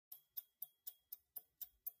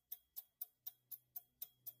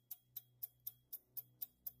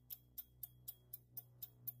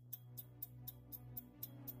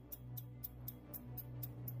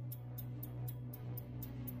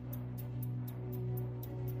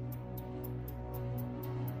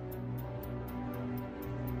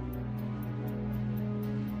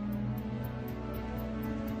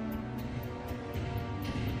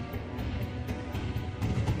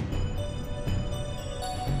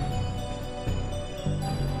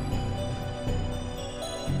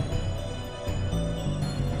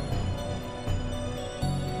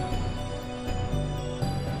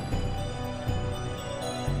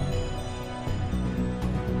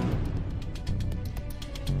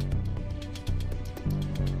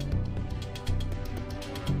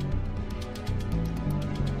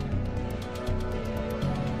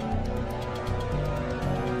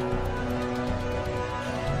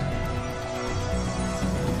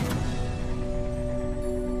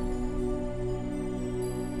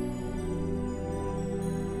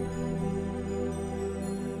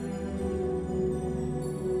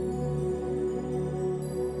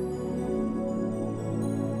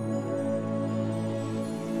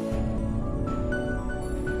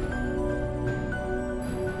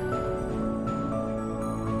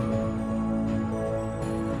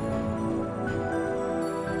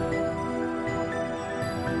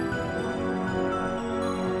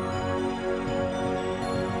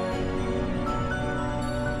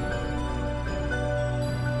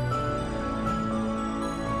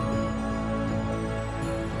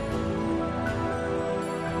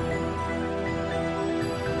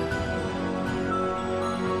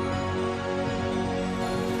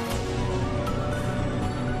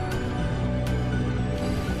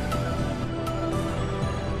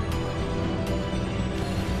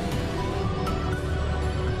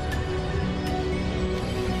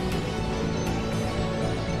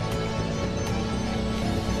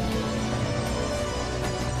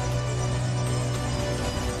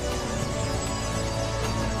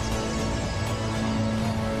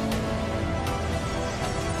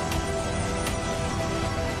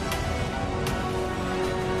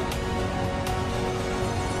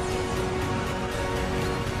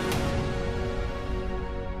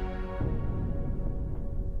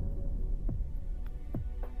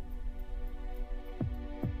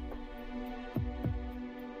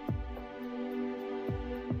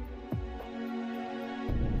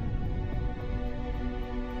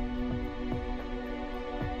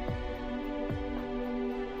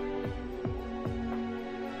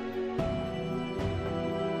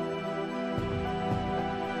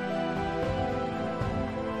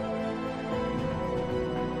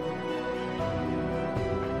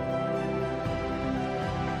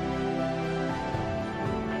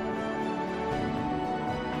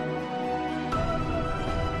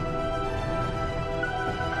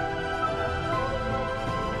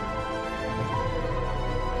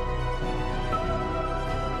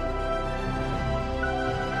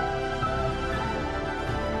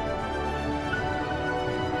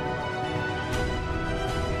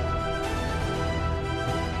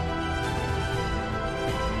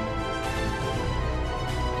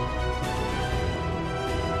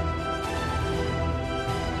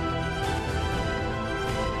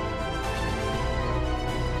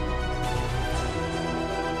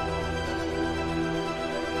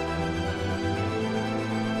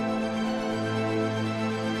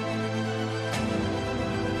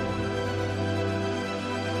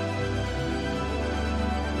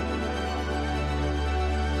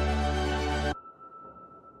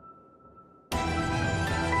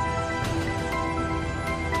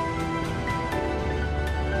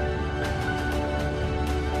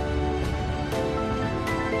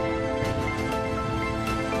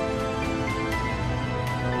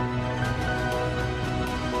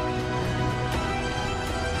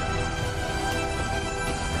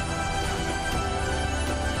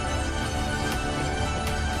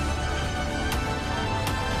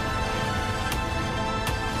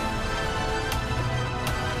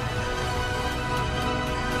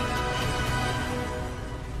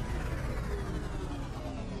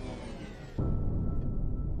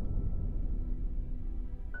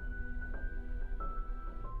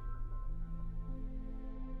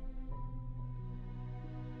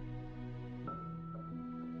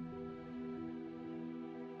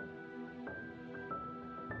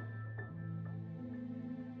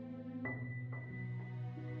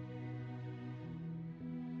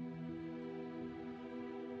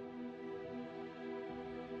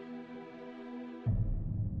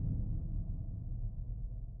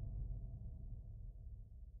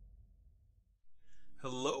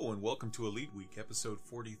Hello and welcome to Elite Week, episode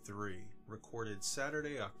 43, recorded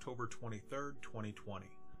Saturday, October 23rd, 2020.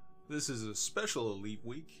 This is a special Elite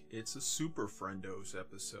Week. It's a Super Friendos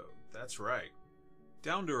episode. That's right.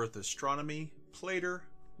 Down to Earth Astronomy, Plater,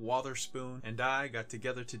 Wotherspoon, and I got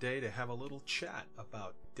together today to have a little chat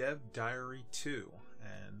about Dev Diary 2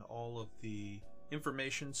 and all of the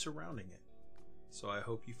information surrounding it. So I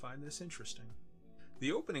hope you find this interesting.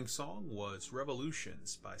 The opening song was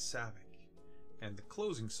Revolutions by Savick. And the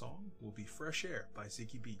closing song will be Fresh Air by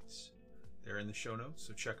Ziki Beats. They're in the show notes,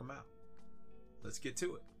 so check them out. Let's get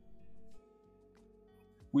to it.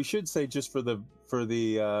 We should say, just for the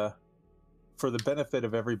benefit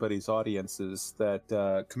of everybody's audiences,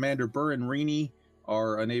 that Commander Burr and Rini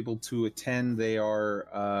are unable to attend. They are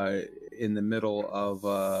in the middle of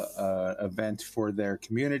an event for their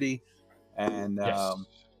community, and Yes.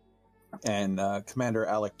 Commander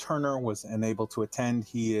Alec Turner was unable to attend.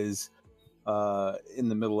 He is in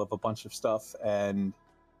the middle of a bunch of stuff, and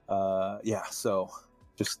so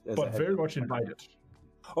just as But very much invited.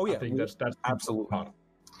 Oh yeah, I think that's absolutely. part.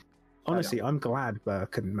 Honestly, I'm glad Burr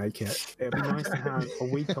couldn't make it. It'd be nice to have a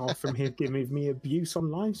week off from him giving me abuse on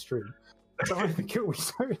live stream. So I think it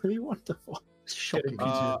was totally wonderful. Shocking.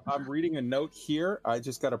 I'm reading a note here. I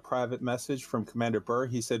just got a private message from Commander Burr.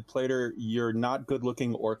 He said, "Plater, you're not good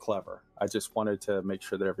looking or clever." I just wanted to make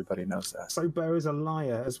sure that everybody knows that. So Burr is a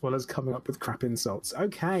liar as well as coming up with crap insults.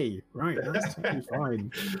 Okay, right, that's totally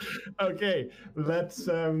fine. Okay, let's.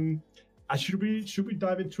 Should we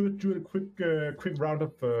dive into it? Do a quick round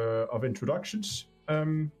of introductions.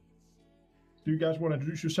 Do you guys want to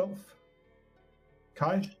introduce yourself?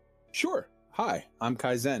 Kai. Sure. Hi, I'm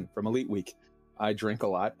Kai Zen from Elite Week. I drink a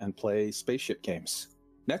lot and play spaceship games.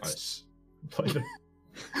 Next. Nice.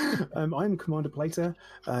 I'm Commander Plater.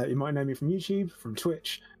 You might know me from YouTube, from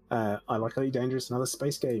Twitch. I like Elite Dangerous and other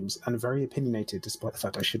space games, and very opinionated, despite the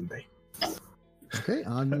fact I shouldn't be. Okay,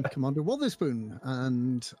 I'm Commander Wotherspoon,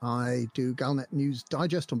 and I do Galnet News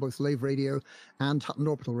Digest on both Lave Radio and Hutton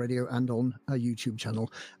Orbital Radio and on a YouTube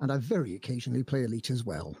channel, and I very occasionally play Elite as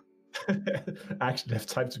well. Actually have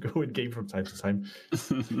time to go in game from time to time.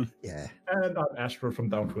 Yeah. And I'm Astro from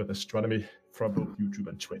Down to Earth Astronomy from both YouTube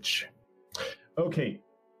and Twitch. Okay,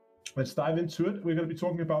 let's dive into it. We're going to be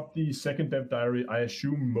talking about the second Dev Diary. I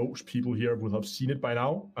assume most people here will have seen it by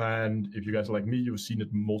now, and if you guys are like me, you've seen it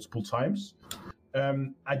multiple times.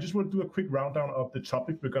 I just want to do a quick rundown of the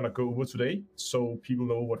topic we're going to go over today, so people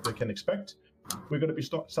know what they can expect. We're going to be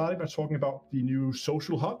starting by talking about the new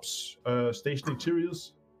social hubs, station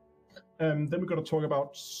interiors. Then we're going to talk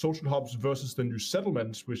about social hubs versus the new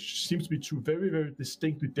settlements, which seems to be two very, very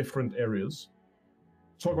distinctly different areas.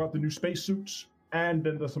 Talk about the new spacesuits, and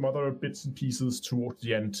then there's some other bits and pieces towards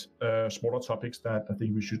the end, smaller topics that I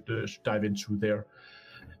think we should dive into there.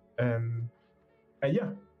 And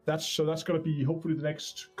yeah, that's going to be hopefully the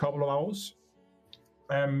next couple of hours.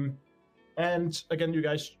 And again, you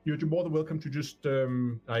guys, you're more than welcome to just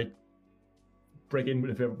break in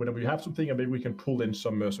whenever you have something, and maybe we can pull in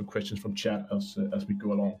some questions from chat as we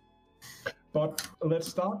go along. But let's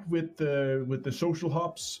start with the social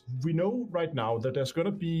hubs. We know right now that there's going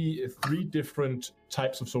to be 3 different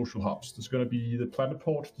types of social hubs. There's going to be the planet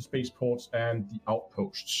ports, the spaceports, and the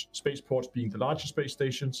outposts. Spaceports being the larger space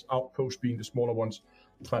stations, outposts being the smaller ones,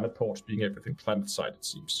 planet ports being everything planet-side, it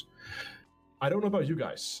seems. I don't know about you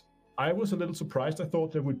guys. I was a little surprised. I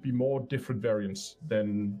thought there would be more different variants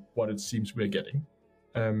than what it seems we're getting.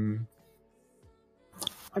 I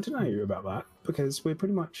don't know about that, because we're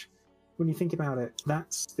pretty much, when you think about it,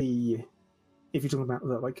 that's if you're talking about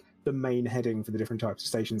the main heading for the different types of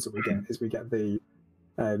stations that we get, is we get the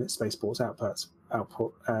spaceports, outposts,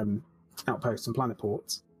 and planet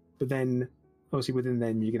ports. But then, obviously, within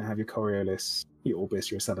them, you're going to have your Coriolis, your Orbis,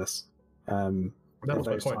 your Ocellus, and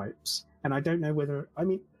those types. And I don't know whether,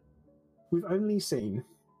 we've only seen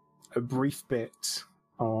a brief bit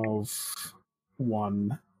of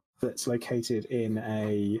one that's located in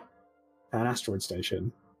an asteroid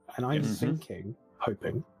station, and I'm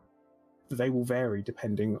hoping that they will vary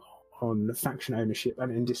depending on faction ownership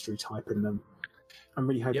and industry type in them. I'm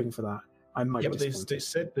really hoping for that. I might. Yeah, but they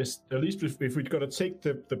said this, at least if we're going to take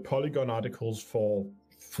the Polygon articles for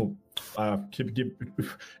if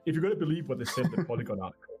you're going to believe what they said in the Polygon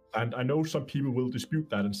article. And I know some people will dispute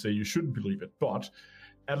that and say you shouldn't believe it, but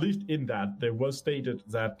at least in that, there was stated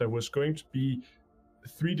that there was going to be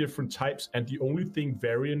 3 different types, and the only thing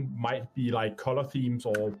varying might be like color themes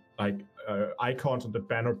or like icons on the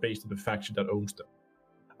banner based on the faction that owns them.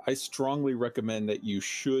 I strongly recommend that you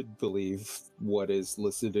should believe what is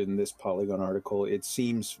listed in this Polygon article. It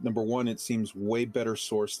seems, number one, it seems way better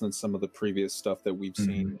sourced than some of the previous stuff that we've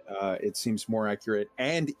seen. It seems more accurate,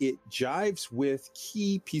 and it jives with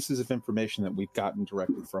key pieces of information that we've gotten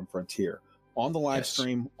directly from Frontier on the live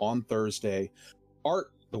stream on Thursday.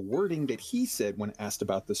 Art, the wording that he said when asked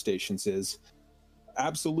about the stations is,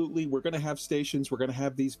 absolutely, we're going to have stations. We're going to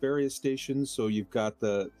have these various stations. So you've got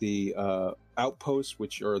the outposts,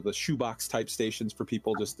 which are the shoebox type stations for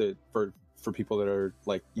people, for people that are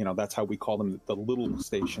like, that's how we call them, the little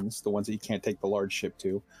stations, the ones that you can't take the large ship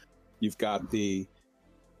to. You've got the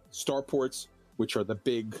starports, which are the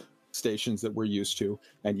big stations that we're used to,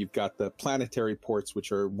 and you've got the planetary ports,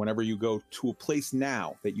 which are whenever you go to a place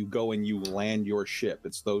now that you go and you land your ship.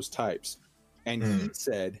 It's those types. And he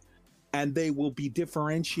said, and they will be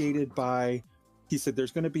differentiated by, he said,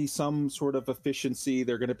 there's going to be some sort of efficiency.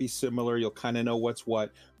 They're going to be similar. You'll kind of know what's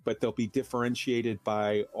what, but they'll be differentiated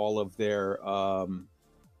by all of their, what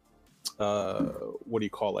do you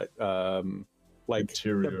call it? Like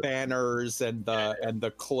interior. The banners and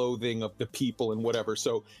the clothing of the people and whatever.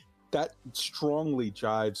 So that strongly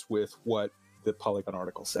jives with what the Polygon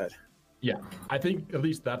article said. Yeah, I think at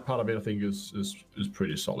least that part of it, I think is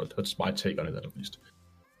pretty solid. That's my take on it, at least.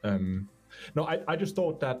 No, I just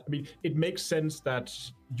thought that, it makes sense that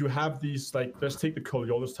you have these, like, let's take the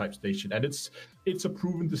Coriolis type station, and it's a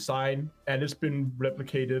proven design, and it's been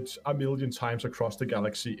replicated a million times across the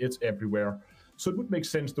galaxy. It's everywhere. So it would make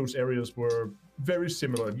sense those areas were very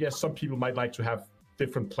similar. And yes, some people might like to have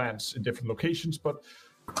different plants in different locations, but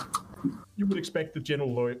you would expect the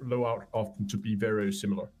general layout often to be very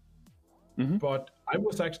similar. But I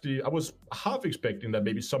was half expecting that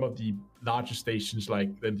maybe some of the larger stations,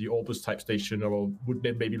 like the Orbis type station, would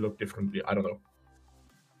maybe look differently. I don't know.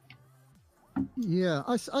 Yeah,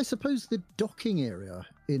 I suppose the docking area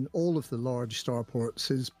in all of the large starports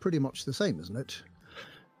is pretty much the same, isn't it?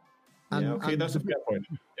 That's a fair point.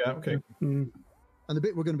 Yeah, okay. And the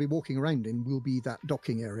bit we're going to be walking around in will be that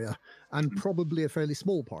docking area, and probably a fairly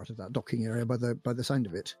small part of that docking area by the sound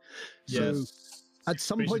of it. So at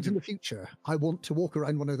some point in the future, I want to walk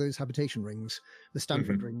around one of those habitation rings, the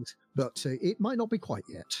Stanford rings, but it might not be quite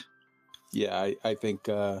yet. Yeah, I think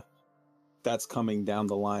that's coming down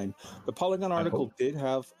the line. The Polygon article did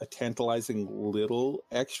have a tantalizing little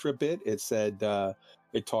extra bit. It said,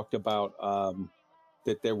 it talked about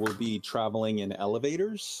that there will be traveling in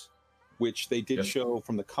elevators, which they did show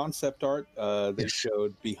from the concept art. They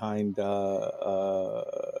showed behind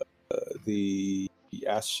the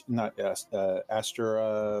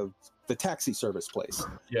taxi service place.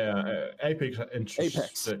 Yeah, Apex.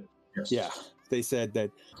 Yeah, they said that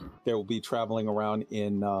there will be traveling around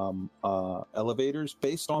in elevators.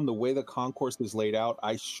 Based on the way the concourse is laid out,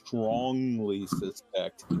 I strongly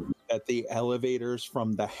suspect that the elevators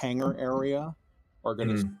from the hangar area are going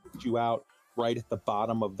to scoot you out right at the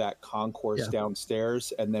bottom of that concourse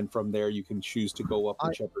downstairs, and then from there you can choose to go up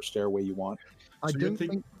whichever stairway you want. I don't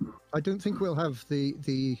think we'll have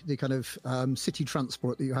the kind of city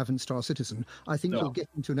transport that you have in Star Citizen. I think you'll get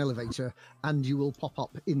into an elevator and you will pop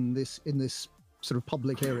up in this sort of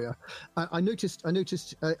public area. I noticed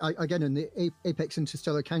again in the Apex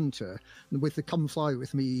Interstellar counter with the "Come Fly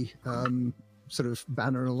with Me" sort of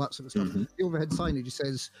banner and all that sort of stuff. The overhead signage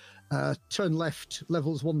says turn left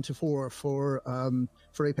levels 1 to 4 for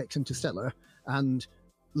Apex Interstellar, and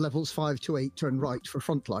levels 5 to 8 turn right for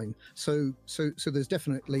Frontline. So there's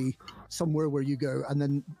definitely somewhere where you go, and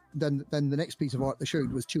then the next piece of art they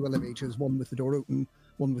showed was 2 elevators, one with the door open,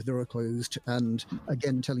 one with the door closed, and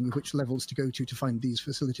again telling you which levels to go to find these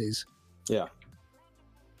facilities. Yeah.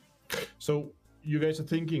 So you guys are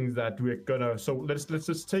thinking that we're gonna. So let's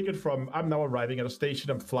just take it from. I'm now arriving at a station.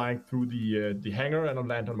 I'm flying through the hangar, and I'll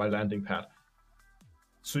land on my landing pad.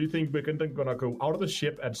 So you think we're gonna go out of the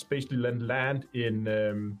ship and basically land in,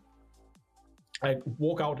 and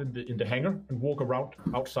walk out in the hangar and walk around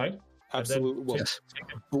outside? Absolutely.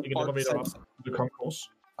 Take an elevator up to the concourse.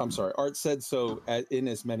 I'm sorry. Art said so in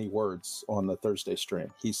as many words on the Thursday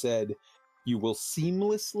stream. He said, "You will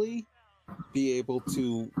seamlessly be able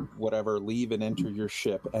to leave and enter your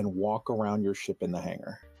ship and walk around your ship in the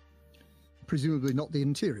hangar." Presumably not the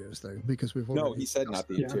interiors, though, because we've already... No, he said not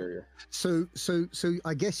the interior. So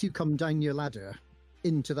I guess you come down your ladder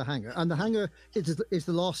into the hangar, and the hangar is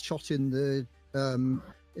the last shot in the the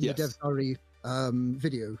Dev Diary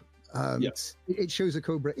video. Yes, it shows a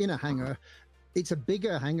Cobra in a hangar. It's a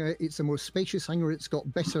bigger hangar. It's a more spacious hangar. It's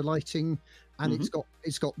got better lighting, and it's got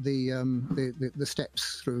the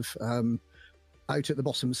steps sort of out at the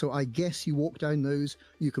bottom. So I guess you walk down those.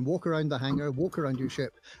 You can walk around the hangar, walk around your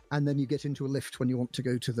ship, and then you get into a lift when you want to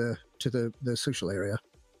go to the social area.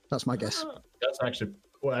 That's my guess. That's actually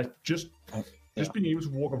just being able to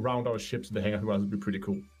walk around our ships in the hangar would be pretty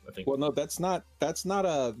cool, I think. Well, no, that's not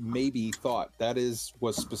a maybe thought. That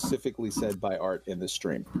was specifically said by Art in the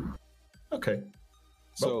stream. Okay.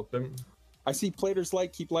 So I see Plater's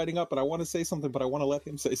light keep lighting up, and I want to say something, but I want to let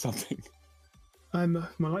him say something.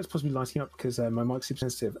 My light's possibly lighting up because my mic's super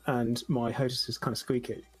sensitive and my hostess is kind of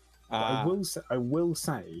squeaky. I will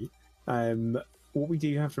say, what we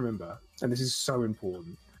do have to remember, and this is so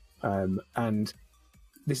important, and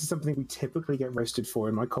this is something we typically get roasted for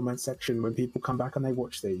in my comment section when people come back and they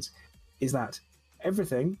watch these, is that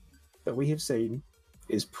everything that we have seen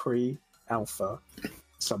is pre-alpha,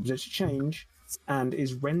 subject to change, and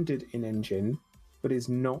is rendered in engine, but is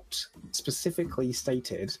not specifically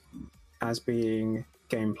stated as being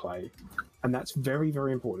gameplay. And that's very,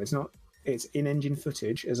 very important. It's in-engine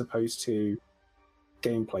footage as opposed to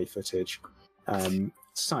gameplay footage.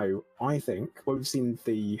 So I think what we've seen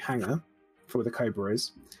the hangar for where the Cobra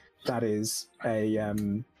is, that is a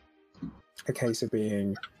case of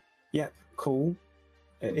being, yeah, cool.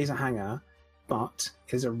 It is a hangar, but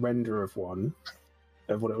it is a render of one,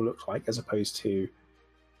 of what it will look like, as opposed to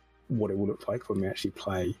what it will look like when we actually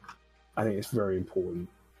play. I think it's very important.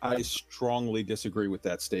 I strongly disagree with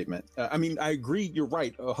that statement. I mean, I agree. You're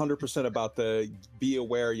right, 100% about the be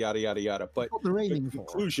aware, yada yada yada. But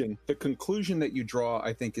the conclusion that you draw,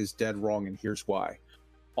 I think, is dead wrong, and here's why.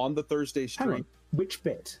 On the Thursday stream, hang on, which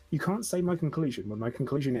bit? You can't say my conclusion when my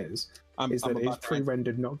conclusion is that it is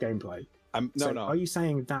pre-rendered, not gameplay. No. Are you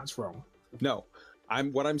saying that's wrong? No,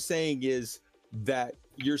 what I'm saying is that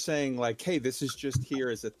you're saying like, hey, this is just here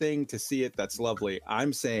as a thing to see it. That's lovely.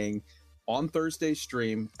 I'm saying on Thursday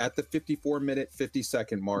stream at the 54-minute,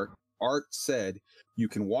 50-second mark, Art said you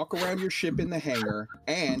can walk around your ship in the hangar,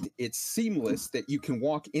 and it's seamless that you can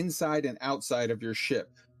walk inside and outside of your ship,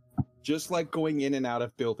 just like going in and out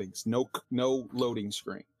of buildings. No loading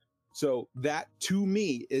screen. So that, to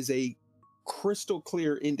me, is a crystal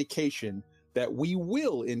clear indication that we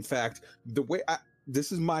will, in fact, the way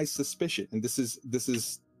this is my suspicion, and this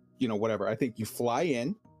is whatever. I think you fly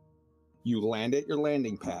in, you land at your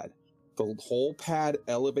landing pad. The whole pad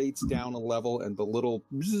elevates down a level and the little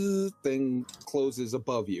thing closes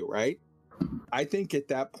above you, right? I think at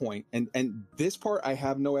that point, and this part I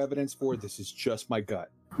have no evidence for, this is just my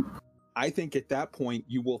gut. I think at that point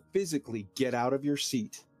you will physically get out of your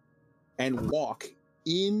seat and walk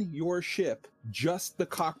in your ship, just the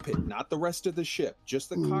cockpit, not the rest of the ship, just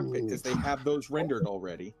the cockpit, because they have those rendered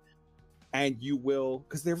already. And you will,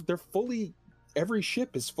 because they're fully, every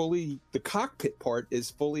ship is fully, the cockpit part is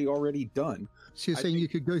fully already done. So you're saying you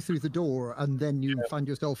could go through the door and then you find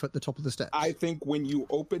yourself at the top of the steps? I think when you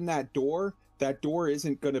open that door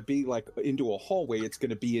isn't going to be like into a hallway, it's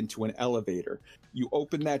going to be into an elevator. You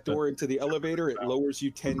open that door into the elevator, it lowers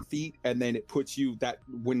you 10 feet, and then it puts you that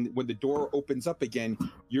when the door opens up again,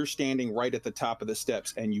 you're standing right at the top of the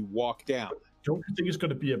steps and you walk down. Don't you think it's going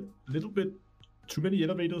to be a little bit too many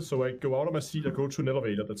elevators? So I go out of my seat, I go to an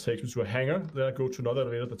elevator that takes me to a hangar, then I go to another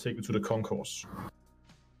elevator that takes me to the concourse.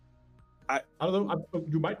 I don't know.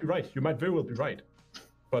 You might be right. You might very well be right.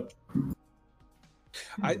 But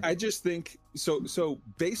I just think so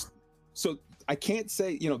I can't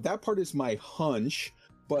say, that part is my hunch,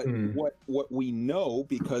 but what we know,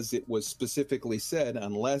 because it was specifically said,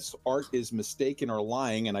 unless Art is mistaken or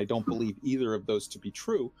lying, and I don't believe either of those to be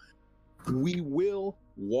true, we will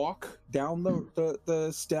walk down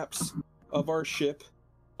the steps of our ship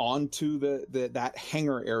onto that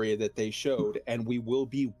hangar area that they showed, and we will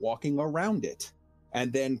be walking around it.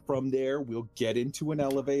 And then from there, we'll get into an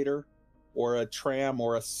elevator or a tram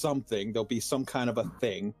or a something. There'll be some kind of a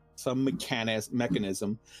thing, some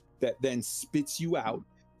mechanism that then spits you out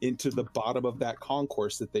into the bottom of that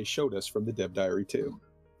concourse that they showed us from the Dev Diary 2.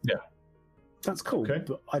 Yeah. That's cool,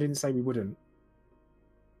 but I didn't say we wouldn't.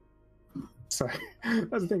 So that's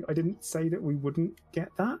the thing. I didn't say that we wouldn't get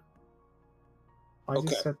that. I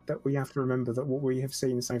just said that we have to remember that what we have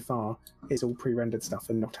seen so far is all pre-rendered stuff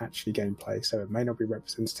and not actually gameplay, so it may not be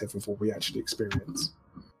representative of what we actually experience.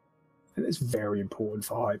 And it's very important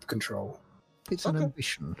for hype control. It's an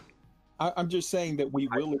ambition. I'm just saying that we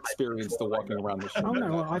will experience the walking around the ship. Oh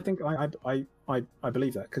no, I think I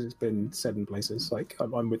believe that because it's been said in places. Like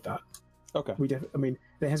I'm with that. Okay. I mean,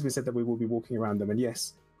 there has been said that we will be walking around them, and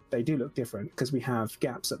yes, they do look different because we have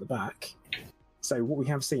gaps at the back. So what we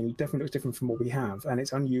have seen definitely looks different from what we have, and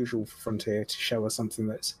it's unusual for Frontier to show us something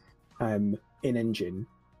that's in-engine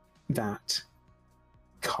that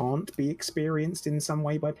can't be experienced in some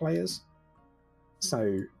way by players.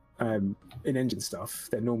 So in engine stuff,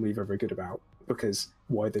 they're normally very, very good about, because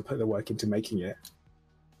why they put the work into making it,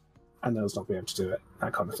 and they'll not be able to do it,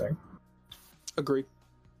 that kind of thing. Agree.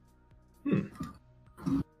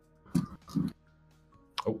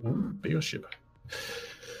 Oh, bigger ship.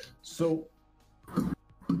 So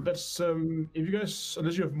that's if you guys,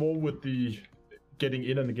 unless you have more with the getting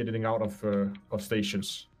in and getting out of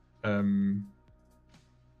stations.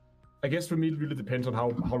 I guess for me it really depends on how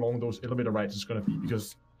long those elevator rides is going to be,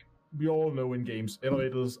 because we all know in games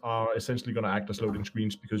elevators are essentially going to act as loading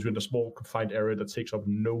screens, because you're in a small confined area that takes up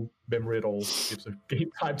no memory at all. It's a game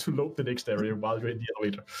time to load the next area while you're in the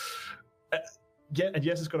elevator. And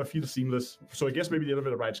yes, it's going to feel seamless. So I guess maybe the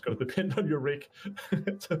elevator ride is going to depend on your rig.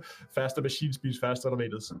 Faster machine speeds, faster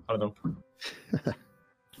elevators. I don't know.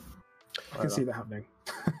 I can see that happening.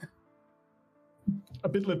 A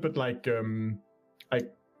little bit like when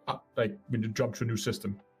you jump to a new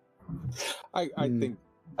system. I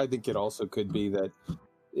think it also could be that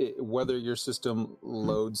whether your system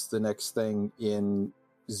loads the next thing in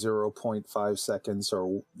 0.5 seconds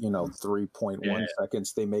or 3.1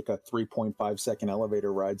 seconds, they make a 3.5 second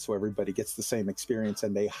elevator ride so everybody gets the same experience,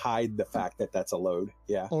 and they hide the fact that that's a load.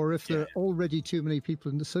 Yeah. Or if there are already too many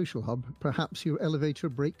people in the social hub, perhaps your elevator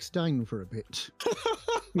breaks down for a bit.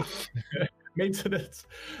 Maintenance.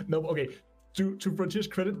 No, okay. To Frontier's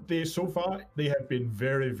credit, they have been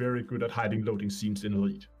very, very good at hiding loading scenes in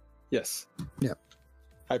Elite. Yes. Yeah.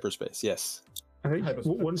 Hyperspace. Yes. I think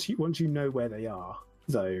once you know where they are,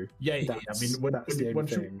 though. Yeah. I mean, once you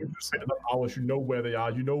spend enough hours, you know where they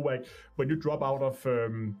are. You know, like when you drop out of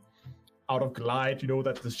glide, you know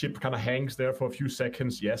that the ship kind of hangs there for a few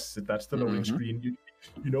seconds. Yes, that's the loading screen.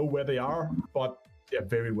 You know where they are, but they're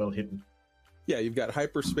very well hidden. Yeah, you've got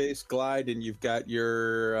hyperspace, glide, and you've got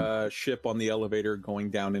your ship on the elevator going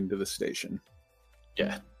down into the station.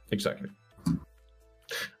 Yeah, exactly.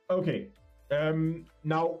 Okay.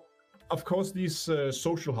 Now, of course, these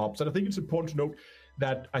social hubs, and I think it's important to note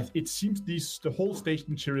that it seems the whole station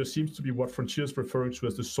interior seems to be what Frontier is referring to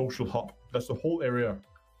as the social hub. That's the whole area,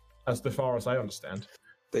 as far as I understand.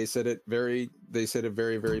 They said it very,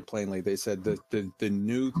 very plainly. They said that the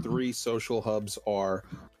new 3 social hubs are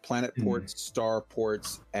planet ports, star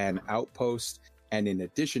ports, and outposts. And in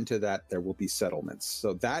addition to that, there will be settlements.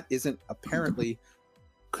 So that isn't apparently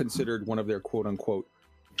considered one of their quote unquote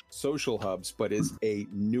social hubs, but is a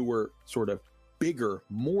newer, sort of bigger,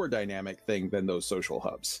 more dynamic thing than those social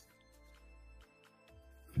hubs.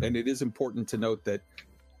 And it is important to note that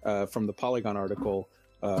from the Polygon article,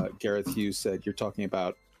 Gareth Hughes said you're talking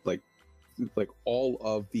about like all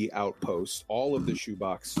of the outposts, all of the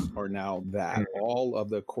shoebox are now that, all of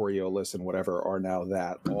the Coriolis and whatever are now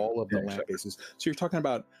that, all of the land bases. So you're talking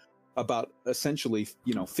about essentially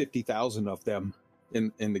 50,000 of them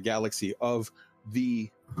in the galaxy of the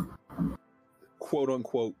quote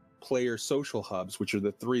unquote player social hubs, which are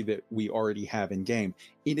the 3 that we already have in game.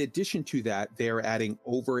 In addition to that, they're adding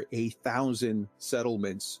over 1,000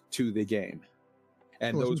 settlements to the game.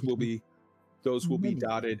 And those will be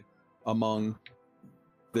dotted among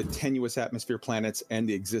the tenuous atmosphere planets and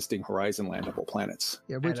the existing horizon landable planets.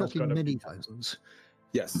 Yeah, we're talking many thousands.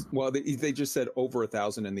 Yes. Well, they just said over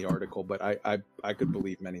 1,000 in the article, but I could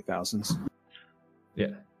believe many thousands.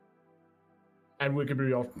 Yeah. And we can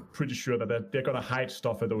be all pretty sure that they're going to hide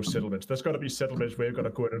stuff at those settlements. There's going to be settlements where you're going to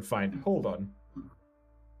go in and find, hold on.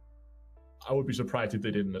 I would be surprised if they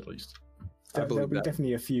didn't, at least. There'll be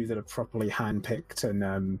definitely a few that are properly handpicked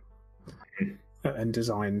and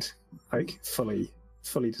designed, like fully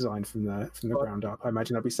designed from the ground up. I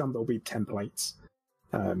imagine there'll be some that will be templates,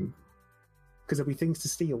 because there'll be things to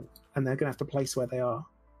steal, and they're going to have to place where they are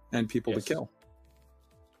and people to kill.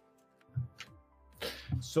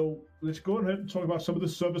 So let's go ahead and talk about some of the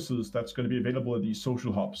services that's going to be available at these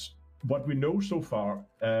social hubs. What we know so far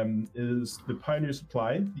is the Pioneer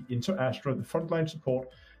Supply, the Inter-Astra, the Frontline Support,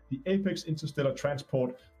 the Apex Interstellar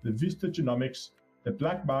Transport, the Vista Genomics, the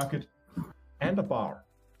Black Market, and a bar.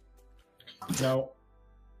 Now,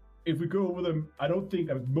 if we go over them, I don't think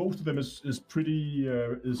most of them is pretty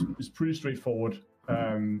straightforward.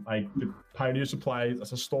 Like the Pioneer Supply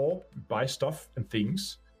as a store, buy stuff and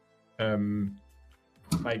things.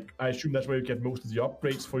 Like I assume that's where you get most of the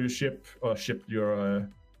upgrades for your ship, or your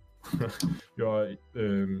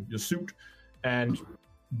suit, and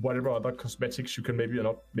whatever other cosmetics you can maybe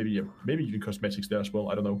even cosmetics there as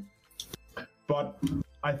well. I don't know. But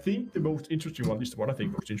I think the most interesting one, at least the one I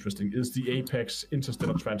think most interesting, is the Apex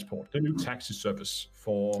Interstellar Transport, the new taxi service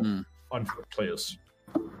for unfit players.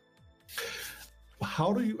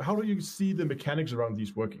 How do you see the mechanics around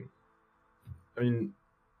these working? I mean,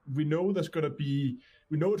 we know it's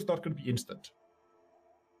not going to be instant.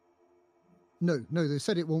 No, they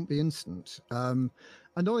said it won't be instant.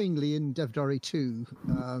 Annoyingly, in Dev Diary 2,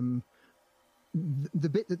 the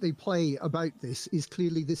bit that they play about this is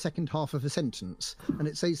clearly the second half of a sentence, and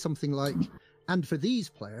it says something like, "And for these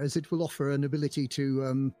players, it will offer an ability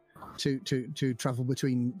to travel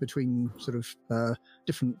between sort of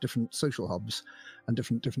different social hubs and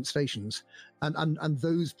different stations, and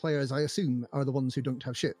those players, I assume, are the ones who don't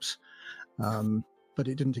have ships." But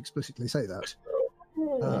it didn't explicitly say that.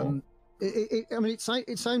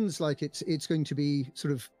 It sounds like it's going to be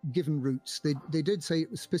sort of given routes. They did say it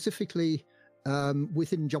was specifically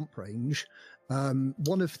within jump range.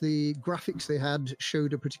 One of the graphics they had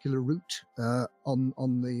showed a particular route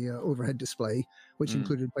on the overhead display, which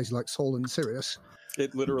included places like Sol and Sirius.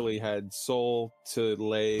 It literally had Sol to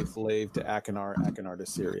Lave, Lave to Achenar, Achenar to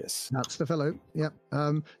Sirius. That's the fellow. Yeah.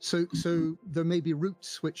 So there may be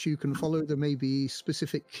routes which you can follow. There may be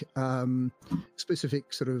specific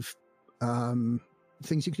sort of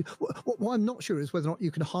things you can. What I'm not sure is whether or not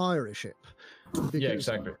you can hire a ship. Yeah,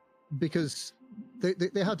 exactly. Because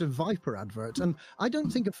they had a Viper advert, and I don't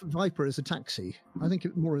think of Viper as a taxi. I think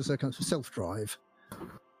it more as a kind of self-drive.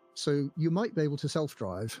 So you might be able to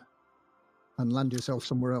self-drive and land yourself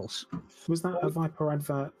somewhere else. Was that a Viper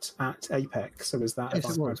advert at Apex, or was that a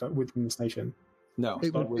Viper advert within the station? No,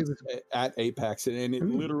 it was at Apex, and it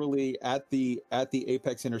literally at the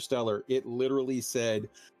Apex Interstellar, it literally said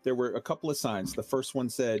there were a couple of signs. The first one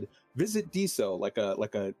said "Visit DISO," like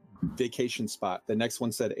a vacation spot. The next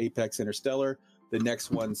one said Apex Interstellar. The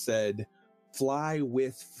next one said "Fly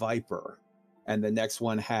with Viper," and the next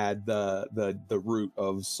one had the route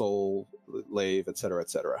of Sol, Lave, etc.,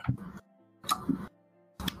 etc.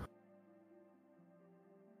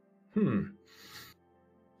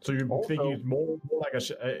 So you're thinking it's more like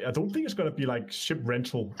I don't think it's going to be like ship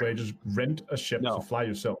rental, where you just rent a ship to fly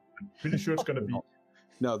yourself. I'm pretty sure it's going to be.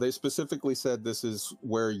 No, they specifically said this is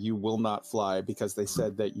where you will not fly, because they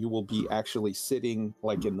said that you will be actually sitting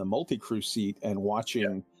like in the multi-crew seat and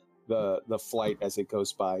watching the flight as it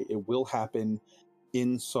goes by. It will happen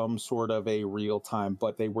in some sort of a real time,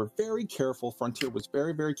 but they were very careful. Frontier was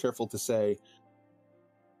very, very careful to say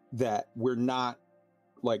that we're not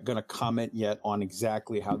like going to comment yet on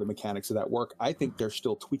exactly how the mechanics of that work. I think they're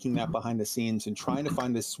still tweaking that behind the scenes and trying to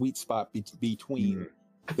find this sweet spot between.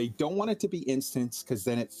 They don't want it to be instant, because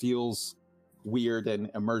then it feels weird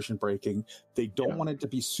and immersion breaking. They don't want it to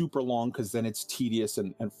be super long, because then it's tedious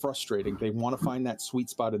and frustrating. They want to find that sweet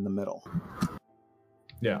spot in the middle.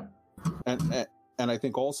 Yeah. And I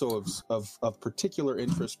think also of particular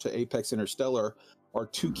interest to Apex Interstellar are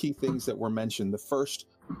two key things that were mentioned. The first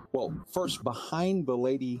behind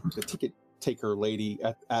the ticket taker lady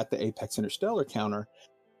at the Apex Interstellar counter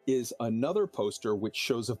is another poster which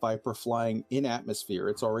shows a Viper flying in atmosphere.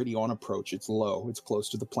 It's already on approach. It's low. It's close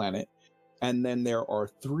to the planet. And then there are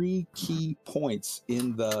three key points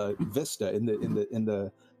in the vista, in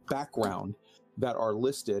the background, that are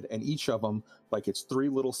listed, and each of them, like, it's three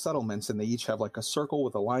little settlements, and they each have like a circle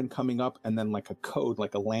with a line coming up, and then like a code,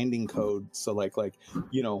 like a landing code. So like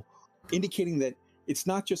indicating that it's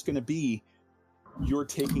not just going to be you're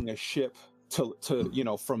taking a ship to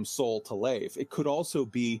from Sol to Lave. It could also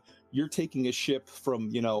be you're taking a ship from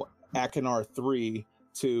Achenar 3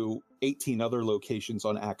 to 18 other locations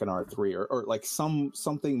on Achenar 3, or like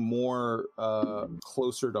something more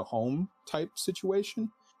closer to home type situation.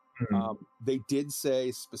 They did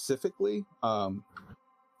say specifically, Art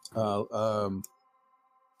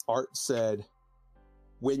said,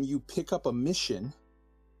 when you pick up a mission,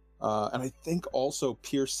 and I think also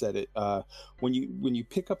Pierce said it, when you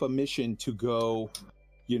pick up a mission to go,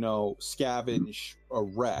 scavenge a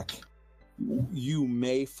wreck, you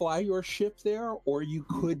may fly your ship there, or you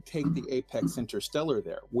could take the Apex Interstellar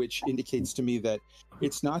there, which indicates to me that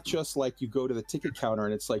it's not just like you go to the ticket counter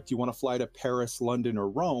and it's like, do you want to fly to Paris, London, or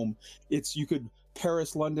Rome? It's you could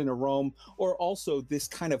Paris, London, or Rome, or also this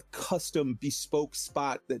kind of custom bespoke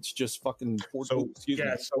spot that's just fucking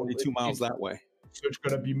 42 miles that way. So it's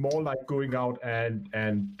going to be more like going out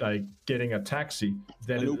and like getting a taxi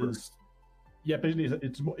than it is. Yeah, basically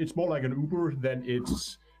it's more like an Uber than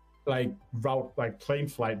it's like route, like plane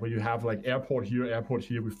flight, where you have like airport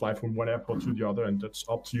here, we fly from one airport to the other, and it's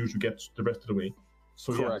up to you to get the rest of the way.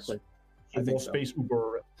 So correctly. Yeah, more space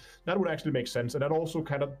Uber. That would actually make sense, and that also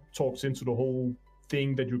kind of talks into the whole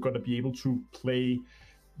thing that you're going to be able to play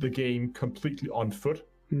the game completely on foot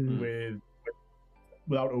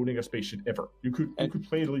without owning a spaceship ever. You could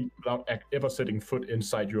play without ever setting foot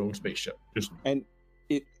inside your own spaceship.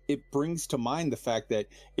 It brings to mind the fact that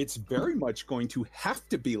it's very much going to have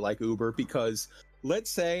to be like Uber, because let's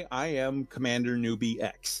say I am Commander Newbie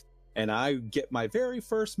X and I get my very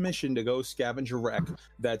first mission to go scavenge a wreck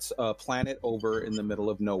that's a planet over in the middle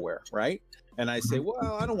of nowhere, right? And I say,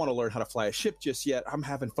 well, I don't want to learn how to fly a ship just yet. I'm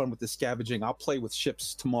having fun with the scavenging. I'll play with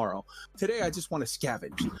ships tomorrow. Today, I just want to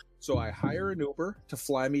scavenge. So I hire an Uber to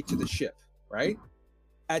fly me to the ship, right?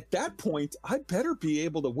 At that point, I better be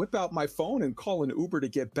able to whip out my phone and call an Uber to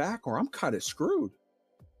get back, or I'm kind of screwed.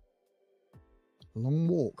 Long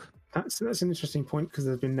walk. That's an interesting point, because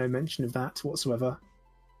there's been no mention of that whatsoever.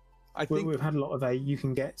 I think We've had a lot of you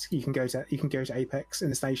can go to Apex in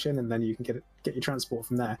the station, and then you can get your transport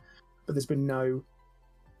from there. But there's been no,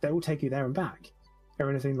 they will take you there and back, or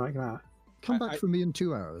anything like that. Come back for me in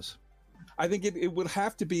 2 hours. I think it would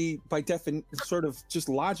have to be, by definition, sort of just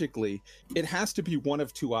logically, it has to be one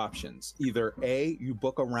of two options. Either A, you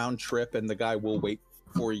book a round trip and the guy will wait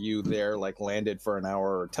for you there, like landed for an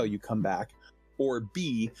hour until you come back. Or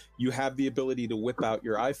B, you have the ability to whip out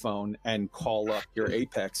your iPhone and call up your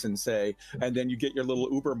Apex and say, and then you get your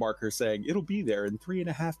little Uber marker saying, it'll be there in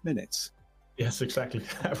 3.5 minutes. Yes, exactly.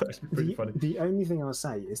 That would actually be pretty funny. The only thing I'll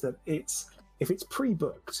say is that if it's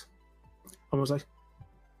pre-booked, I was like,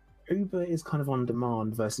 Uber is kind of on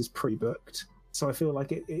demand versus pre-booked. So I feel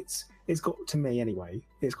like it's got, to me anyway,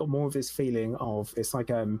 it's got more of this feeling of, it's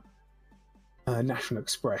like National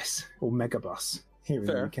Express or Megabus here in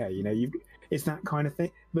the UK. You know, it's that kind of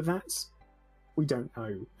thing. But we don't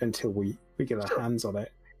know until we get our hands on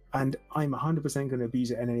it. And I'm 100% going to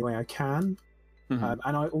abuse it in any way I can. And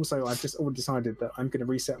I've just already decided that I'm going to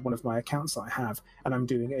reset one of my accounts that I have, and I'm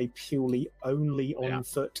doing a purely only on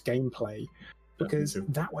foot gameplay, because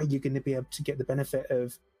that way you're going to be able to get the benefit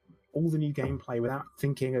of all the new gameplay without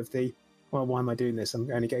thinking of well, why am I doing this?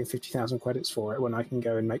 I'm only getting 50,000 credits for it when I can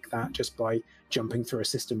go and make that just by jumping through a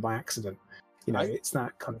system by accident. You know, it's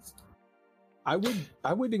that kind of. I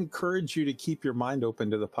would encourage you to keep your mind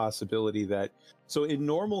open to the possibility that, so in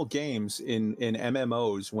normal games, in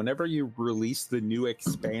MMOs, whenever you release the new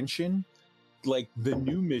expansion, like the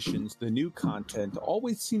new missions, the new content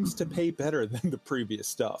always seems to pay better than the previous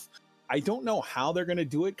stuff. I don't know how they're going to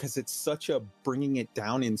do it, because it's such a bringing it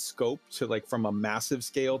down in scope to, like, from a massive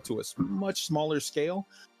scale to a much smaller scale.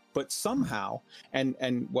 But somehow,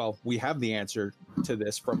 and well, we have the answer to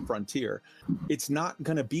this from Frontier. It's not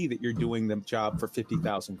going to be that you're doing the job for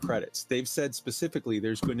 50,000 credits. They've said specifically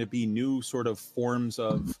there's going to be new sort of forms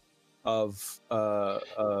of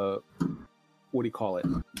what do you call it?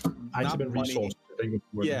 Item and resource.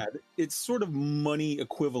 Yeah, it's sort of money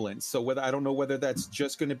equivalent. So I don't know whether that's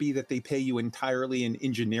just going to be that they pay you entirely in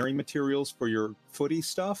engineering materials for your footy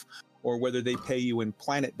stuff, or whether they pay you in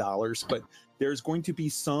planet dollars, but there's going to be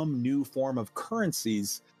some new form of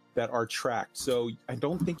currencies that are tracked. So I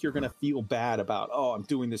don't think you're going to feel bad about, oh, I'm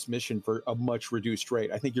doing this mission for a much reduced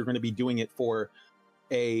rate. I think you're going to be doing it for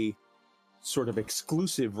a sort of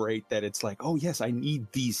exclusive rate that it's like, oh, yes, I need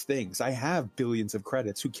these things. I have billions of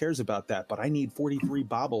credits. Who cares about that? But I need 43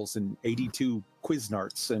 baubles and 82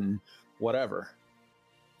 Quiznarts and whatever.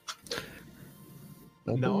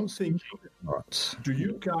 Now I'm thinking, do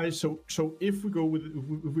you guys, so if we go with,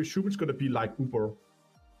 if we assume it's going to be like Uber,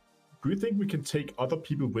 do you think we can take other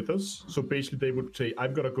people with us? So basically they would say,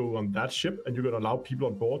 I'm going to go on that ship, and you're going to allow people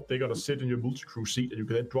on board. They're going to sit in your multi-crew seat, and you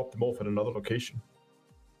can then drop them off at another location.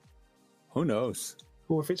 Who knows?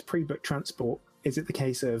 Or if it's pre-booked transport, is it the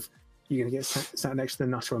case of you're going to get sat next to the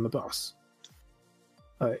nutter on the bus?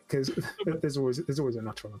 Because there's always a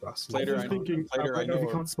nutter on the bus. Later, if you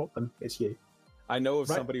can't spot them, it's you. I know of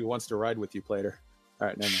somebody who wants to ride with you, Plater. All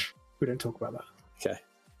right, no. We don't talk about that. Okay.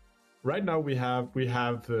 Right now we have we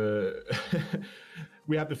have the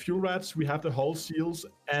fuel rats, we have the hull seals,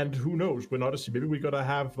 and who knows? We're not maybe we're gonna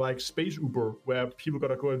have like space Uber, where people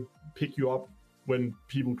gotta go and pick you up when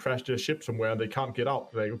people crash their ship somewhere and they can't get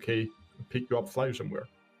out. Like, okay, pick you up, fly you somewhere.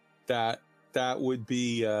 That would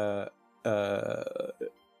be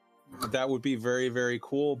that would be very, very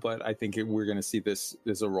cool, but I think we're going to see this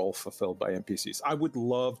as a role fulfilled by NPCs. I would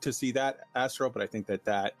love to see that, Astro, but I think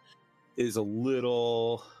that is a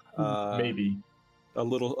little maybe a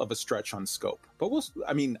little of a stretch on scope. But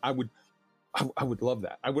I would love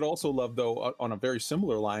that. I would also love, though, on a very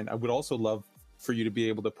similar line, I would also love for you to be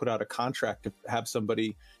able to put out a contract to have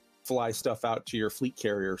somebody fly stuff out to your fleet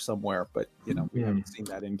carrier somewhere. But we haven't seen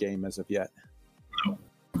that in game as of yet.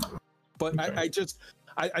 But okay.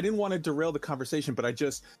 I didn't want to derail the conversation, but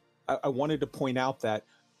I wanted to point out that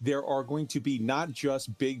there are going to be not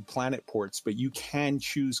just big planet ports, but you can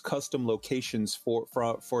choose custom locations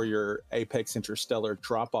for your Apex Interstellar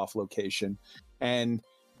drop-off location. And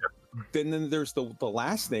then there's the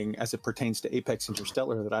last thing as it pertains to Apex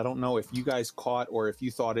Interstellar that I don't know if you guys caught or if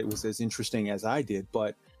you thought it was as interesting as I did,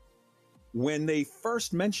 but when they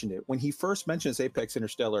first mentioned it, when he first mentions Apex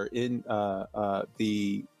Interstellar in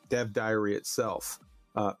the dev diary itself,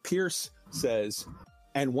 Pierce says,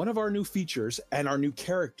 and one of our new features and our new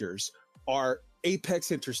characters are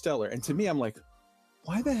Apex Interstellar. And to me, I'm like,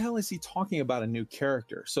 why the hell is he talking about a new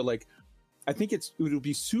character? So like, I think it would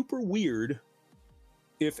be super weird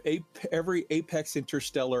if every Apex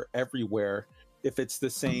Interstellar everywhere, if it's the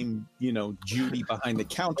same, Judy behind the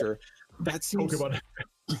counter, that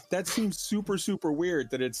seems super, super weird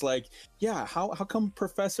that it's like, yeah, how come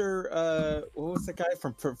Professor, what was the guy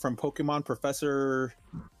from Pokemon, Professor,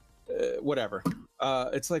 whatever.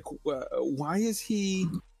 It's like, why is he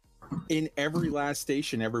in every last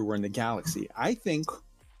station everywhere in the galaxy? I think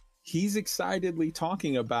he's excitedly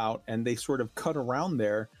talking about, and they sort of cut around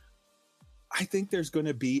there. I think there's going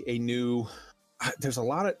to be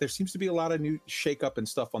there seems to be a lot of new shakeup and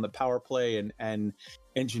stuff on the power play and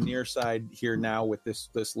engineer side here now with this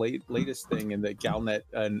latest thing in the Galnet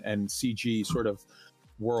and CG sort of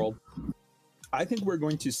world. I think we're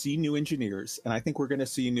going to see new engineers, and I think we're going to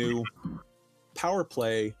see new power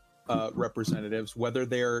play representatives, whether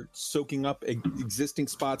they're soaking up existing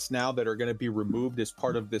spots now that are going to be removed as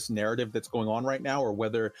part of this narrative that's going on right now, or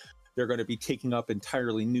whether they're going to be taking up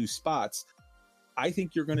entirely new spots. I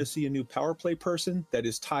think you're going to see a new power play person that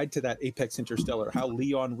is tied to that Apex Interstellar. How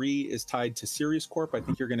Leon Ree is tied to Sirius Corp, I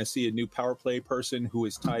think you're going to see a new power play person who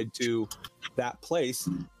is tied to that place,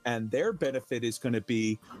 and their benefit is going to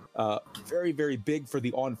be very, very big for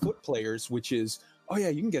the on-foot players, which is, oh yeah,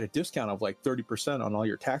 you can get a discount of like 30% on all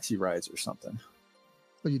your taxi rides or something.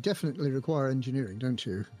 Well, you definitely require engineering, don't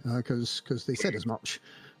you? Because they said as much.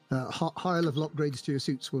 Higher level upgrades to your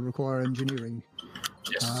suits will require engineering.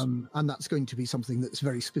 Yes. And that's going to be something that's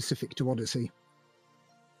very specific to Odyssey.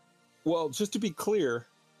 Well, just to be clear,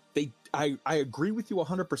 I agree with you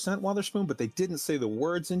 100%, Wotherspoon, but they didn't say the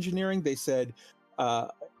words engineering. They said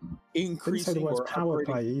increasing, didn't say the words or power upgrading.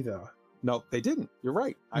 play either. No, they didn't. You're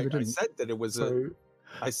right. I said that it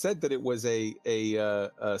was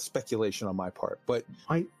a speculation on my part, but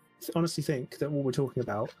I honestly think that what we're talking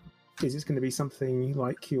about is it's going to be something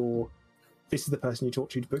like this is the person you talk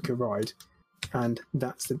to book your ride, and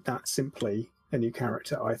that's simply a new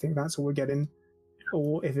character. I think that's all we're getting.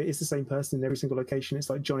 Or if it is the same person in every single location, it's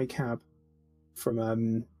like Johnny Cab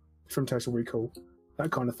from Total Recall, that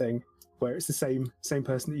kind of thing, where it's the same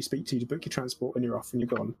person that you speak to book your transport and you're off and you're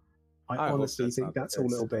gone. I honestly think that's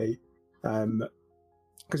all it'll be.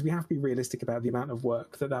 Because we have to be realistic about the amount of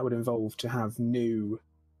work that would involve to have new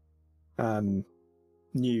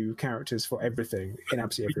characters for everything in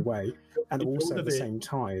absolutely every way. And also at the same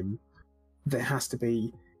time,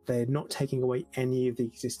 they're not taking away any of the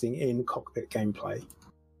existing in-cockpit gameplay.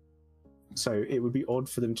 So it would be odd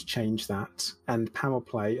for them to change that. And power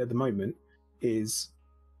play at the moment is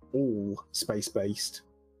all space-based,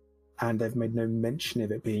 and they've made no mention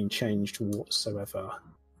of it being changed whatsoever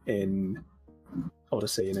in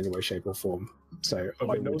Odyssey in any way, shape, or form. So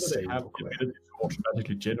I know that they have the ability to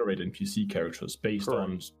automatically generate NPC characters based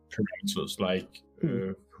on parameters like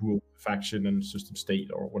who faction and system state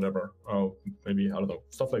or whatever. Oh, maybe, I don't know,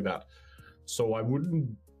 stuff like that. So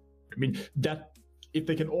that if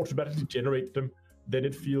they can automatically generate them, then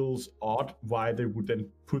it feels odd why they would then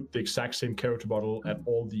put the exact same character model at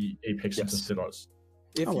all the Apex Interstellars.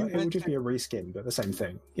 It would just be a reskin, but the same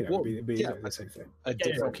thing. It'd be the same thing. A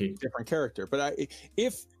different character. But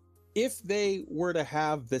if they were to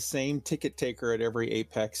have the same ticket taker at every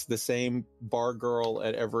Apex, the same bar girl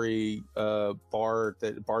at every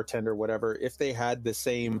bartender, whatever, if they had the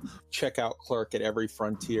same checkout clerk at every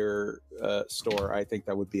Frontier store, I think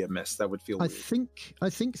that would be a miss. That would feel weird. I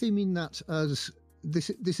think they mean that as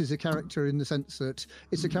this is a character in the sense that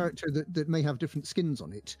it's a character that may have different skins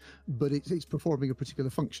on it, but it's performing a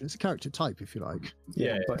particular function. It's a character type, if you like.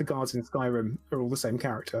 Yeah. But the guards in Skyrim are all the same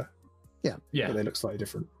character. Yeah. But they look slightly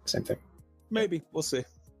different. Same thing. Maybe. We'll see.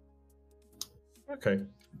 Okay.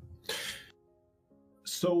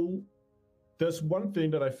 So there's one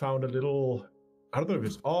thing that I found a little, I don't know if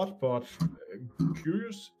it's odd, but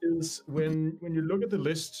curious, is when you look at the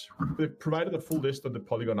list, they provided a full list on the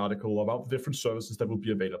Polygon article about the different services that will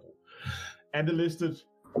be available. And they listed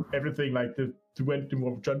everything like the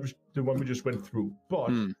one we just went through. But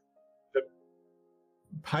the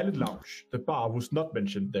Pilot Lounge, the bar, was not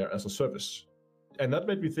mentioned there as a service. And that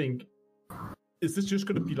made me think, is this just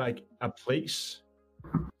going to be like a place?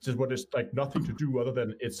 Just what is like nothing to do other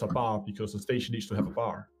than it's a bar because the station needs to have a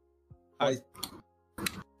bar?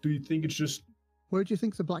 Do you think it's just... Where do you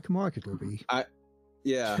think the black market will be?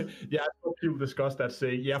 Yeah, I know people discuss that,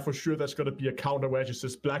 say, yeah, for sure that's going to be a counter where it just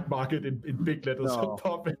says black market in big letters on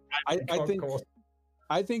top.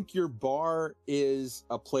 I think your bar is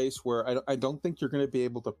a place where I don't think you're going to be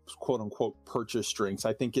able to quote unquote purchase drinks.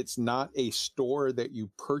 I think it's not a store that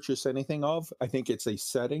you purchase anything of. I think it's a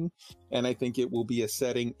setting, and I think it will be a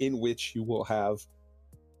setting in which you will have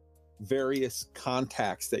various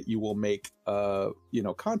contacts that you will make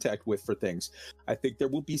contact with for things. I think there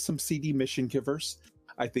will be some CD mission givers.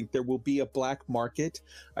 I think there will be a black market.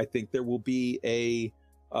 I think there will be a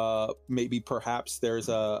maybe perhaps there's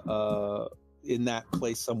a in that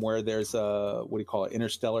place somewhere there's a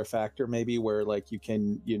interstellar factor, maybe, where like you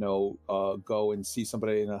can go and see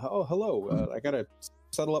somebody and hello, I gotta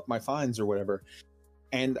settle up my fines or whatever.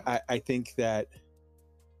 And I think that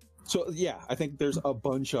I think there's a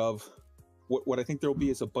bunch of what I think there will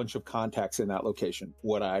be is a bunch of contacts in that location.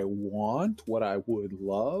 What I want, what I would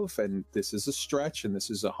love, and this is a stretch, and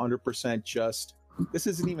this is 100% just, this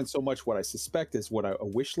isn't even so much what I suspect as what a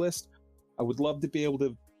wish list. I would love to be able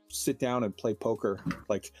to sit down and play poker.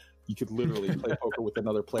 Like, you could literally play poker with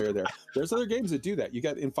another player there. There's other games that do that. You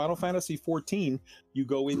got in Final Fantasy 14, you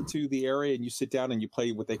go into the area and you sit down and you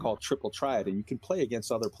play what they call triple triad, and you can play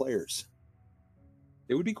against other players.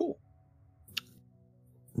 It would be cool.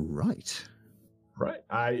 Right.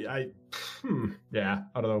 I don't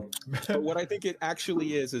know. But what I think it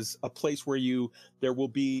actually is a place where there will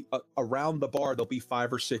be around the bar, there'll be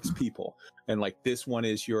 5 or 6 people. And like, this one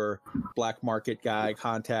is your black market guy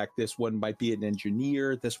contact. This one might be an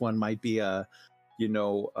engineer. This one might be like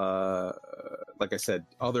I said,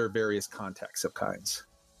 other various contacts of kinds.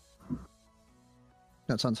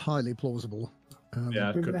 That sounds highly plausible.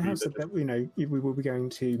 Remember the house that we will be going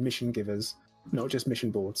to mission givers, not just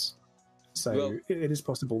mission boards. So it is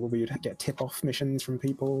possible that we would get tip-off missions from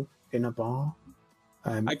people in a bar.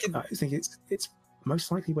 I think it's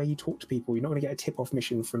most likely where you talk to people. You're not going to get a tip-off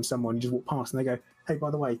mission from someone. You just walk past and they go, "Hey,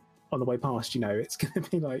 by the way," on the way past, it's going to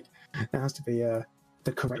be like, there has to be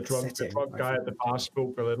the correct setting. The drunk guy at the bar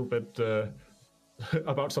spoke a little bit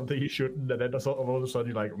about something he shouldn't, and then all of a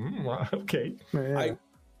sudden you're like, okay. Yeah.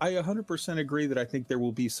 I 100% agree that I think there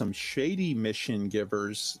will be some shady mission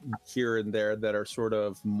givers here and there that are sort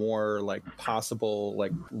of more like possible,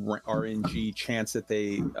 like RNG chance that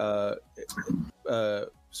they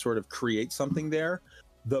sort of create something there.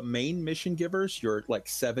 The main mission givers, your like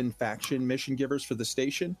 7 faction mission givers for the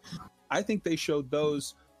station, I think they showed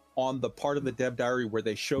those on the part of the dev diary where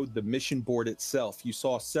they showed the mission board itself. You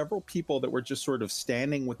saw several people that were just sort of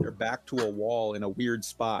standing with their back to a wall in a weird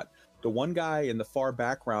spot. The one guy in the far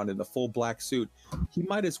background in the full black suit, he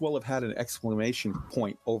might as well have had an exclamation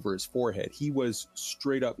point over his forehead. He was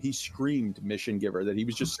straight up, he screamed mission giver, that he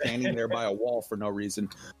was just standing there by a wall for no reason.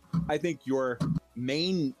 I think your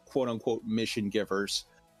main quote unquote mission givers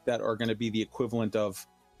that are going to be the equivalent of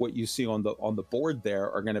what you see on the board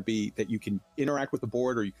there are going to be that you can interact with the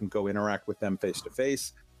board, or you can go interact with them face to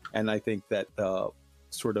face. And I think that the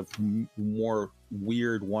sort of more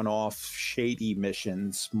weird one-off shady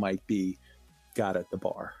missions might be got at the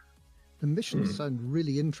bar. The missions sound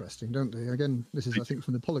really interesting, don't they? Again, this is, I think,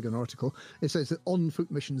 from the Polygon article. It says that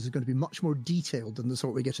on-foot missions are going to be much more detailed than the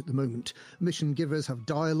sort we get at the moment. Mission givers have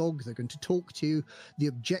dialogue, they're going to talk to you, the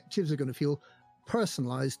objectives are going to feel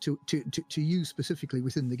personalized to you specifically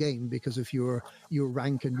within the game because of your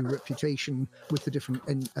rank and your reputation with the different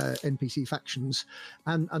NPC factions,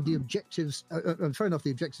 and the objectives. Fair enough,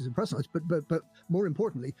 the objectives are personalized, but more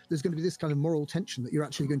importantly, there's going to be this kind of moral tension that you're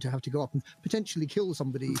actually going to have to go up and potentially kill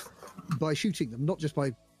somebody by shooting them, not just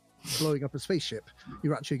by blowing up a spaceship.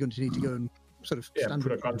 You're actually going to need to go and sort of stand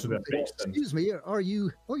put a gun to their face. Excuse me, are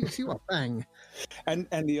you? Oh, yes, you are. Bang. And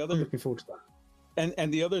the other, I'm looking forward to that.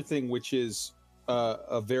 And the other thing, which is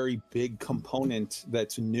a very big component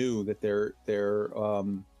that's new that they're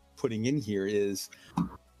putting in here, is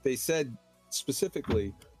they said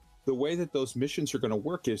specifically the way that those missions are going to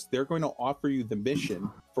work is they're going to offer you the mission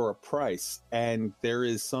for a price, and there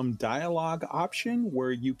is some dialogue option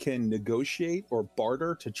where you can negotiate or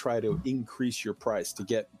barter to try to increase your price to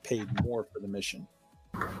get paid more for the mission.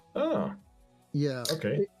 Oh, yeah.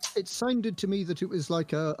 Okay. It sounded to me that it was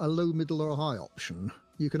like a low, middle, or high option.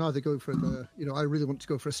 You can either go for the, I really want to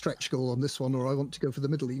go for a stretch goal on this one, or I want to go for the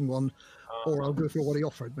middling one, or I'll go for what he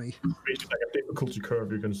offered me. Basically like a difficulty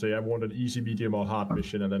curve, you can say. I want an easy, medium, or hard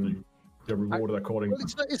mission, and then you're rewarded accordingly.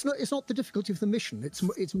 Well, it's not the difficulty of the mission.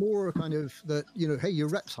 It's more kind of that, hey, your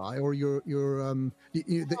rep's high, or you're an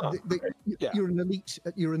elite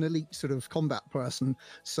sort of combat person.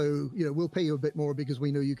 So we'll pay you a bit more because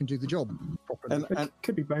we know you can do the job properly. And it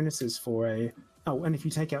could be bonuses for and if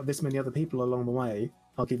you take out this many other people along the way,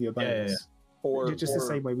 I'll give you a bonus. Yeah. Or just the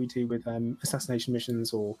same way we do with assassination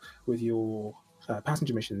missions, or with your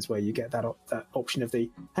passenger missions, where you get that option of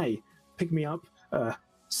hey, pick me up,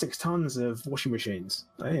 6 tons of washing machines.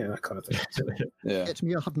 Yeah, that kind of thing. Yeah. Get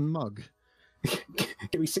me a Hutton mug.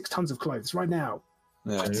 Give me 6 tons of clothes right now.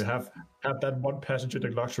 Yeah. And you have that one passenger in the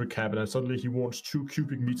luxury cabin, and suddenly he wants 2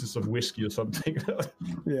 cubic meters of whiskey or something.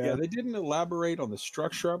 Yeah, they didn't elaborate on the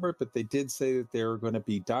structure of it, but they did say that there are going to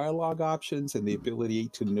be dialogue options and the ability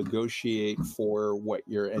to negotiate for what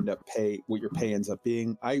your pay ends up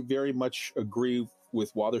being. I very much agree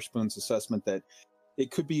with Wotherspoon's assessment that it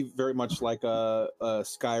could be very much like a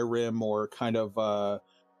Skyrim or kind of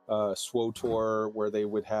SWTOR, where they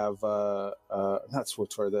would have not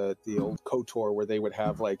SWTOR, the old KOTOR, where they would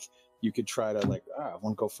have like you could try to like I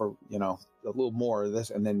want to go for a little more of this,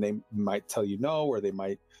 and then they might tell you no, or they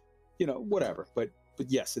might whatever. But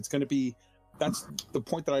yes, it's going to be. That's the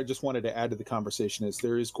point that I just wanted to add to the conversation, is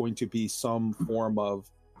there is going to be some form of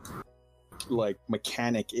like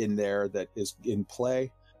mechanic in there that is in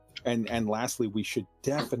play. And lastly, we should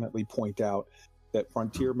definitely point out that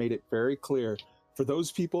Frontier made it very clear for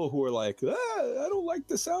those people who are like, I don't like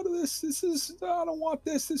the sound of this. I don't want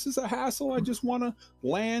this. This is a hassle. I just want to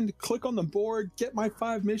land, click on the board, get my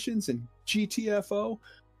 5 missions, and GTFO.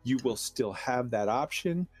 You will still have that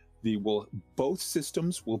option. Both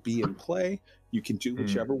systems will be in play. You can do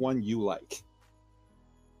whichever one you like.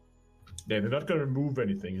 Yeah, they're not going to remove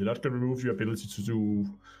anything. They're not going to remove your ability to do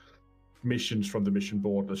missions from the mission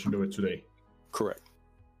board as you know it today. Correct.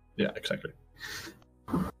 Yeah, exactly.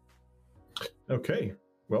 Okay,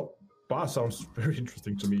 well, bar sounds very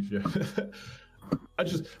interesting to me. Yeah.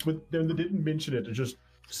 When they didn't mention it, it just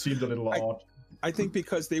seemed a little odd. I think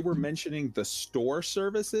because they were mentioning the store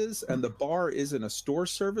services, and the bar isn't a store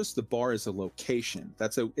service, the bar is a location.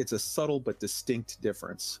 It's a subtle but distinct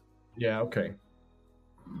difference. Yeah, okay.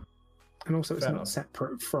 And also, it's not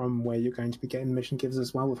separate from where you're going to be getting mission gives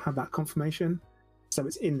as well. We've had that confirmation. So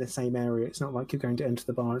it's in the same area. It's not like you're going to enter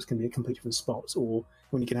the bar. It's going to be a completely different spot. Or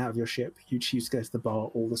when you get out of your ship, you choose to go to the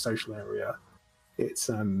bar or the social area.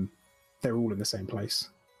 It's they're all in the same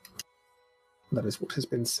place. That is what has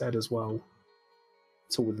been said as well.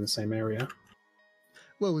 It's all within the same area.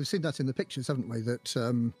 Well, we've seen that in the pictures, haven't we?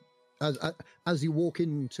 That as you walk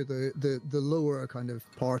into the lower kind of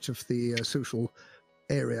part of the social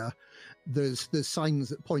area, there's signs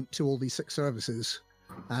that point to all these 6 services,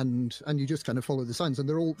 and you just kind of follow the signs, and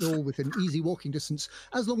they're all within easy walking distance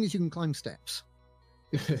as long as you can climb steps.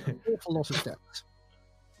 An awful lot of steps.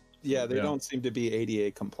 Yeah, they don't seem to be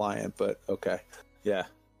ADA compliant, but okay. Yeah.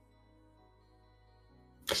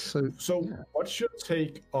 So what's your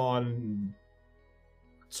take on?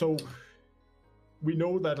 So we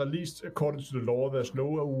know that at least according to the law, there's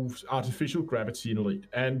no artificial gravity in Elite,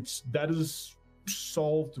 and that is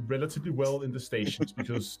solved relatively well in the stations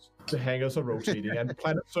because the hangars are rotating. And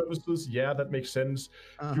planet services, yeah, that makes sense.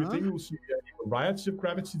 Do you think we'll see a variety of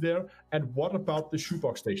gravity there? And what about the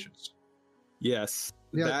shoebox stations? Yes,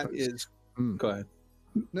 Yeah, that is. Go ahead.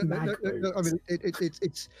 No, I mean,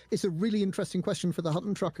 it's a really interesting question for the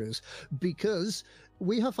Hutton truckers, because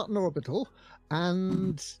we have Hutton Orbital,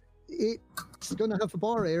 and it's going to have a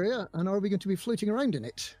bar area, and are we going to be floating around in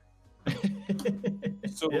it?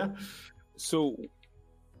 So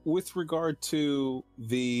with regard to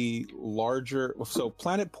the larger,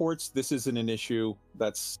 planet ports, this isn't an issue.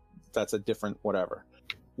 That's a different whatever.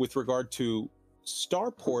 With regard to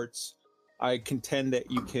starports, I contend that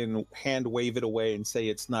you can hand wave it away and say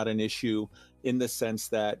it's not an issue, in the sense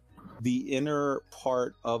that the inner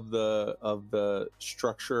part of the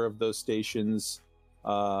structure of those stations,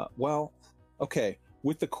 with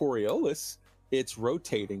the Coriolis, it's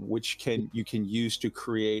rotating, which you can use to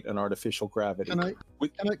create an artificial gravity.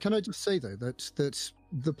 Can I just say though that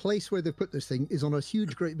the place where they put this thing is on a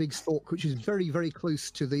huge, great big stalk, which is very, very close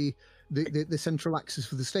to the central axis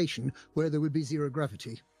for the station, where there would be 0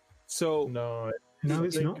 gravity. So no,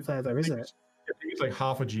 it's not there though, is it? I think it's like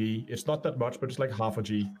half a G. It's not that much, but it's like half a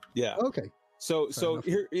G. Yeah. Okay. So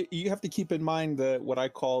here you have to keep in mind what I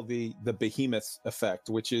call the behemoth effect,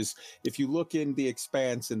 which is if you look in the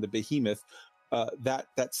Expanse and the behemoth,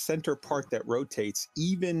 that center part that rotates,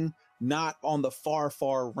 even not on the far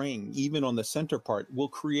ring, even on the center part, will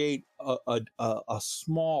create a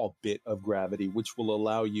small bit of gravity, which will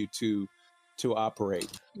allow you to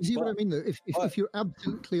operate. You see what I mean, though? If you're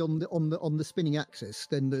absolutely on the spinning axis,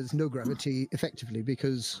 then there's no gravity effectively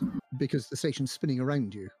because the station's spinning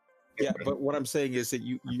around you. Yeah, but what I'm saying is that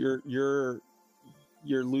you're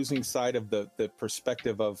losing sight of the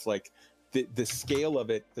perspective of like the scale of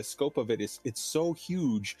it, the scope of it it's so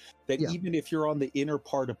huge that even if you're on the inner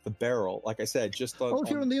part of the barrel, like I said, if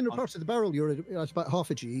you're on the inner part of the barrel, you're at about half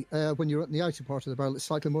a G. When you're on the outer part of the barrel, it's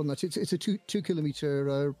slightly more than that. It's a 2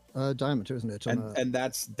 kilometer diameter, isn't it? And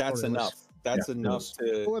that's enough. that's enough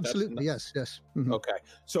to. Oh, absolutely, yes. Mm-hmm. Okay,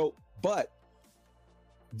 so but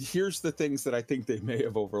here's the things that I think they may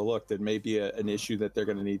have overlooked, and maybe an issue that they're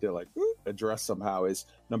going to need to address somehow. Is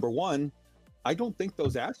number one, I don't think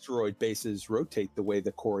those asteroid bases rotate the way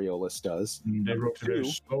the Coriolis does. They rotate very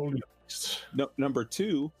slowly. Number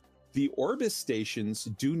two, the Orbis stations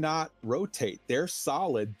do not rotate. They're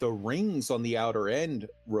solid. The rings on the outer end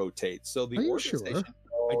rotate. So the Orbis station,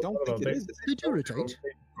 I don't think it is. They do rotate.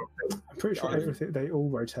 I'm pretty sure they all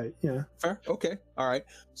rotate. Yeah. Fair. Okay. All right.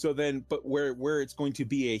 So then, but where it's going to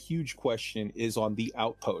be a huge question is on the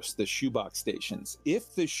outposts, the shoebox stations.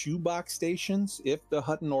 If the shoebox stations, if the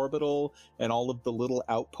Hutton Orbital and all of the little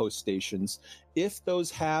outpost stations, if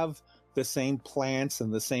those have the same plants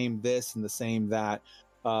and the same this and the same that,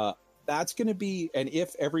 that's going to be, and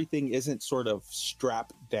if everything isn't sort of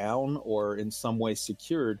strapped down or in some way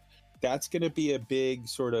secured, that's going to be a big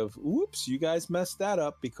sort of, oops, you guys messed that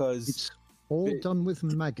up because it's all done with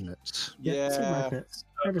magnets. Yeah. Magnets.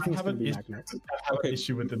 Everything's going to be magnets. I have an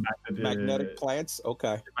issue with the magnetic plants.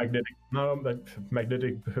 Okay.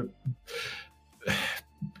 Magnetic.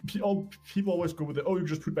 People always go with you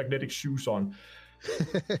just put magnetic shoes on.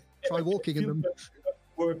 Try walking in them.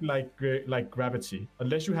 Work like gravity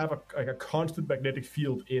unless you have a constant magnetic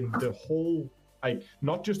field in the whole,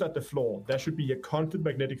 not just at the floor. There should be a constant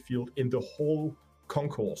magnetic field in the whole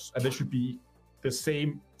concourse, and there should be the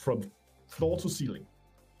same from floor to ceiling,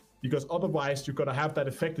 because otherwise you're going to have that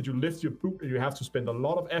effect that you lift your boot and you have to spend a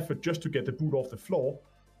lot of effort just to get the boot off the floor,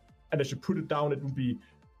 and as you put it down it will be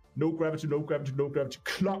no gravity,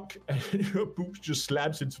 clunk, and your boot just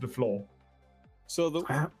slams into the floor. So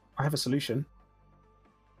I have a solution.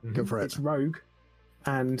 Go for it. It's Rogue,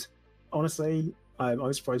 and honestly, I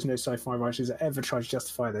was surprised no sci-fi writers have ever tried to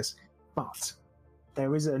justify this, but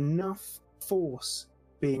there is enough force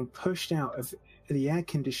being pushed out of the air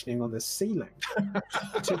conditioning on the ceiling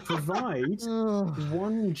to provide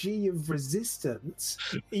 1G of resistance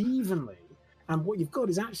evenly. And what you've got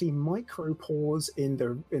is actually micro pores in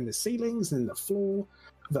the ceilings and the floor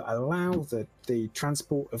that allow the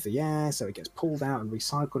transport of the air, so it gets pulled out and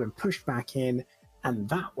recycled and pushed back in. And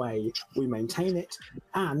that way we maintain it.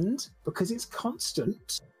 And because it's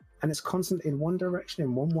constant, and it's constant in one direction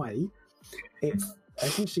in one way, it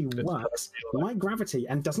essentially works like gravity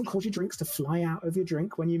and doesn't cause your drinks to fly out of your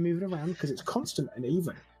drink when you move it around because it's constant and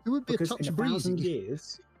even. It would be because a touch in 1,000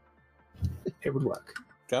 years, it would work.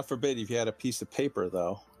 God forbid if you had a piece of paper,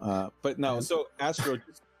 though. But no, so Astro,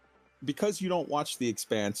 because you don't watch The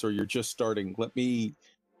Expanse or you're just starting, let me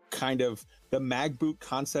kind of, the mag boot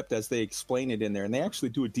concept as they explain it in there, and they actually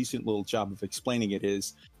do a decent little job of explaining it,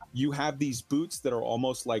 is you have these boots that are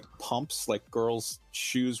almost like pumps, like girls'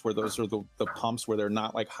 shoes, where those are the pumps where they're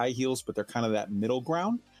not like high heels, but they're kind of that middle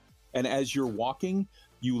ground. And as you're walking,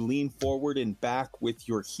 you lean forward and back with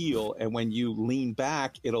your heel, and when you lean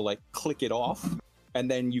back, it'll like click it off,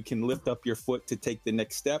 and then you can lift up your foot to take the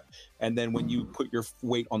next step. And then when you put your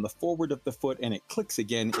weight on the forward of the foot and it clicks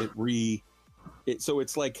again, so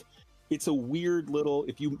it's like, it's a weird little,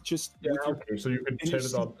 if you just... Yeah, okay, so you can turn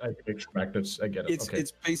it on and extra magnets. I get it.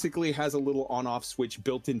 It's basically has a little on-off switch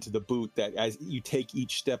built into the boot that as you take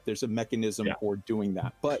each step, there's a mechanism for doing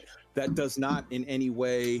that. But that does not in any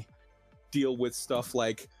way deal with stuff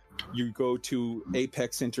like you go to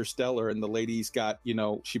Apex Interstellar and the lady's got,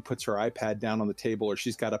 she puts her iPad down on the table, or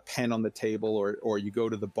she's got a pen on the table, or you go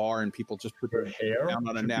to the bar and people just put their hair down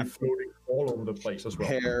on a napkin. Floating all over the place as well.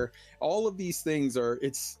 Hair. All of these things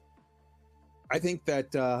I think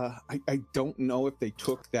that I don't know if they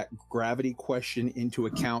took that gravity question into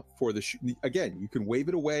account for again, you can wave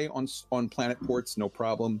it away on planet ports, no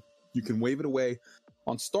problem. You can wave it away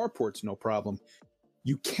on starports, no problem.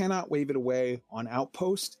 You cannot wave it away on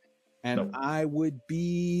outpost. And I would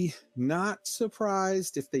be not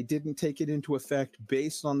surprised if they didn't take it into effect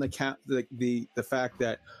based on the fact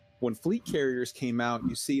that when fleet carriers came out,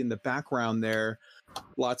 you see in the background there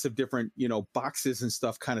lots of different boxes and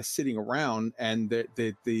stuff kind of sitting around, and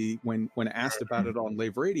when asked about it on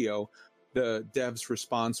Lave Radio, the dev's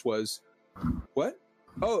response was, "What?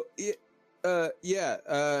 Oh,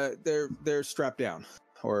 they're strapped down,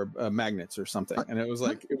 or magnets or something." And it was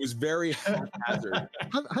like, it was very haphazard.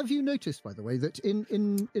 Have you noticed, by the way, that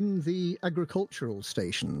in the agricultural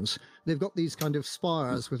stations, they've got these kind of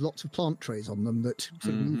spires with lots of plant trays on them that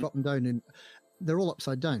sort of move up and down, and they're all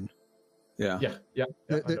upside down. Yeah.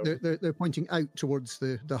 They're pointing out towards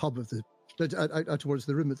the hub of towards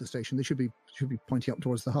the rim of the station. They should be pointing up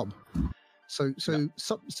towards the hub. So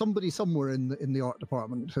somebody somewhere in the art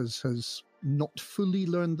department has not fully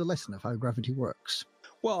learned the lesson of how gravity works.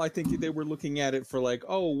 Well, I think they were looking at it for like,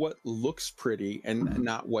 oh, what looks pretty and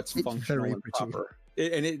not what's It's functional very and pretty. proper.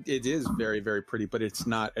 It is very, very pretty, but it's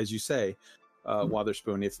not, as you say,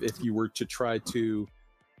 Wotherspoon. If you were to try to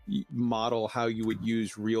model how you would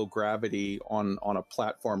use real gravity on a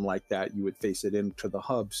platform like that, you would face it into the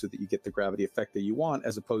hub so that you get the gravity effect that you want,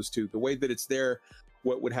 as opposed to the way that it's there.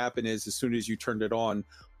 What would happen is, as soon as you turned it on,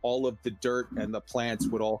 all of the dirt and the plants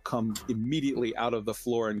would all come immediately out of the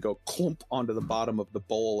floor and go clump onto the bottom of the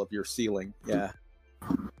bowl of your ceiling. Yeah.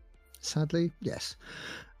 Sadly, yes.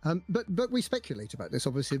 But we speculate about this,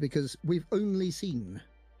 obviously, because we've only seen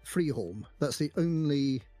Freeholm. That's the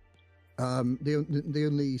only the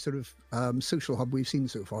only sort of social hub we've seen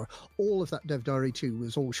so far. All of that Dev Diary 2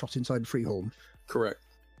 was all shot inside Freeholm. Correct.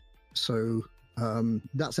 So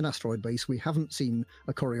that's an asteroid base. We haven't seen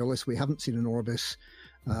a Coriolis. We haven't seen an Orbis.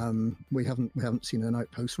 We haven't seen an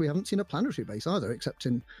outpost. We haven't seen a planetary base either, except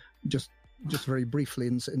in just very briefly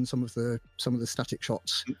in some of the static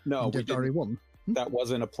shots. No, in Dev Diary 1. That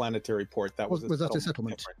wasn't a planetary port. That was that a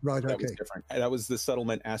settlement? Different. Right. That Okay. was different. That was the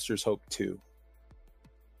settlement Astor's Hope 2.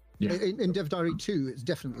 Yeah. In Dev Diary 2, it's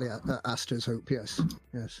definitely Astor's Hope. Yes.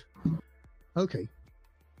 Okay.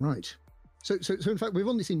 Right. So in fact, we've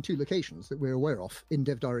only seen two locations that we're aware of in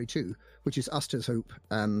Dev Diary 2, which is Astor's Hope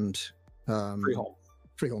and Freeholm.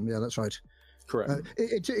 Freeholm, yeah, that's right. Correct.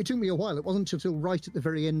 It took me a while. It wasn't until right at the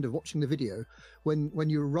very end of watching the video, when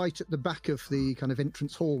you're right at the back of the kind of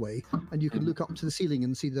entrance hallway, and you can look up to the ceiling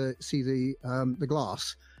and see the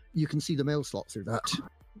glass. You can see the mail slot through that,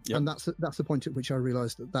 and that's the point at which I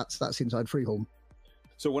realised that that's inside Freeholm.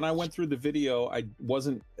 So when I went through the video, I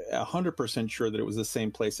wasn't 100% sure that it was the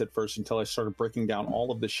same place at first until I started breaking down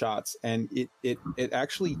all of the shots. And it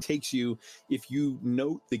actually takes you, if you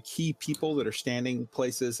note the key people that are standing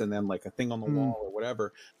places and then like a thing on the wall or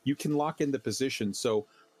whatever, you can lock in the position. So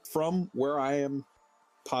from where I am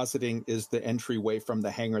positing is the entryway from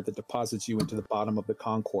the hangar that deposits you into the bottom of the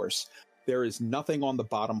concourse. There is nothing on the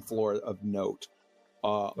bottom floor of note.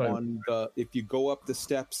 If you go up the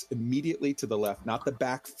steps immediately to the left, not the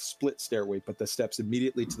back split stairway, but the steps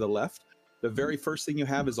immediately to the left, the very first thing you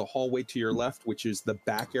have is a hallway to your left, which is the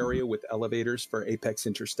back area with elevators for Apex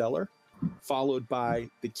Interstellar, followed by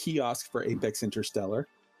the kiosk for Apex Interstellar.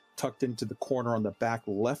 Tucked into the corner on the back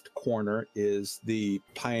left corner is the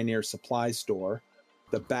Pioneer Supply Store.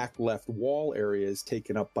 The back left wall area is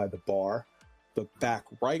taken up by the bar. The back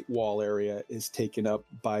right wall area is taken up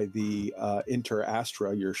by the Inter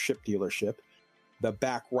Astra, your ship dealership. The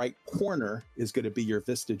back right corner is going to be your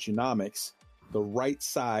Vista Genomics. The right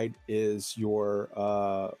side is your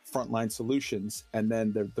Frontline Solutions. And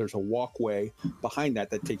then there's a walkway behind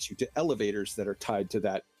that takes you to elevators that are tied to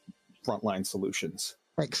that Frontline Solutions.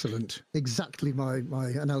 Excellent. Exactly my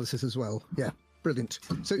analysis as well. Yeah, brilliant.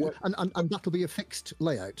 So, and that'll be a fixed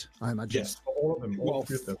layout, I imagine. Yes. All of them. All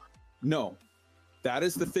three of them. No. That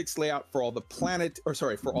is the fixed layout for all the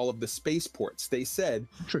for all of the spaceports. They said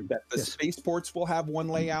that the spaceports will have one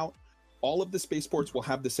layout. All of the spaceports will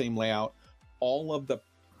have the same layout. All of the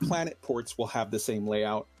planet ports will have the same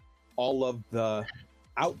layout. All of the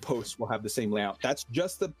outposts will have the same layout. That's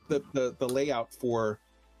just the layout for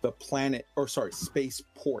the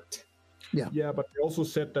spaceport. Yeah. Yeah, but they also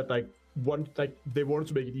said that they wanted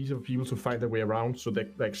to make it easier for people to find their way around, so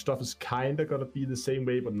that stuff is kind of gonna be the same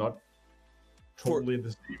way, but not totally in the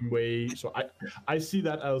same way. So I see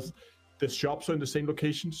that as the shops are in the same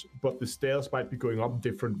locations, but the stairs might be going up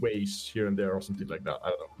different ways here and there or something like that.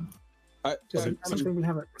 I don't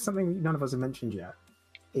know. Something none of us have mentioned yet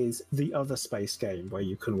is the other space game where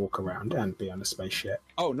you can walk around and be on a spaceship.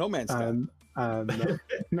 Oh, No Man's Sky.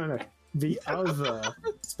 No. The other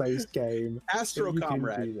space game. Astro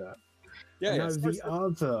Comrade. The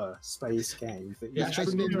other space game that you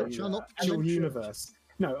can do that. Actual universe.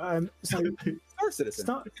 No, so Star Citizen.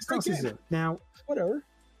 Star Citizen. Now, whatever.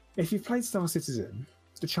 If you've played Star Citizen,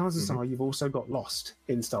 the chances are you've also got lost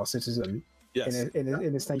in Star Citizen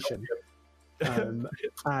in a station.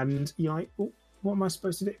 And you're like, what am I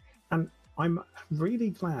supposed to do? And I'm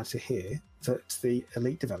really glad to hear that the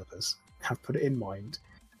Elite developers have put it in mind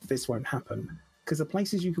this won't happen, because the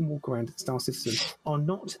places you can walk around in Star Citizen are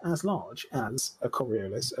not as large as a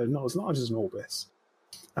Coriolis, not as large as an Orbis.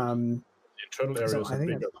 Internal areas. So I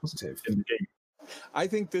think that's positive in the game. I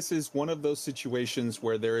think this is one of those situations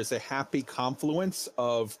where there is a happy confluence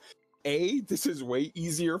of A, this is way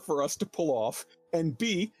easier for us to pull off, and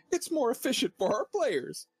B, it's more efficient for our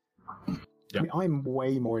players. Yeah. I mean, I'm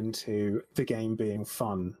way more into the game being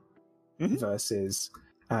fun versus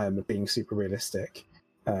being super realistic.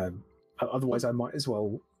 Otherwise, I might as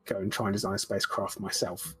well go and try and design a spacecraft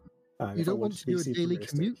myself. You don't want to do a daily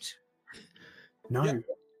commute? No,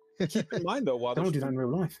 Yeah. Keep in mind, though, don't do that Wotherspoon, in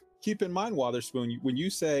real life. keep in mind, Wotherspoon, when you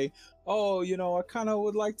say, oh, I kind of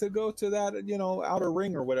would like to go to that, outer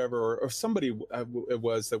ring or whatever, or somebody it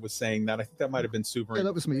was that was saying that. I think that might have been Submarine. Yeah,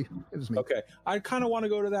 that was me. It was me. Okay. I kind of want to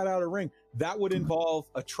go to that outer ring. That would involve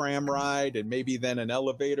a tram ride and maybe then an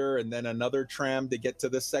elevator and then another tram to get to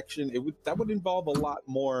this section. That would involve a lot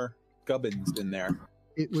more gubbins in there.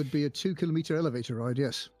 It would be a 2-kilometer elevator ride,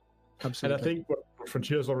 yes. Absolutely. And I think what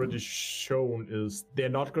Frontier's already shown is they're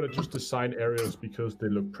not going to just design areas because they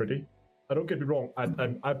look pretty. Don't get me wrong.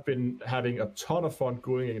 I've been having a ton of fun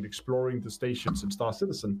going and exploring the stations in Star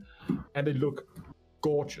Citizen, and they look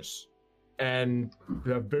gorgeous, and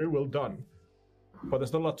they're very well done. But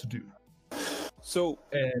there's not a lot to do. So,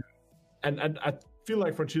 and I feel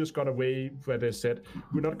like Frontier's gone away where they said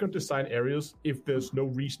we're not going to design areas if there's no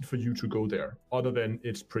reason for you to go there other than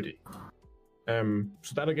it's pretty.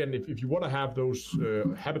 So that again, if you want to have those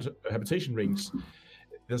habitation rings,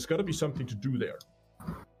 there's got to be something to do there.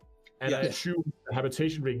 And I assume the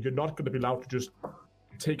habitation ring, you're not going to be allowed to just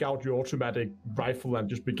take out your automatic rifle and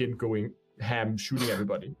just begin going ham shooting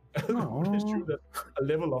everybody. I assume that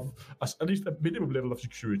at least a minimum level of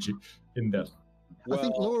security in that. I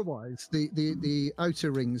think lore-wise, the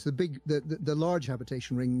outer rings, the large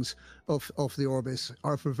habitation rings of the Orbis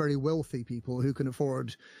are for very wealthy people who can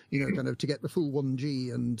afford, kind of to get the full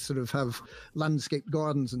 1G and sort of have landscaped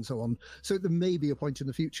gardens and so on. So there may be a point in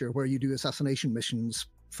the future where you do assassination missions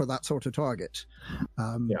for that sort of target.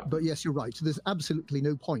 But yes, you're right. There's absolutely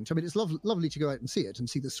no point. I mean, it's lovely to go out and see it and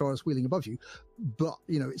see the stars wheeling above you, but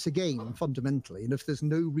it's a game fundamentally, and if there's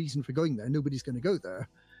no reason for going there, nobody's going to go there.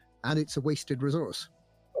 And it's a wasted resource.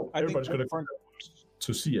 Everybody's going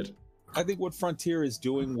to see it. I think what Frontier is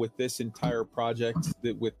doing with this entire project,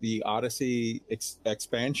 with the Odyssey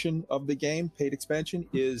expansion of the game, paid expansion,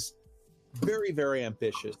 is very, very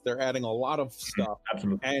ambitious. They're adding a lot of stuff.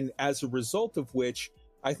 Absolutely. And as a result of which,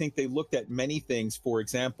 I think they looked at many things. For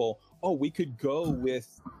example, we could go with,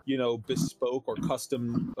 bespoke or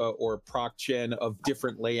custom or proc gen of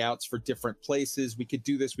different layouts for different places. We could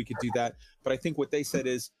do this, we could do that. But I think what they said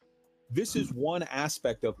is, this is one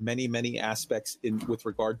aspect of many, many aspects with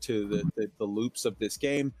regard to the loops of this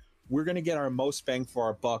game. We're going to get our most bang for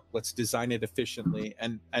our buck. Let's design it efficiently.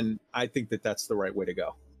 And I think that that's the right way to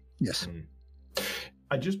go. Yes.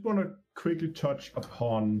 I just want to quickly touch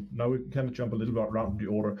upon, now we can kind of jump a little bit around the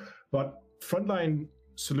order, but Frontline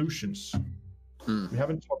Solutions. We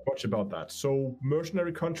haven't talked much about that. So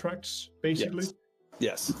mercenary contracts, basically?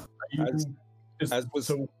 Yes.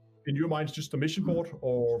 So in your mind, it's just a mission board,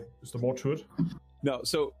 or is there more to it? No,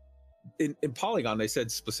 so in Polygon, they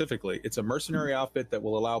said specifically, it's a mercenary outfit that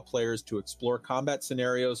will allow players to explore combat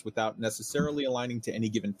scenarios without necessarily aligning to any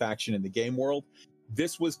given faction in the game world.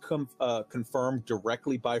 This was confirmed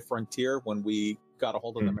directly by Frontier when we got a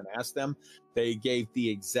hold of them and asked them. They gave the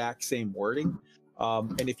exact same wording.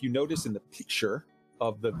 And if you notice in the picture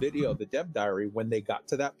of the video, the dev diary, when they got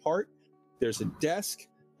to that part, there's a desk,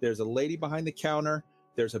 there's a lady behind the counter,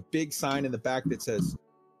 there's a big sign in the back that says,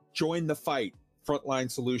 "Join the fight,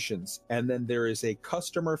 Frontline Solutions." And then there is a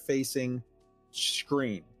customer-facing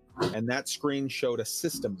screen, and that screen showed a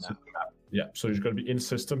system map. Yeah, so you're going to be in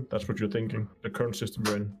system. That's what you're thinking. The current system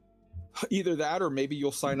you're in. Either that, or maybe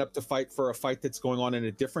you'll sign up to fight for a fight that's going on in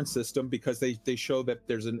a different system, because they show that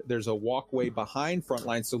there's a walkway behind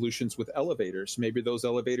Frontline Solutions with elevators. Maybe those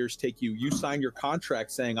elevators take you. You sign your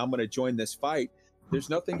contract saying, "I'm going to join this fight." There's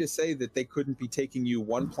nothing to say that they couldn't be taking you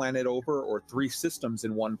one planet over or 3 systems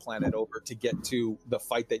in one planet over to get to the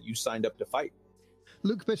fight that you signed up to fight.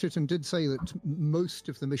 Luke Bitterton did say that most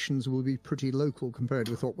of the missions will be pretty local compared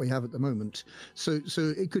with what we have at the moment. So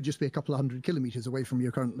it could just be a couple of 100 kilometers away from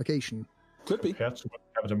your current location. Could be. Compared to what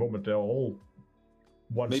we have at the moment, they're all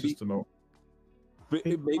one system over.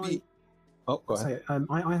 Maybe. Go ahead.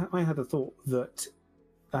 I had a thought that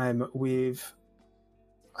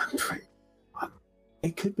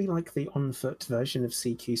it could be like the on-foot version of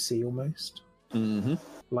CQC almost. Mm-hmm.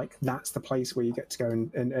 Like that's the place where you get to go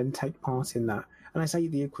and take part in that. And I say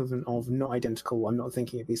the equivalent of not identical. I'm not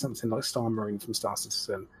thinking it'd be something like Star Marine from Star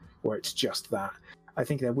Citizen, where it's just that. I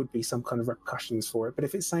think there would be some kind of repercussions for it. But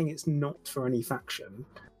if it's saying it's not for any faction,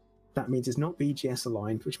 that means it's not BGS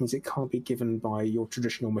aligned, which means it can't be given by your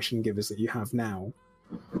traditional mission givers that you have now,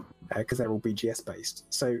 because they're all BGS based.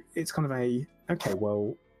 So it's kind of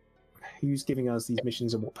well, who's giving us these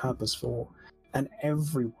missions and what purpose for? And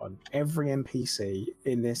every NPC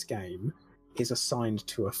in this game is assigned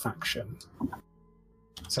to a faction.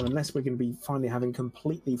 So unless we're going to be finally having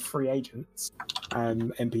completely free agents,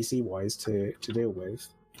 NPC-wise, to deal with,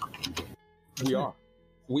 we are.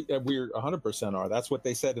 we're 100% are. That's what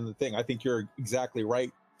they said in the thing. I think you're exactly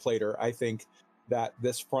right, Plater. I think that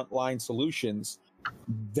this Frontline Solutions,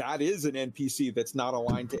 that is an NPC that's not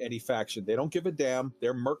aligned to any faction. They don't give a damn.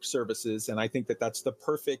 They're merc services, and I think that that's the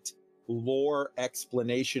perfect lore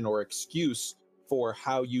explanation or excuse for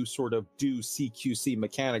how you sort of do CQC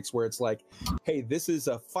mechanics, where it's like, hey, this is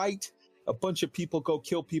a fight. A bunch of people go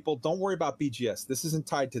kill people. Don't worry about BGS. This isn't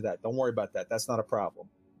tied to that. Don't worry about that. That's not a problem.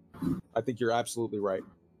 I think you're absolutely right.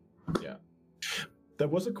 Yeah. There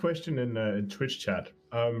was a question in Twitch chat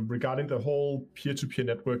regarding the whole peer-to-peer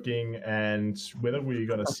networking and whether we're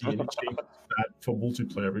going to see any changes to that for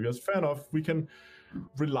multiplayer. Because fair enough, we can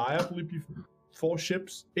reliably be 4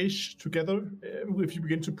 ships-ish together. If you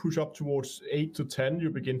begin to push up towards 8 to 10, you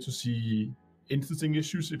begin to see instancing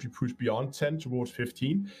issues. If you push beyond 10 towards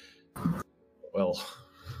 15, well,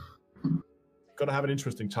 gonna have an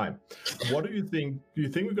interesting time. What do you think? Do you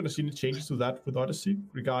think we're gonna see any changes to that with Odyssey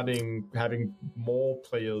regarding having more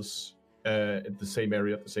players at the same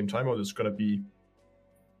area at the same time, or is it gonna be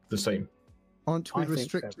the same? Aren't we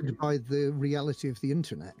restricted by the reality of the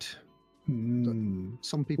internet?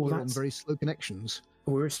 Some people are on very slow connections.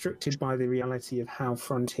 We're restricted by the reality of how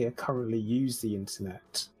Frontier currently use the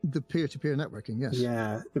internet. The peer-to-peer networking, yes.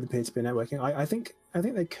 Yeah, with the peer-to-peer networking. I think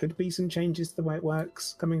there could be some changes to the way it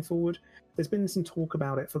works coming forward. There's been some talk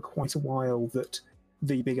about it for quite a while that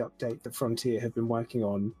the big update that Frontier have been working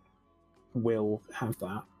on will have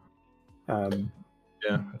that.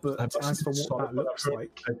 Yeah, but as for what that looks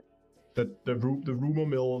like, the rumor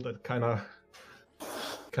mill that kind of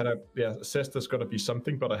says there's going to be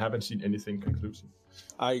something, but I haven't seen anything conclusive.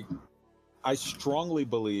 I strongly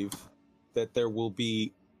believe that there will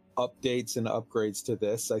be updates and upgrades to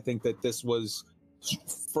this. I think that this was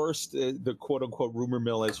first, the quote-unquote rumor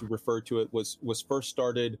mill, as you refer to it, was first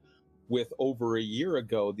started with over a year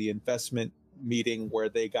ago, the investment meeting where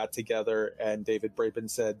they got together and David Braben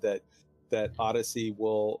said that Odyssey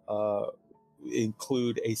will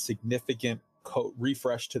include a significant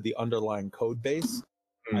refresh to the underlying code base.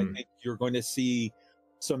 I think you're going to see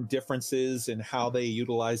some differences in how they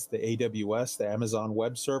utilize the AWS, the Amazon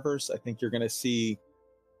Web Servers. I think you're going to see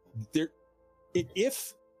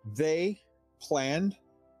if they planned,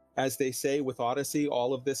 as they say with Odyssey,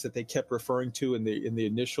 all of this that they kept referring to in the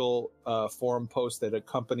initial forum post that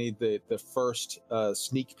accompanied the first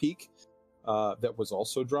sneak peek that was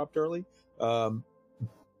also dropped early,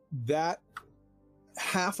 that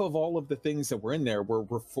half of all of the things that were in there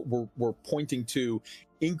were pointing to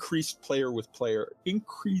increased player with player,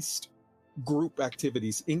 increased group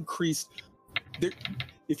activities,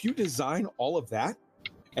 if you design all of that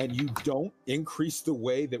and you don't increase the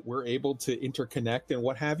way that we're able to interconnect and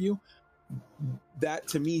what have you, that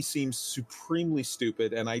to me seems supremely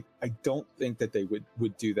stupid. And I don't think that they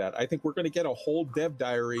would do that. I think we're going to get a whole dev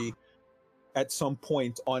diary at some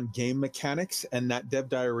point on game mechanics, and that dev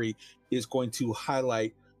diary is going to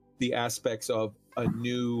highlight the aspects of a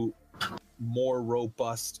new, more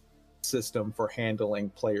robust system for handling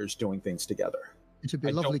players doing things together. It would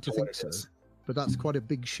be lovely to think so, but that's quite a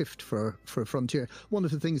big shift for Frontier. One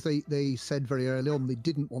of the things they said very early on they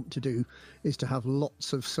didn't want to do is to have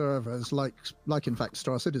lots of servers like in fact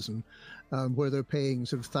Star Citizen, where they're paying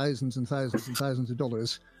sort of thousands and thousands and thousands of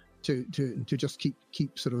dollars to just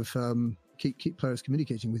keep sort of keep players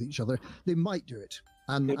communicating with each other. They might do it,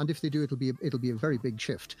 and if they do, it'll be a very big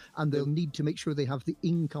shift, and they'll need to make sure they have the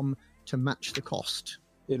income to match the cost.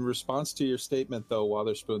 In response to your statement, though,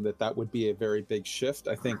 Wotherspoon, that would be a very big shift,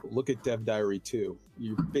 I think look at Dev Diary 2.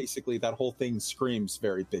 You basically, that whole thing screams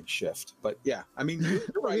very big shift. But yeah, I mean, you're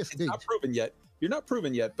right. Yes, it's not proven yet. You're not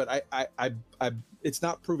proven yet, but I it's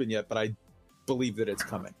not proven yet, but I believe that it's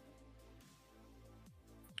coming.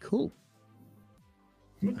 Cool.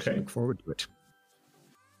 Okay. Look forward to it.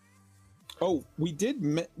 Oh, we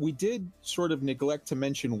did sort of neglect to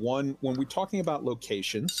mention one when we're talking about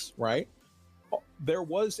locations, right? There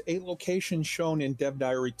was a location shown in Dev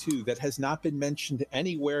Diary 2 that has not been mentioned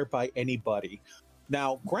anywhere by anybody.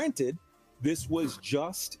 Now, granted, this was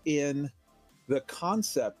just in the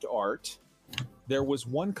concept art. There was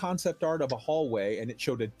one concept art of a hallway, and it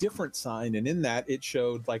showed a different sign, and in that it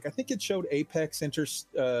showed, I think it showed Apex,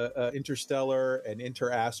 Interstellar, and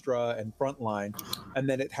Inter Astra, and Frontline, and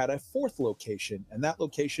then it had a fourth location, and that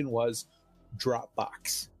location was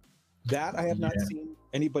Dropbox. That I have not seen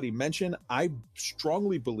anybody mention. I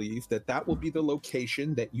strongly believe that will be the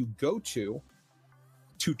location that you go to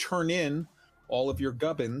turn in all of your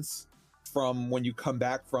gubbins from when you come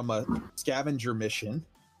back from a scavenger mission.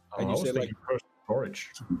 And you say, like, storage.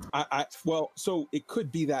 Well, so it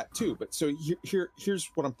could be that too. But so here's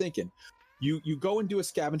what I'm thinking. You go and do a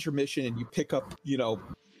scavenger mission and you pick up,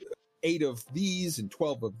 8 of these and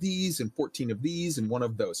 12 of these and 14 of these and 1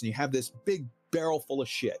 of those. And you have this big barrel full of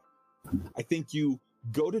shit. I think you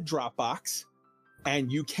go to Dropbox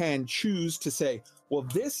and you can choose to say, well,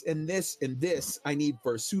 this and this and this I need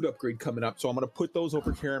for a suit upgrade coming up. So I'm going to put those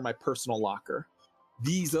over here in my personal locker.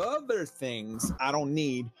 These other things I don't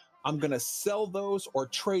need. I'm going to sell those or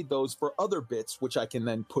trade those for other bits, which I can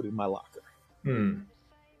then put in my locker.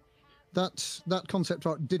 That concept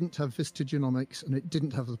art didn't have Vistagenomics and it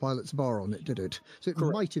didn't have the pilot's bar on it, did it? So it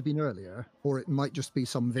Correct. might have been earlier, or it might just be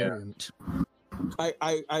some variant.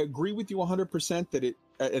 I agree with you 100% that it,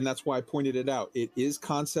 and that's why I pointed it out. It is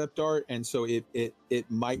concept art, and so it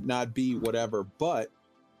might not be whatever, but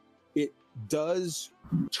it does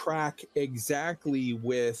track exactly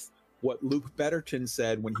with what Luke Betterton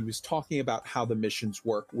said when he was talking about how the missions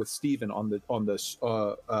work with Steven on the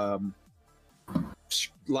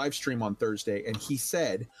live stream on Thursday. And he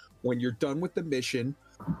said, when you're done with the mission,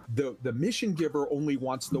 the mission giver only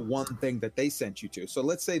wants the one thing that they sent you to. So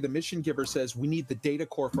let's say the mission giver says, we need the data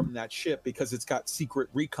core from that ship because it's got secret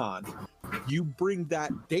recon. You bring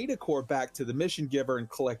that data core back to the mission giver and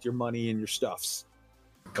collect your money and your stuffs.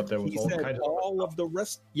 But there was He all said kind all of the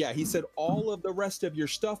rest. Yeah, he said all of the rest of your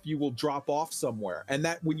stuff you will drop off somewhere. And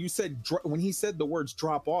that when you said when he said the words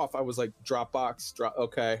drop off, I was like, Dropbox.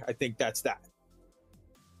 Okay, I think that's that.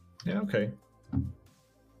 Yeah. Okay.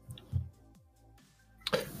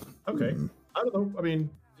 Okay. I don't know. I mean,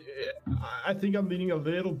 I think I'm leaning a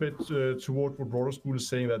little bit toward what Broderspoon is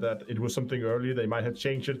saying, that it was something earlier. They might have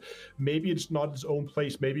changed it. Maybe it's not its own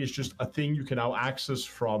place. Maybe it's just a thing you can now access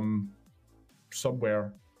from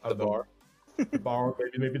somewhere. I don't know. The bar.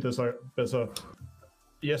 Maybe there's a.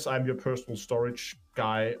 Yes, I'm your personal storage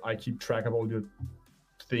guy. I keep track of all your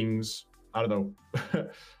things. I don't know.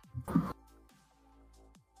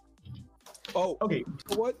 Oh, Okay. You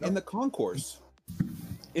know what? In the concourse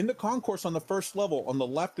on the first level, on the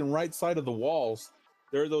left and right side of the walls,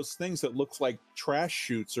 there are those things that looks like trash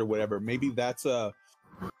chutes or whatever. Maybe that's a,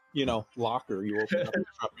 locker. You open up and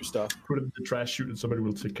drop your stuff. Put it in the trash chute and somebody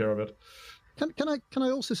will take care of it. Can I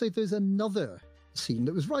also say there's another scene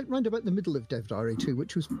that was right round about the middle of Dev Diary 2,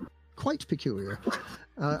 which was quite peculiar,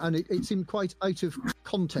 and it seemed quite out of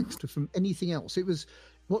context from anything else. It was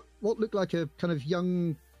what looked like a kind of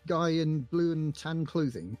young guy in blue and tan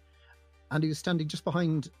clothing, and he was standing just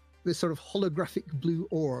behind this sort of holographic blue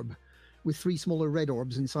orb with 3 smaller red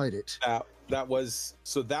orbs inside it. That was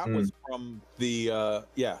from the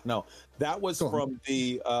that was from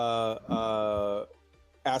the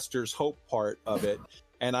Astor's Hope part of it,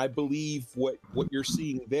 and I believe what you're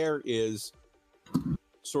seeing there is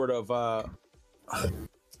sort of I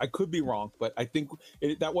could be wrong, but I think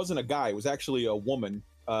that wasn't a guy. It was actually a woman.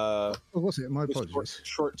 Oh, was it? My apologies.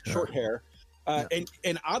 Short hair.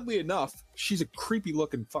 And oddly enough, she's a creepy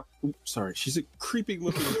looking She's a creepy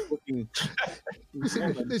looking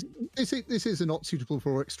This is not suitable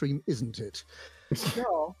for extreme, isn't it?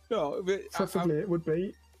 No. Preferably it would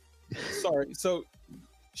be. Sorry. So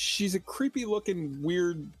she's a creepy looking,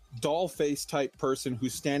 weird doll face type person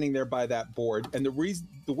who's standing there by that board. And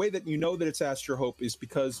the way that you know that it's Astor Hope is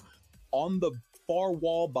because on the far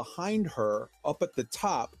wall behind her, up at the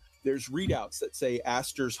top, there's readouts that say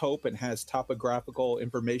Astor's Hope and has topographical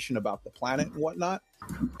information about the planet and whatnot.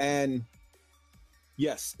 And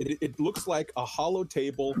yes, it looks like a hollow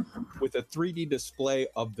table with a 3D display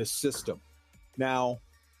of the system. Now,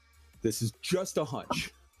 this is just a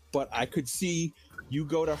hunch, but I could see you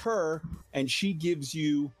go to her and she gives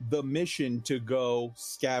you the mission to go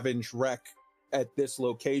scavenge wreck at this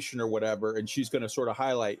location or whatever. And she's going to sort of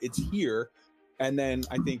highlight it's here. And then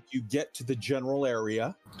I think you get to the general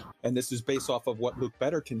area, and this is based off of what Luke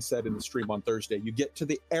Betterton said in the stream on Thursday. You get to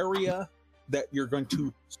the area that you're going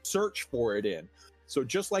to search for it in. So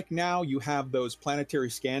just like now you have those planetary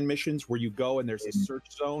scan missions where you go and there's a search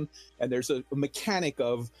zone and there's a mechanic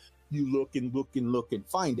of you look and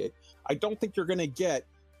find it. I don't think you're going to get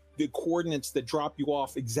the coordinates that drop you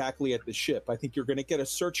off exactly at the ship. I think you're going to get a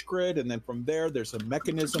search grid, and then from there, there's a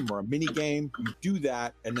mechanism or a mini game. You do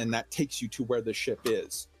that, and then that takes you to where the ship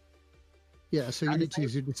is. Yeah, so you need to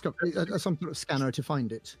use some sort of scanner to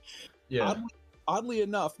find it. Yeah. Oddly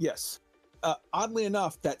enough, yes. Oddly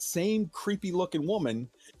enough, that same creepy-looking woman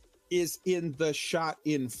is in the shot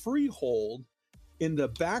in Freehold in the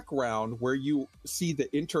background where you see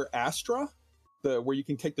the Inter Astra, where you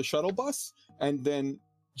can take the shuttle bus, and then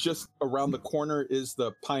just around the corner is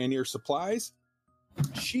the Pioneer Supplies.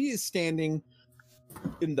 She is standing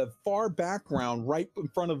in the far background, right in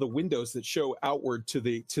front of the windows that show outward to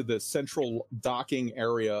the central docking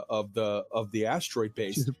area of the asteroid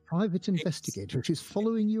base. She's a private investigator. She's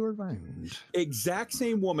following you around. Exact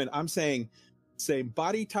same woman. I'm saying same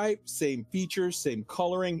body type, same features, same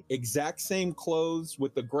coloring, exact same clothes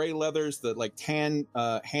with the gray leathers, the like tan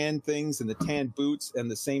hand things and the tan boots and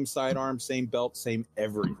the same sidearm, same belt, same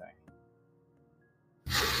everything.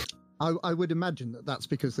 I would imagine that that's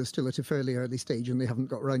because they're still at a fairly early stage and they haven't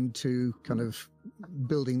got around to kind of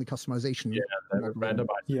building the customization. Yeah, randomized.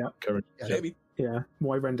 Yeah. Current. Yeah. Maybe. Yeah.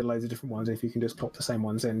 Why render loads of different ones if you can just plop the same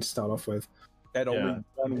ones in to start off with? And only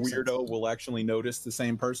one Makes weirdo sense. will actually notice the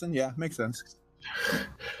same person. Yeah, makes sense.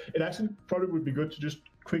 It actually probably would be good to just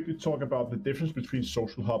quickly talk about the difference between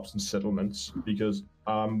social hubs and settlements, because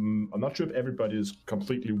I'm not sure if everybody is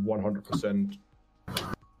completely 100%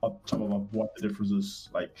 up top of what the difference is.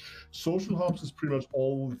 Like, social hubs is pretty much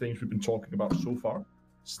all the things we've been talking about so far: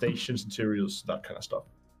 stations, interiors, that kind of stuff.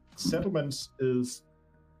 Settlements is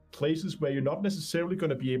places where you're not necessarily going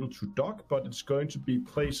to be able to dock, but it's going to be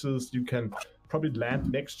places you can probably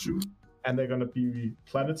land next to, and they're going to be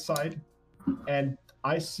planet side. And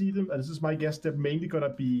I see them, and this is my guess, they're mainly going to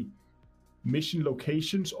be mission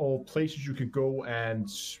locations or places you can go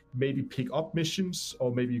and maybe pick up missions,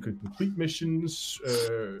 or maybe you can complete missions,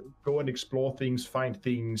 go and explore things, find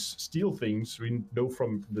things, steal things. We know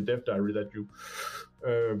from the dev diary that you,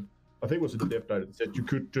 I think it was in the dev diary, that you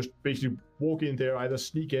could just basically walk in there, either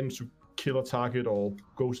sneak in to kill a target or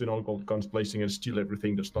goes in all guns blazing and steal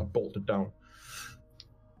everything that's not bolted down.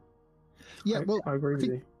 Yeah, well, I agree with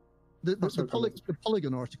you. The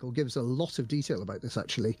Polygon article gives a lot of detail about this,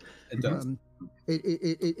 actually. It does.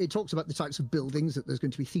 It talks about the types of buildings, that there's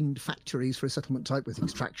going to be themed factories for a settlement type with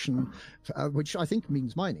extraction, which I think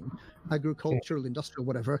means mining, agricultural, industrial,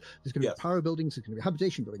 whatever. There's going to be power buildings, there's going to be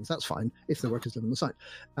habitation buildings. That's fine if the workers live on the site.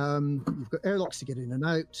 You've got airlocks to get in and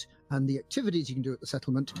out, and the activities you can do at the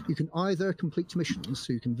settlement, you can either complete missions,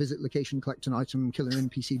 so you can visit location, collect an item, kill an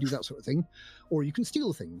NPC, do that sort of thing, or you can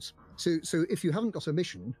steal things. So if you haven't got a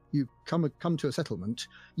mission, you come to a settlement,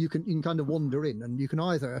 you can kind of wander in, and you can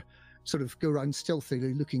either sort of go around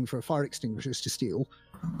stealthily looking for fire extinguishers to steal,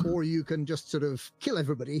 or you can just sort of kill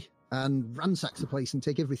everybody and ransack the place and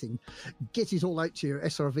take everything, get it all out to your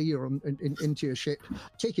SRV or into your ship,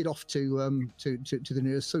 take it off to the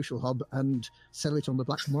nearest social hub and sell it on the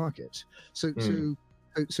black market. So there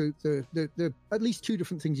are at least two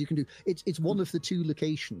different things you can do. It's one of the two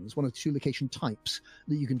location types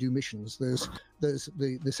that you can do missions. There's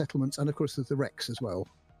the settlements, and of course there's the wrecks as well.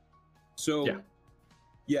 So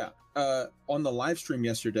on the live stream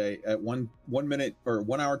yesterday at 1 minute or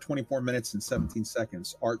 1 hour 24 minutes and 17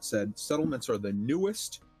 seconds, Art said settlements are the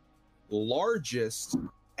newest, largest,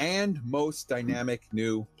 and most dynamic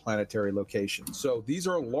new planetary locations. So these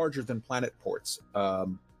are larger than planet ports.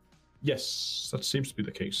 Yes, that seems to be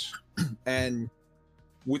the case. And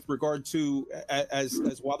with regard to,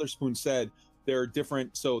 as Wotherspoon said, there are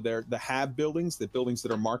different. So they're the HAB buildings, the buildings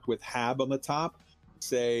that are marked with HAB on the top.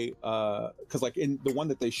 Say, because like in the one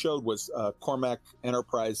that they showed was Cormac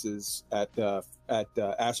Enterprises at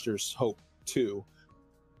Astor's Hope 2.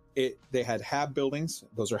 They had HAB buildings;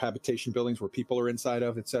 those are habitation buildings where people are inside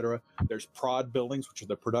of, etc. There's prod buildings, which are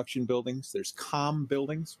the production buildings. There's comm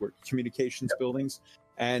buildings, where communications buildings,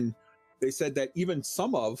 and they said that even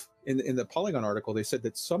some of in the Polygon article, they said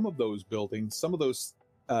that some of those buildings, some of those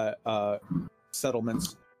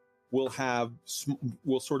settlements will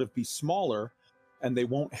sort of be smaller. And they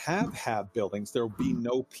won't have HAB buildings. There will be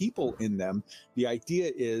no people in them. The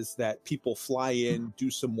idea is that people fly in,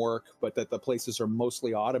 do some work, but that the places are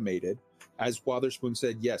mostly automated. As Wotherspoon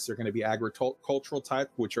said, yes, they're going to be agricultural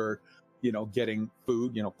type, which are, getting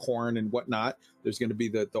food, corn and whatnot. There's going to be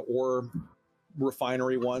the ore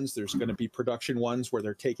refinery ones. There's going to be production ones where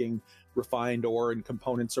they're taking refined ore and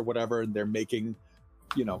components or whatever, and they're making,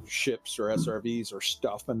 ships or SRVs or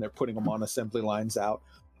stuff, and they're putting them on assembly lines out.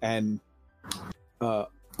 And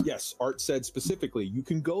yes, Art said specifically, you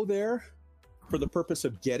can go there for the purpose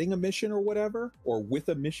of getting a mission or whatever, or with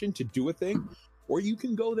a mission to do a thing, or you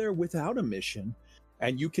can go there without a mission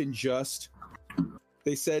and you can just,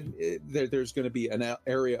 they said there's going to be an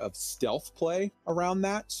area of stealth play around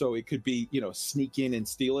that. So it could be, sneak in and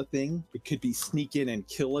steal a thing. It could be sneak in and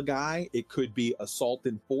kill a guy. It could be assault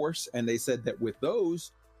and force. And they said that with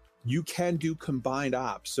those, you can do combined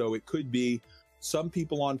ops. So it could be some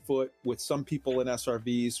people on foot with some people in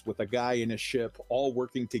SRVs with a guy in a ship, all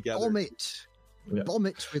working together. Bomb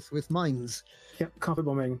it with mines. Yeah, carpet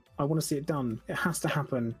bombing. I want to see it done. It has to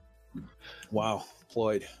happen. Wow,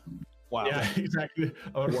 Floyd. Wow. Yeah, exactly.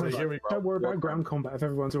 Don't worry about ground combat if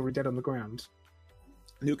everyone's already dead on the ground.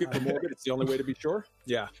 Nuke it from orbit. It's the only way to be sure.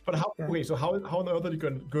 Yeah. But how? Yeah. Okay, so how on earth are you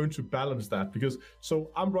going to balance that? Because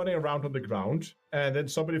so I'm running around on the ground, and then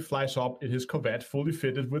somebody flies up in his Corvette, fully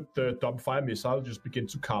fitted with the dumbfire missile, just begin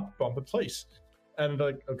to carpet bomb the place, and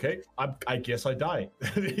like, okay, I guess I die.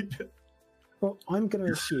 Well, I'm going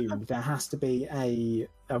to assume there has to be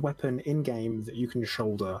a weapon in game that you can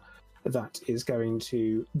shoulder that is going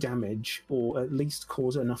to damage or at least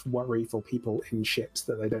cause enough worry for people in ships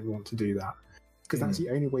that they don't want to do that. Because that's the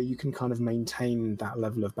only way you can kind of maintain that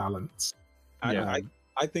level of balance. I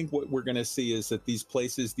think what we're going to see is that these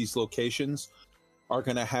places, these locations, are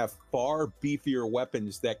going to have far beefier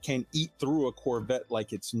weapons that can eat through a Corvette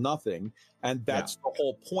like it's nothing. And that's the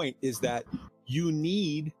whole point, is that you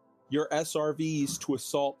need your SRVs to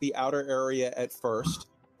assault the outer area at first.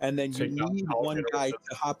 And then you need one guy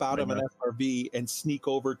to hop out of an SRV and sneak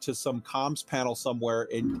over to some comms panel somewhere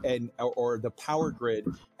or the power grid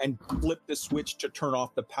and flip the switch to turn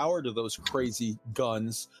off the power to those crazy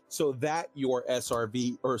guns, so that your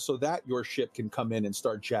SRV or so that your ship can come in and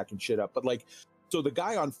start jacking shit up. But like, so the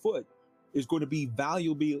guy on foot is going to be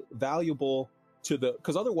valuable to the,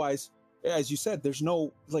 because otherwise, as you said, there's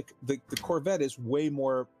no, like, the Corvette is way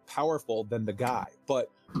more powerful than the guy, but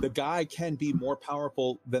the guy can be more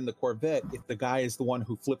powerful than the Corvette if the guy is the one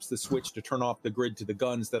who flips the switch to turn off the grid to the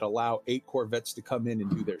guns that allow 8 Corvettes to come in and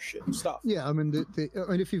do their shit and stuff. Yeah, I mean,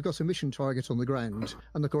 I mean, if you've got a mission target on the ground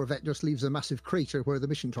and the Corvette just leaves a massive crater where the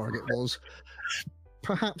mission target was,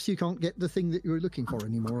 perhaps you can't get the thing that you're looking for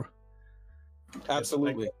anymore.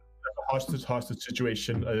 Absolutely. A hostage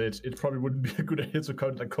situation. It probably wouldn't be a good idea to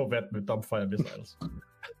count a Corvette with dumbfire missiles.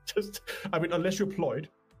 Just, I mean, unless you're Ployed,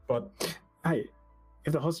 but hey,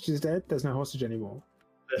 if the hostage is dead, there's no hostage anymore.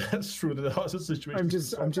 That's true. The hostage situation.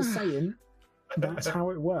 I'm just saying, that's how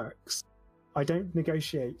it works. I don't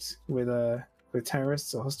negotiate with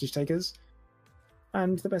terrorists or hostage takers,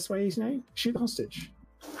 and the best way is, shoot the hostage.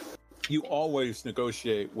 You always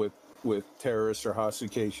negotiate with terrorists or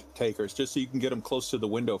hostage takers just so you can get them close to the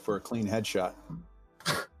window for a clean headshot.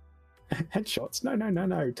 Headshots?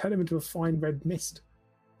 No. Turn them into a fine red mist.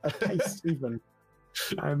 A paste, even.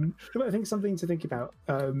 But I think something to think about,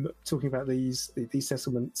 talking about these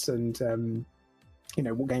settlements and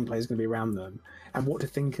what gameplay is going to be around them and what to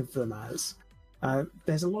think of them as.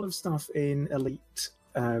 There's a lot of stuff in Elite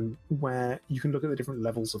where you can look at the different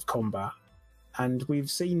levels of combat, and we've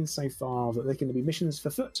seen so far that there are going to be missions for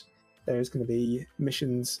foot. There's going to be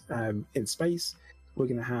missions in space. We're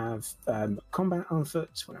going to have combat on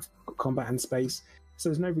foot. We're going to have combat in space. So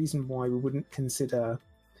there's no reason why we wouldn't consider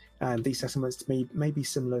these settlements to be maybe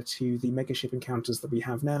similar to the megaship encounters that we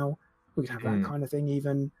have now. We could have that kind of thing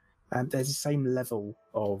even. There's the same level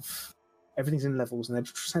of... Everything's in levels, and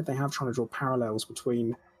they have trying to draw parallels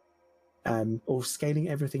between or scaling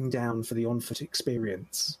everything down for the on-foot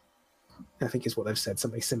experience, I think is what they've said,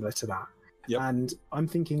 something similar to that. Yep. And I'm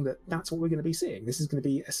thinking that that's what we're going to be seeing. This is going to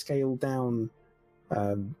be a scaled down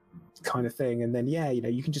kind of thing. And then,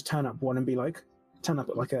 you can just turn up at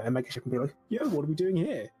like a megaship and be like, yo, what are we doing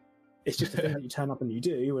here? It's just a thing that you turn up and you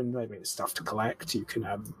do, and maybe it's stuff to collect. You can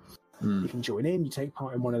you can join in, you take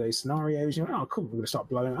part in one of those scenarios. You're like, oh, cool, we're going to start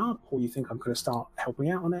blowing it up, or you think I'm going to start helping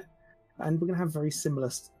out on it. And we're going to have very similar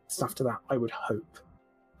stuff to that, I would hope.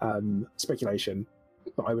 Speculation.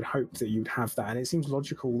 But I would hope that you'd have that, and it seems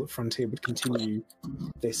logical that Frontier would continue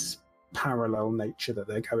this parallel nature that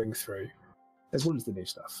they're going through, as well as the new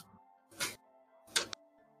stuff.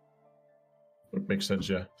 It makes sense,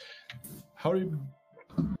 yeah. How do you...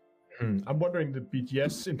 I'm wondering, the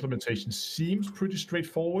BTS implementation seems pretty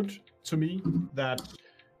straightforward to me, that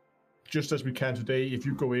just as we can today, if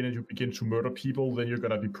you go in and you begin to murder people, then you're going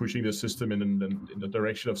to be pushing the system in the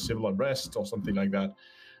direction of civil unrest or something like that.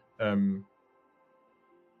 I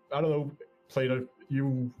don't know, Plato,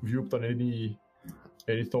 you've done any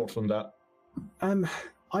thoughts on that?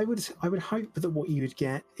 I would hope that what you'd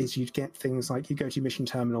get is you'd get things like you go to mission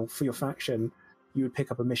terminal for your faction, you would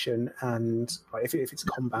pick up a mission, and if it's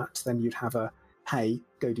combat, then you'd have a, hey,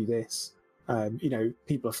 go do this.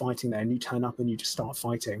 People are fighting there, and you turn up and you just start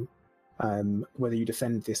fighting. Whether you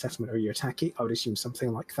defend the settlement or you attack it, I would assume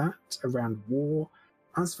something like that around war.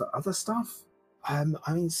 As for other stuff,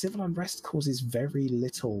 civil unrest causes very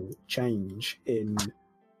little change in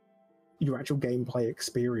your actual gameplay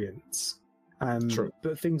experience. True.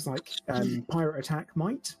 But things like pirate attack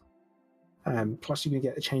might. Plus, you're going to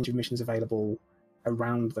get a change of missions available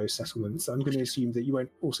around those settlements. I'm going to assume that you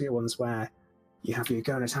won't also get ones where you have to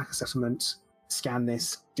go and attack a settlement, scan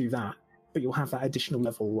this, do that. But you'll have that additional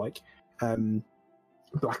level, like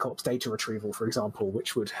Black Ops data retrieval, for example,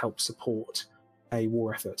 which would help support a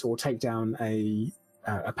war effort, or take down a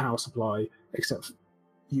power supply, except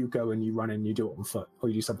you go and you run in, you do it on foot, or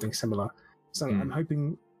you do something similar. So I'm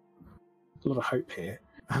hoping, a lot of hope here.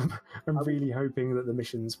 I'm really hoping that the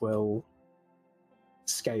missions will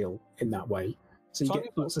scale in that way. So you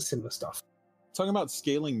get lots of similar stuff. Talking about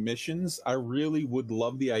scaling missions, I really would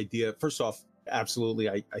love the idea. First off, absolutely,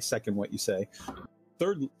 I second what you say.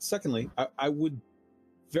 Secondly, I would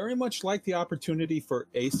very much like the opportunity for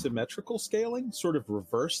asymmetrical scaling, sort of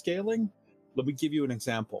reverse scaling. Let me give you an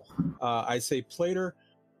example. I say, Plater,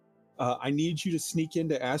 I need you to sneak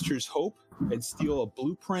into Asher's Hope and steal a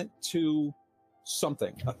blueprint to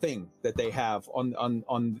something, a thing that they have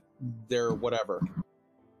on their whatever.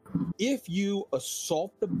 If you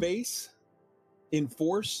assault the base in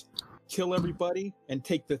force, kill everybody, and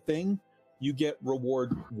take the thing, you get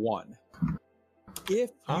reward 1.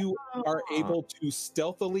 If you are able to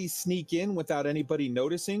stealthily sneak in without anybody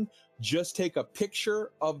noticing, just take a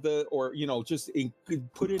picture of just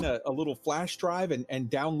put in a little flash drive and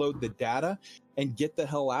download the data and get the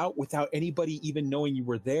hell out without anybody even knowing you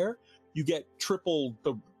were there, you get triple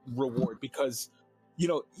the reward, because,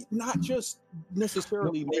 not just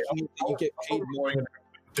necessarily making it that you get paid more. In a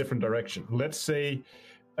different direction. Let's say,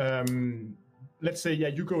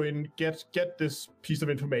 you go in, get this piece of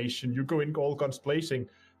information, you go in all guns blazing.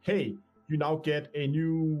 Hey, you now get a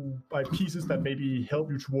new pieces that maybe help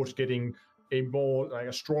you towards getting a more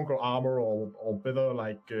a stronger armor or better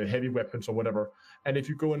heavy weapons or whatever. And if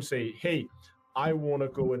you go and say, hey, I want to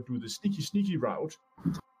go and do the sneaky route,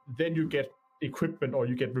 then you get equipment, or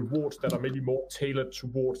you get rewards that are maybe more tailored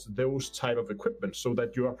towards those type of equipment, so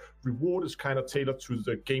that your reward is kind of tailored to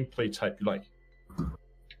the gameplay type you like.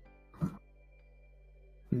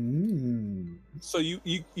 So you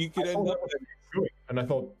could end up, and I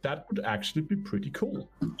thought that would actually be pretty cool.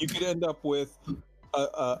 You could end up with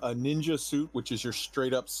a ninja suit, which is your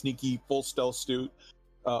straight up sneaky full stealth suit,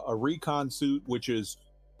 a recon suit, which is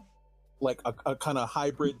like a kind of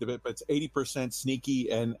hybrid, but it's 80%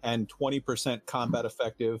 sneaky and 20% combat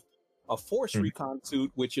effective, a force recon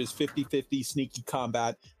suit, which is 50-50 sneaky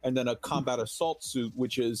combat, and then a combat assault suit,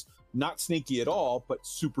 which is not sneaky at all, but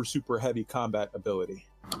super, super heavy combat ability.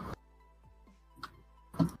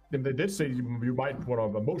 And they did say you might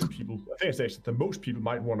want to, most people, I think they said that most people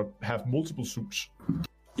might want to have multiple suits.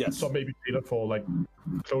 Yes. Some maybe tailored for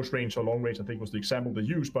close range or long range, I think was the example they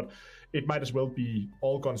used, but it might as well be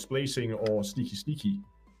all guns blazing or sneaky,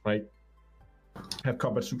 right? Have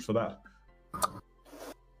combat suits for that.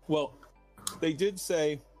 Well, they did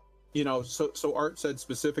say, so Art said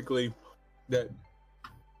specifically that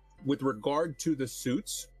with regard to the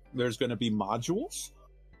suits, there's going to be modules.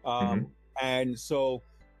 And so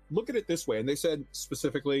look at it this way. And they said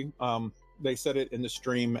specifically, they said it in the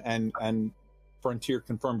stream, and Frontier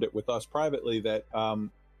confirmed it with us privately, that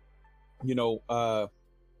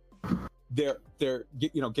they're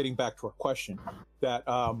getting back to our question, that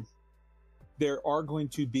there are going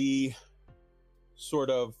to be sort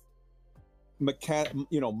of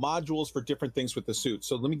modules for different things with the suit.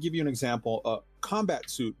 So let me give you an example. A combat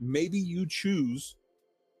suit, maybe you choose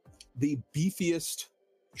the beefiest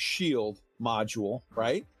shield module,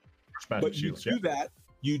 right? But shields,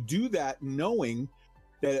 you do that knowing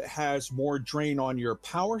that it has more drain on your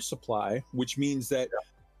power supply, which means that,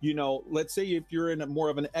 let's say if you're in more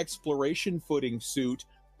of an exploration footing suit,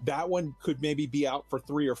 that one could maybe be out for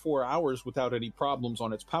 3 or 4 hours without any problems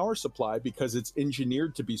on its power supply, because it's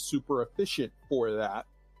engineered to be super efficient for that.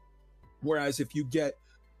 Whereas if you get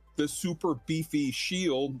the super beefy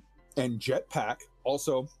shield and jetpack,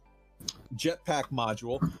 also jetpack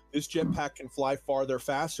module, this jetpack can fly farther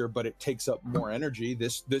faster, but it takes up more energy.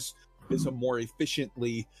 This is a more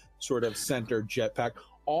efficiently sort of centered jetpack.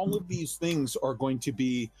 All of these things are going to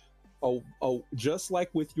be just like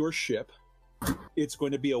with your ship, it's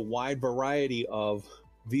going to be a wide variety of,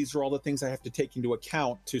 these are all the things I have to take into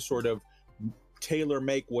account to sort of tailor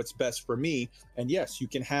make what's best for me. And yes, you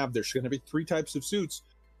can have, there's going to be 3 types of suits.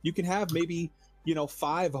 You can have maybe,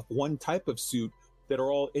 5 of one type of suit that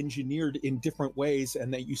are all engineered in different ways,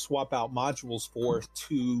 and that you swap out modules for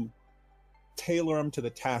to tailor them to the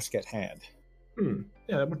task at hand.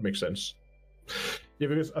 Yeah, that would make sense. Yeah,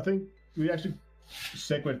 because I think we actually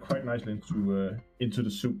segued quite nicely into the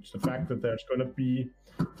suits. The fact that there's going to be,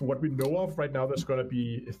 for what we know of right now, there's going to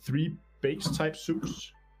be 3 base type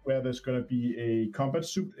suits, where there's going to be a combat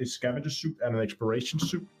suit, a scavenger suit, and an exploration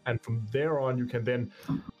suit. And from there on, you can then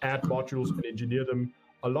add modules and engineer them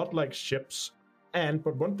a lot like ships.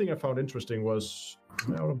 But one thing I found interesting was,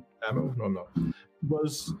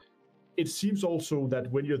 it seems also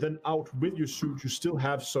that when you're then out with your suit, you still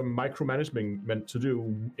have some micromanagement to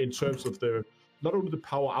do in terms of the not only the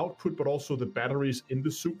power output, but also the batteries in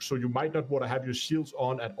the suit. So you might not want to have your shields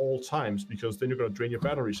on at all times, because then you're going to drain your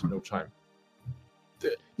batteries in no time.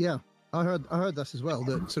 Yeah, I heard that as well,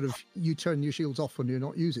 that sort of you turn your shields off when you're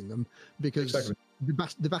not using them, because Exactly.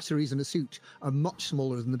 the batteries in a suit are much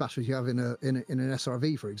smaller than the batteries you have in an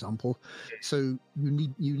SRV, for example. So you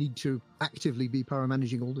need to actively be power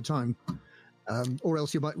managing all the time, or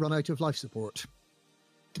else you might run out of life support.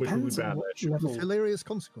 Which would be Depends on bad, what actually. level. With hilarious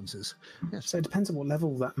consequences. Yes. So it depends on what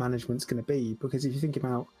level that management's going to be, because if you think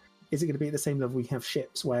about, is it going to be at the same level we have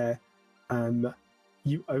ships where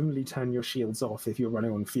you only turn your shields off if you're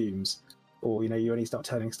running on fumes, or you only start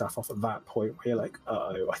turning stuff off at that point where you're like,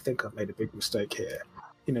 oh, I think I've made a big mistake here.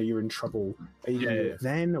 You're in trouble. Are you going to do it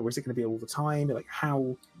then, or is it going to be all the time? Like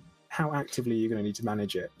how actively are you going to need to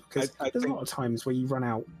manage it? Because there's a lot of times where you run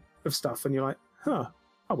out of stuff and you're like, oh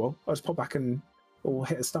well, I'll just pop back or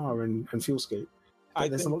hit a star and fuel scoop.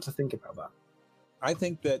 There's a lot to think about that. I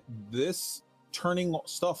think that this turning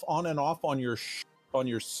stuff on and off on your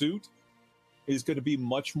suit is going to be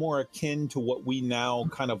much more akin to what we now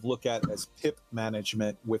kind of look at as pip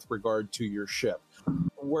management with regard to your ship.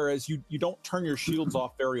 Whereas you don't turn your shields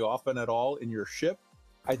off very often at all in your ship.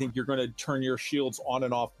 I think you're going to turn your shields on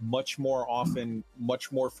and off much more often,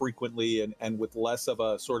 much more frequently, and with less of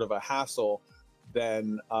a sort of a hassle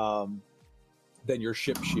than your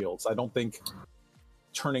ship shields. I don't think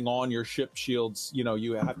turning on your ship shields,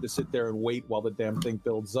 you have to sit there and wait while the damn thing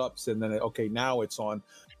builds up, and then okay, now it's on.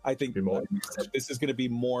 I think this is going to be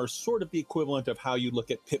more sort of the equivalent of how you look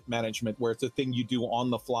at pip management, where it's a thing you do on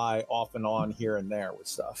the fly, off and on, here and there with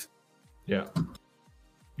stuff. Yeah.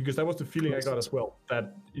 Because that was the feeling I got as well,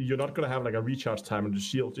 that you're not going to have like a recharge time on the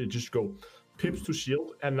shield. You just go pips to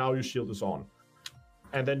shield, and now your shield is on.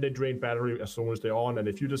 And then they drain battery as soon as they're on. And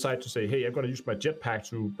if you decide to say, hey, I'm going to use my jetpack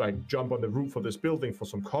to like jump on the roof of this building for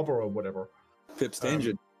some cover or whatever, Pips to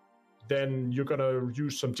engine. then you're going to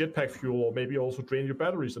use some jetpack fuel, or maybe also drain your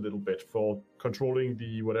batteries a little bit for controlling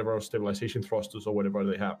the whatever stabilization thrusters or whatever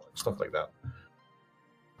they have, stuff like that.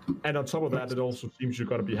 And on top of that, it also seems you're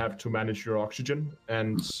going to have to manage your oxygen,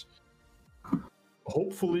 and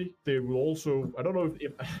hopefully they will also, I don't know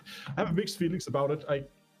if I have mixed feelings about it.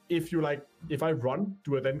 If I run,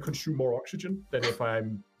 do I then consume more oxygen than if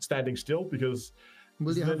I'm standing still? Because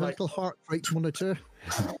will you have a little heart rate monitor?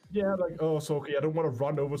 Yeah, okay, I don't want to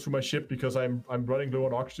run over to my ship because I'm running low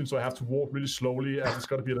on oxygen, so I have to walk really slowly, and it's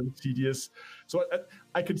going to be a little tedious. So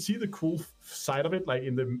I can see the cool side of it, like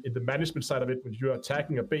in the management side of it. When you're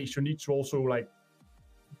attacking a base, you need to also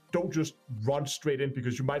don't just run straight in,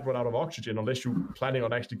 because you might run out of oxygen unless you're planning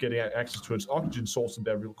on actually getting access to its oxygen source in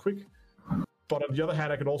there real quick. But on the other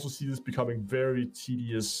hand, I can also see this becoming very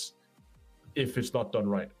tedious if it's not done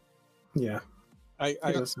right. Yeah. I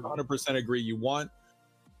 100% agree. You want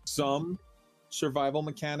some survival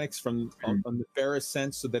mechanics on the fairest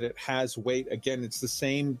sense, so that it has weight. Again, it's the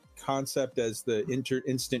same concept as the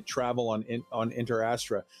instant travel on Inter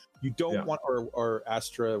Astra. You don't want, or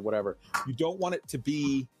Astra, whatever. You don't want it to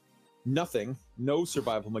be no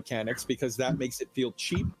survival mechanics, because that makes it feel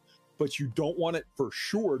cheap. But you don't want it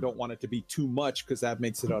to be too much, because that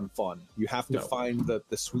makes it unfun. You have to find the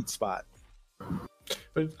sweet spot.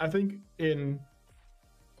 But I think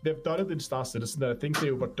they've done it in Star Citizen, and I think they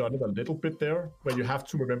overdone it a little bit there, where you have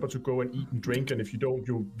to remember to go and eat and drink, and if you don't,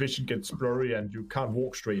 your vision gets blurry and you can't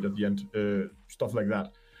walk straight at the end, stuff like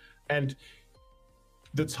that. And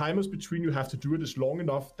the timers between you have to do it is long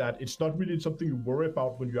enough that it's not really something you worry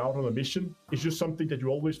about when you're out on a mission. It's just something that you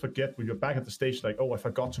always forget when you're back at the station, like, oh, I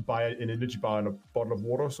forgot to buy an energy bar and a bottle of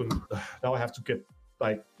water, so now I have to get,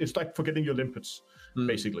 it's like forgetting your limpets,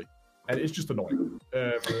 basically. And it's just annoying.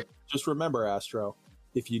 Just remember, Astro,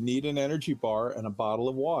 if you need an energy bar and a bottle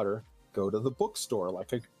of water, go to the bookstore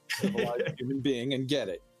like a civilized human being and get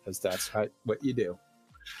it, because that's what you do.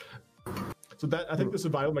 So I think the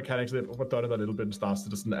survival mechanics, they've overdone it a little bit in Star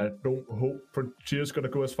Citizen. I don't hope Frontier's going to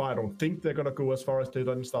go as far. I don't think they're going to go as far as they've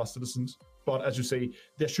done in Star Citizens. But as you say,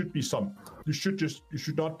 there should be some. You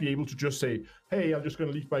should not be able to just say, hey, I'm just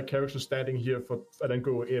going to leave my character standing here and then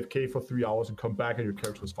go AFK for 3 hours and come back and your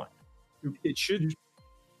character is fine. It should.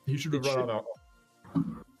 He should have run out.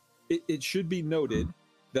 It should be noted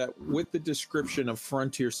that with the description of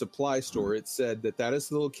Frontier Supply Store, it said that is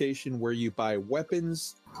the location where you buy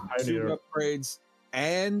weapons, suit upgrades,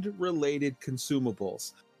 and related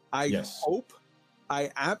consumables. I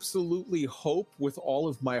absolutely hope with all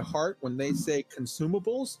of my heart, when they say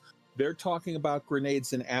consumables, they're talking about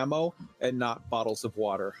grenades and ammo and not bottles of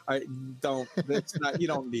water. You don't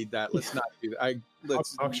need that. Let's not do that.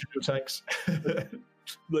 Oxygen tanks.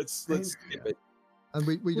 Let's skip it. And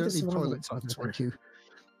we don't need toilets either, thank you.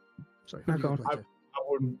 Sorry. No, go on. I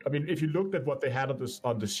wouldn't. I mean, if you looked at what they had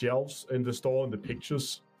on the shelves in the store and the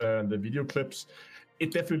pictures and the video clips,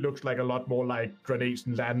 it definitely looks like a lot more like grenades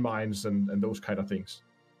and landmines and those kind of things.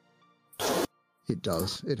 It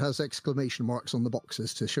does. It has exclamation marks on the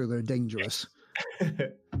boxes to show they're dangerous.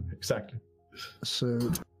 Exactly. So,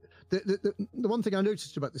 the one thing I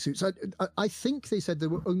noticed about the suits, I think they said there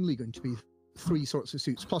were only going to be 3 sorts of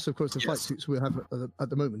suits, plus of course the flight suits we have at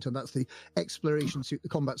the moment, and that's the exploration suit, the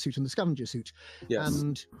combat suit, and the scavenger suit. Yes.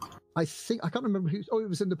 And I can't remember who. Oh, it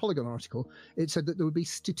was in the Polygon article. It said that there would be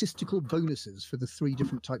statistical bonuses for the 3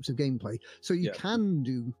 different types of gameplay, so you can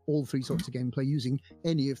do all 3 sorts of gameplay using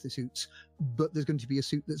any of the suits, but there's going to be a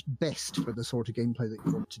suit that's best for the sort of gameplay that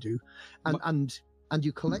you want to do, and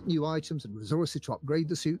you collect new items and resources to upgrade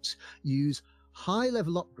the suits. Use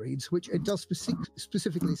high-level upgrades, which it does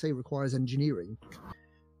specifically say requires engineering.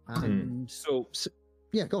 And So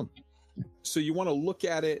yeah, go on. So you want to look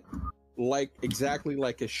at it exactly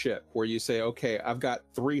like a ship, where you say, okay, I've got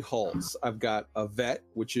 3 hulls. I've got a vet,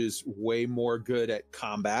 which is way more good at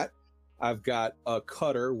combat. I've got a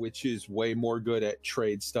cutter, which is way more good at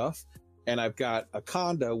trade stuff. And I've got a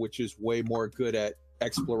conda, which is way more good at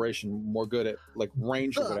exploration, more good at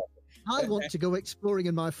range or whatever. I want to go exploring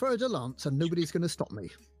in my fer-de-lance, and nobody's going to stop me.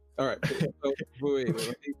 All right. So, wait,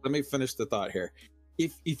 let me finish the thought here.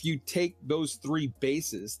 If you take those 3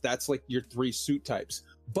 bases, that's like your 3 suit types.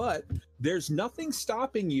 But there's nothing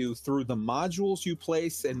stopping you through the modules you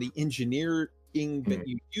place and the engineering that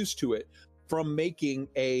you use to it from making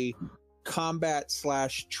a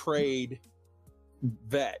combat/trade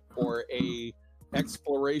vet or a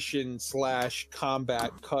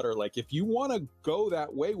exploration/combat cutter. Like, if you want to go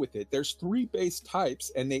that way with it, there's 3 base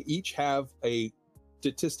types, and they each have a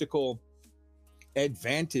statistical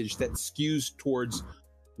advantage that skews towards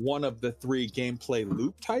one of the 3 gameplay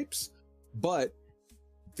loop types. But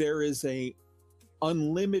there is a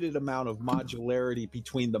unlimited amount of modularity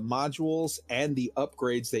between the modules and the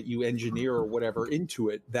upgrades that you engineer or whatever into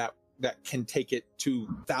it that can take it to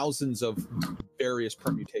thousands of various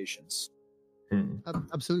permutations.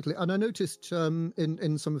 Absolutely, and I noticed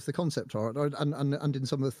in some of the concept art and in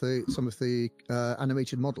some of the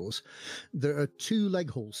animated models, there are 2 leg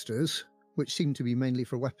holsters, which seem to be mainly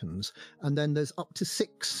for weapons, and then there's up to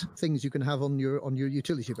 6 things you can have on your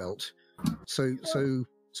utility belt. So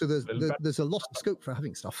there's a lot of scope for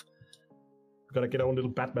having stuff. We've got to get our own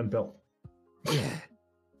little Batman belt. Yeah.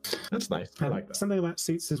 That's nice. I like that. Something about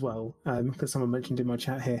suits as well, because someone mentioned in my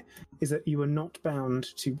chat here, is that you are not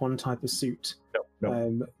bound to one type of suit.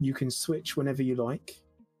 No. You can switch whenever you like,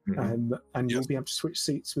 and you'll be able to switch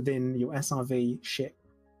suits within your SRV, ship,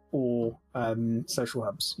 or social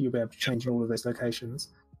hubs. You'll be able to change in all of those locations.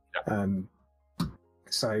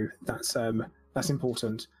 So that's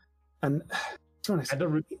important. And to be honest,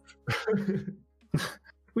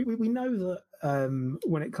 we know that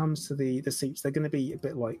when it comes to the seats, they're going to be a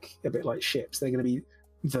bit like ships. They're going to be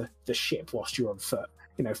the ship whilst you're on foot.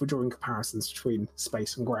 If we're drawing comparisons between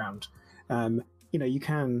space and ground, you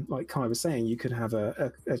can, like Kai was saying, you could have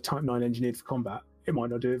a Type 9 engineered for combat. It might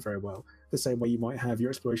not do it very well. The same way you might have your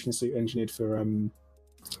exploration suit engineered for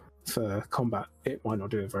combat. It might not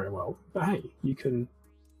do it very well. But hey, you can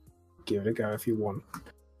give it a go if you want.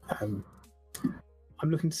 I'm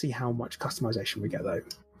looking to see how much customization we get, though.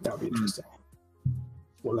 That would be interesting.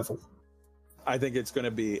 What level? I think it's going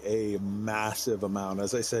to be a massive amount,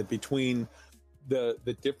 as I said, between the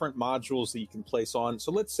different modules that you can place on.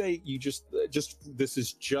 So let's say you just this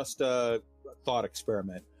is just a thought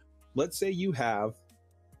experiment. Let's say you have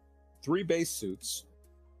 3 base suits,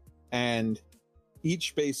 and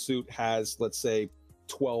each base suit has, let's say,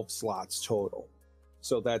 12 slots total.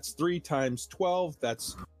 So that's 3 times 12,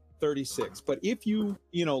 that's 36. But if you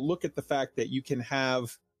look at the fact that you can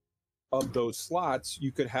have, of those slots,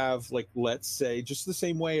 you could have, like, let's say, just the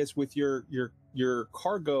same way as with your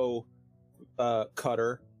cargo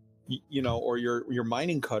cutter, or your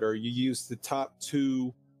mining cutter, you use the top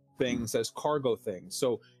 2 things as cargo things.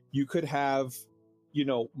 So you could have,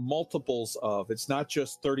 multiples of, it's not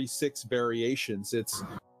just 36 variations.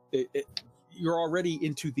 You're already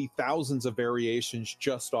into the thousands of variations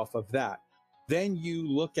just off of that. Then you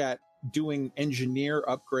look at doing engineer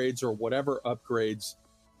upgrades or whatever upgrades,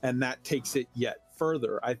 and that takes it yet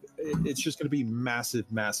further. It's just going to be massive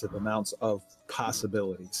amounts of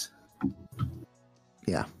possibilities.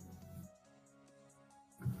 Yeah,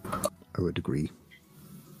 I would agree.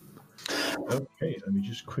 Okay, let me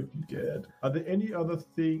just quickly get. Are there any other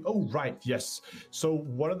thing? Oh, right, yes. So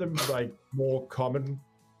one of the more common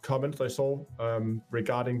comments I saw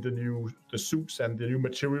regarding the suits and the new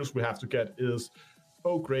materials we have to get is,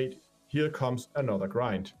 oh great, here comes another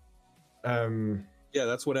grind. Yeah,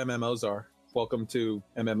 that's what MMOs are. Welcome to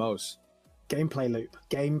MMOs. Gameplay loop.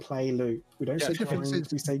 We don't say grind,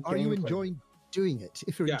 we say are gameplay. you enjoying doing it?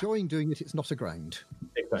 If you're enjoying doing it, it's not a grind.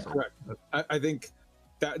 Exactly. Correct. I think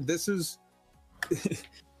that this is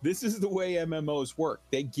this is the way MMOs work.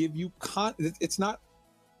 They give you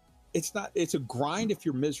it's a grind if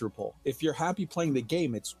you're miserable. If you're happy playing the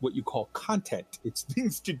game, it's what you call content. It's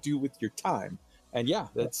things to do with your time. And yeah,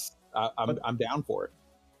 that's I'm down for it.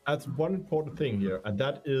 That's one important thing here, and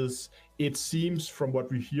that is, it seems from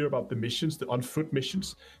what we hear about the missions, the on-foot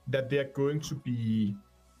missions, that they're going to be,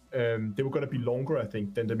 they were going to be longer, I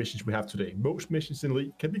think, than the missions we have today. Most missions in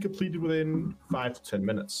Elite can be completed within 5 to 10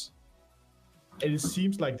 minutes. And it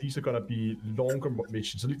seems like these are going to be longer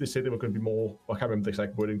missions. At least they said they were going to be more, I can't remember the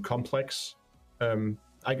exact word, in complex.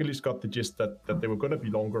 I at least got the gist that they were going to be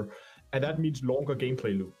longer. And that means longer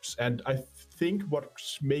gameplay loops. And I think what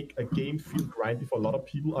make a game feel grindy for a lot of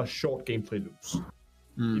people are short gameplay loops.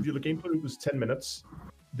 If your gameplay loop is 10 minutes,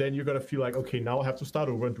 then you're going to feel like, okay, now I have to start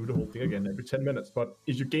over and do the whole thing again every 10 minutes. But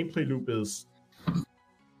if your gameplay loop is,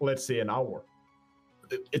 let's say, an hour,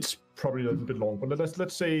 it's probably a little bit long. But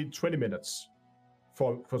let's say 20 minutes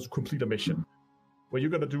for to complete a mission, where you're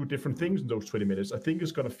going to do different things in those 20 minutes. I think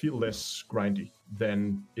it's going to feel less grindy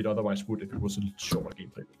than it otherwise would if it was a shorter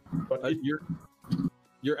gameplay. But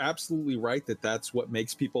you're absolutely right that that's what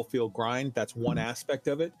makes people feel grind. That's one aspect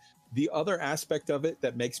of it. The other aspect of it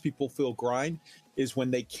that makes people feel grind is when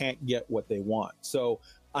they can't get what they want. So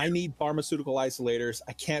I need pharmaceutical isolators.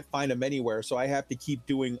 I can't find them anywhere. So I have to keep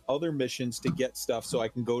doing other missions to get stuff so I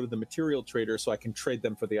can go to the material trader so I can trade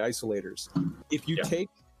them for the isolators. If you take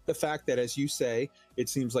the fact that, as you say, it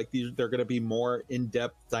seems like they're going to be more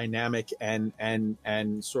in-depth, dynamic,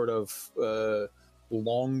 and sort of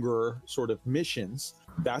longer sort of missions,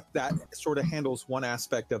 that sort of handles one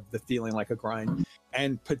aspect of the feeling like a grind.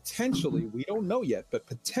 And potentially, we don't know yet, but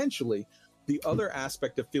potentially the other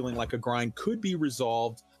aspect of feeling like a grind could be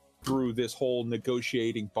resolved through this whole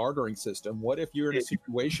negotiating bartering system. What if you're in a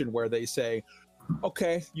situation where they say,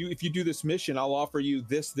 okay, if you do this mission, I'll offer you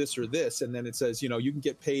this, or this. And then it says, you can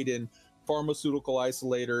get paid in pharmaceutical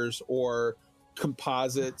isolators or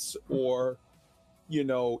composites or,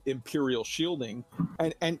 Imperial shielding.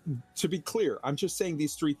 And to be clear, I'm just saying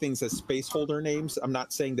these three things as spaceholder names. I'm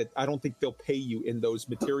not saying that I don't think they'll pay you in those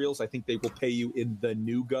materials. I think they will pay you in the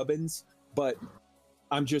new gubbins, but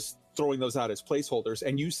I'm just throwing those out as placeholders.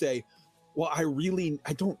 And you say, well, I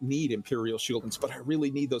don't need Imperial shieldings, but I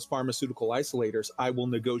really need those pharmaceutical isolators. I will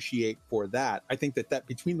negotiate for that. I think that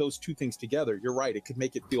between those two things together, you're right. It could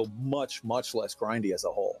make it feel much, much less grindy as a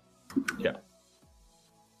whole. Yeah.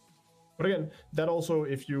 But again, that also,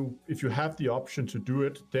 if you have the option to do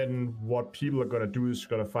it, then what people are going to do is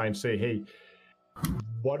going to say, hey,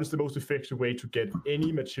 what is the most effective way to get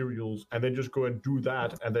any materials, and then just go and do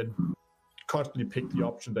that, and then constantly pick the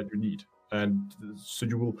option that you need. And so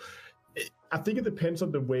you will. I think it depends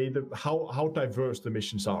on the way how diverse the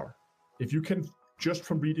missions are. If you can, just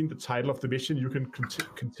from reading the title of the mission, you can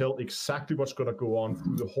tell exactly what's going to go on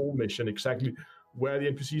through the whole mission, exactly where the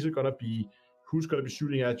NPCs are going to be, who's going to be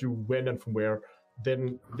shooting at you, when and from where,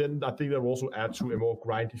 then I think that will also add to a more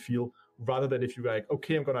grindy feel, rather than if you're like,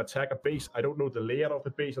 okay, I'm going to attack a base, I don't know the layout of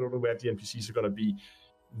the base, I don't know where the NPCs are going to be,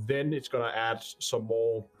 then it's going to add some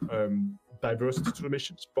more diversity to the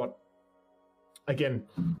missions. But again,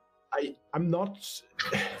 I'm not...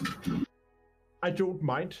 I don't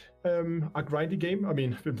mind a grindy game. I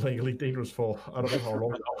mean, I've been playing Elite Dangerous for I don't know how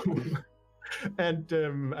long now. and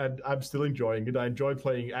I'm still enjoying it. I enjoy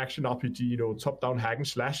playing action RPG, top-down hack and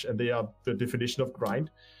slash, and they are the definition of grind.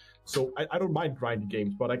 So I don't mind grindy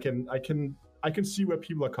games, but I can see where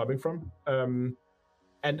people are coming from.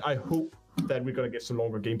 And I hope that we're gonna get some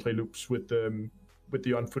longer gameplay loops with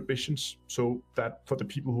the on-foot missions, so that for the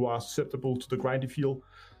people who are susceptible to the grindy feel,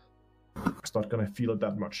 it's not gonna feel it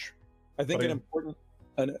that much. I think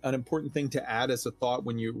an important thing to add as a thought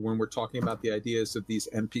when we're talking about the ideas of these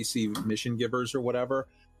NPC mission givers or whatever,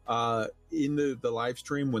 in the live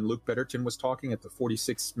stream when Luke Betterton was talking at the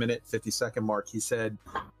 46-minute 50-second mark, he said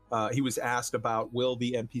he was asked about, will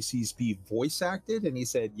the NPCs be voice acted, and he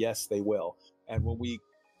said yes, they will. And when we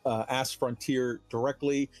asked Frontier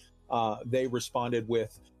directly, they responded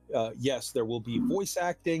with yes, there will be voice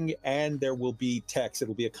acting and there will be text.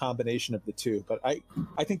 It'll be a combination of the two. But I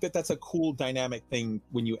think that's a cool dynamic thing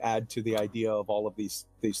when you add to the idea of all of these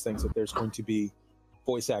things, that there's going to be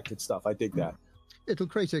voice acted stuff. I dig that. It'll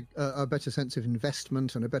create a better sense of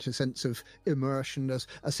investment and a better sense of immersion,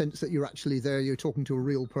 a sense that you're actually there, you're talking to a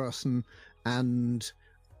real person, and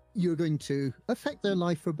you're going to affect their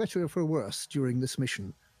life for better or for worse during this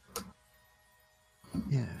mission.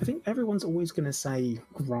 Yeah. I think everyone's always going to say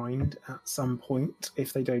grind at some point.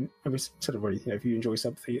 If they don't, sort of, if you enjoy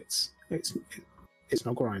something, it's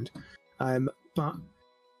not grind. But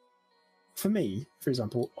for me, for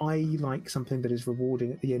example, I like something that is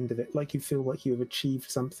rewarding at the end of it. Like you feel like you have achieved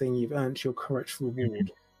something, you've earned your correct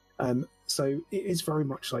reward. So it is very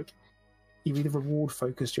much like you're either reward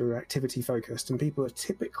focused or activity focused, and people are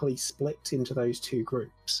typically split into those two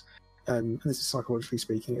groups. And this is psychologically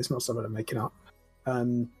speaking; it's not something I'm making up. Are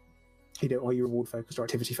you reward focused or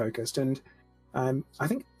activity focused? And I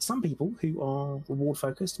think some people who are reward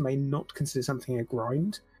focused may not consider something a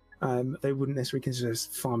grind. They wouldn't necessarily consider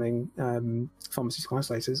farming pharmaceutical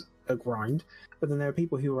isolators a grind, but then there are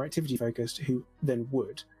people who are activity focused who then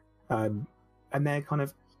would, and they're kind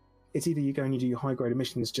of, it's either you go and you do your high grade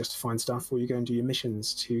missions just to find stuff, or you go and do your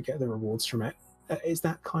missions to get the rewards from it. Is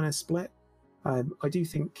that kind of split? I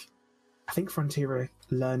think Frontier are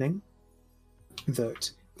learning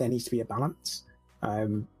that there needs to be a balance,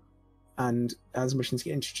 and as missions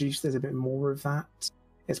get introduced, there's a bit more of that.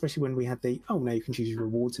 Especially when we had now you can choose your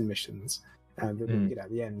rewards and missions that we get at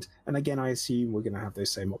the end. And again, I assume we're going to have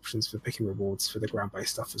those same options for picking rewards for the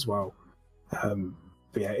ground-based stuff as well. But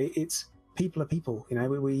yeah, it's people are people.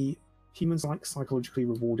 We humans like psychologically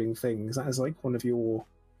rewarding things. That is like one of your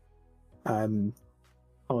here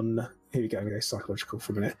we go. I'm going to go psychological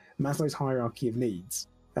for a minute. Maslow's hierarchy of needs.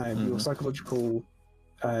 Your psychological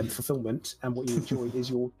fulfillment and what you enjoy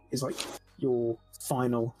is like your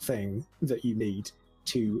final thing that you need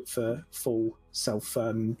for full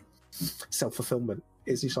self-fulfillment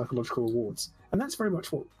is your psychological rewards. And that's very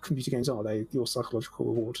much what computer games are. They're your psychological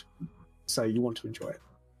reward. So you want to enjoy it.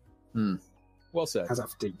 Well said. How's that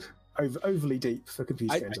for deep? Overly deep for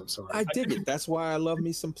computer games, I'm sorry. I dig it. That's why I love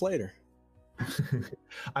me some Plater.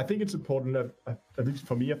 I think it's important that, at least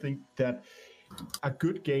for me, I think that a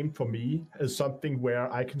good game for me is something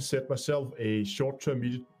where I can set myself a short-term,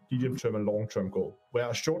 medium-term, and long-term goal. Where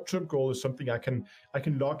a short-term goal is something I can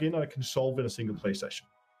log in and I can solve in a single play session,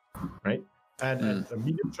 right? And a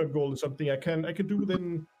medium-term goal is something I can do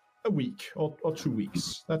within a week or 2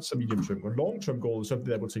 weeks. That's a medium-term goal. Long-term goal is something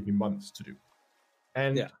that will take me months to do.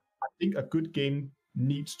 And I think a good game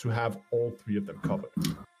needs to have all three of them covered.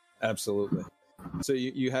 Absolutely. So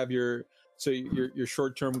you have your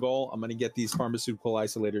short-term goal. I'm going to get these pharmaceutical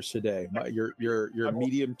isolators today. Your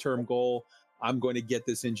medium-term goal, I'm going to get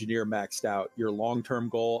this engineer maxed out. Your long-term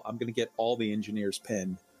goal, I'm going to get all the engineers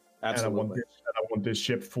pinned. Absolutely. And I want this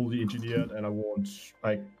ship fully engineered, and I want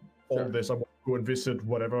all this. I want to go and visit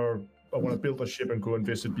whatever. I want to build a ship and go and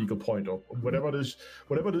visit Beagle Point, or whatever it is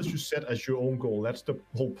you set as your own goal. That's the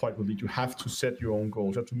whole point with it. You have to set your own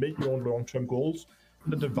goals. You have to make your own long-term goals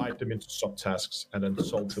and then divide them into subtasks and then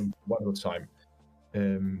solve them one at a time.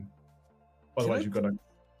 Otherwise, you're gonna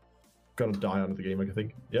die under the game, I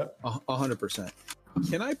think. Yeah, 100%.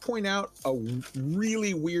 Can I point out a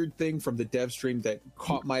really weird thing from the dev stream that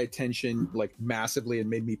caught my attention like massively and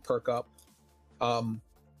made me perk up?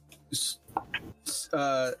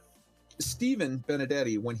 Stephen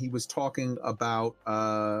Benedetti, when he was talking about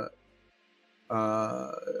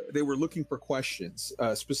they were looking for questions,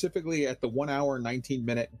 specifically at the 1 hour, 19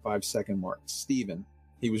 minute, and 5 second mark. Stephen,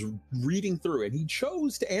 he was reading through and he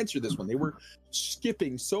chose to answer this one. They were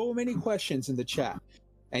skipping so many questions in the chat.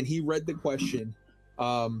 And he read the question,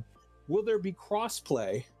 will there be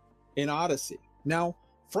crossplay in Odyssey? Now,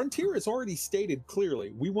 Frontier has already stated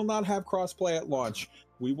clearly, we will not have crossplay at launch.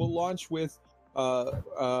 We will launch with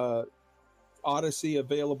Odyssey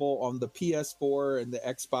available on the PS4 and the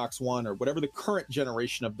Xbox One, or whatever the current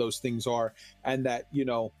generation of those things are, and that,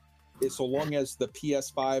 so long as the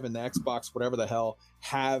PS5 and the Xbox, whatever the hell,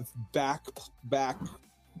 have back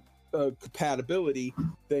compatibility,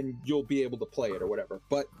 then you'll be able to play it or whatever.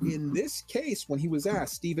 But in this case, when he was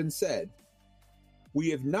asked, Steven said, we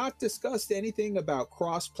have not discussed anything about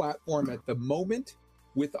cross-platform at the moment.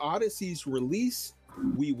 With Odyssey's release,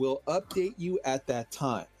 we will update you at that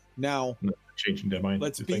time. Now, changing their mind.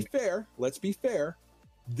 Let's be fair.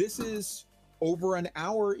 This is over an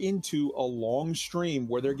hour into a long stream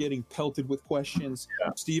where they're getting pelted with questions.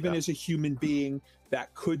 Steven is a human being.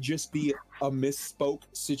 That could just be a misspoke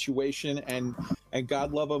situation, and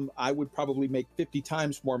God love him, I would probably make 50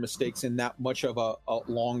 times more mistakes in that much of a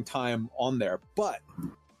long time on there. But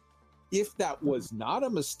if that was not a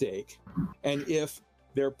mistake, and if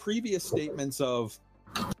their previous statements of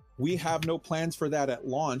we have no plans for that at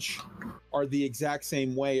launch are the exact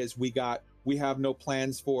same way as we have no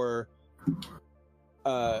plans for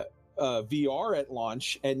VR at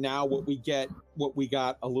launch, and now what we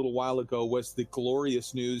got a little while ago was the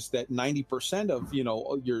glorious news that 90% of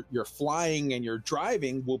your flying and your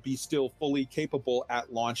driving will be still fully capable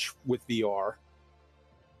at launch with VR.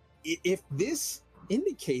 If this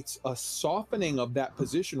indicates a softening of that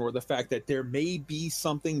position, or the fact that there may be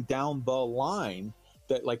something down the line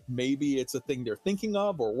that, like, maybe it's a thing they're thinking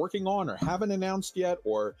of or working on or haven't announced yet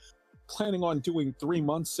or planning on doing 3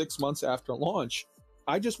 months, 6 months after launch,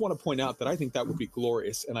 I just want to point out that I think that would be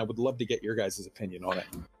glorious, and I would love to get your guys' opinion on it.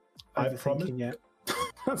 I promise. Yet.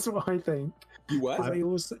 That's what I think. You what?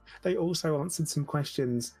 They also answered some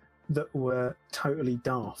questions that were totally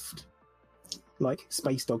daft, like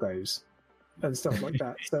space doggos and stuff like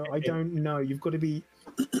that. So I don't know. You've got to be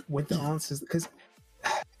with the answers, because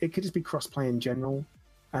it could just be cross-play in general.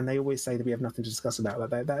 And they always say that we have nothing to discuss about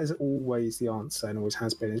that. That is always the answer, and always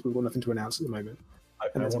has been. Is we've got nothing to announce at the moment.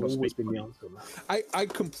 And that's always been the answer on that. I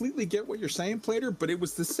completely get what you're saying, Plater, but it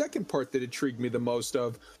was the second part that intrigued me the most.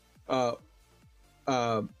 Of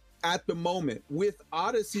at the moment, with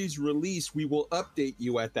Odyssey's release, we will update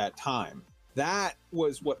you at that time. That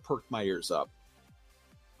was what perked my ears up.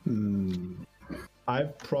 I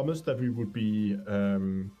promised that we would be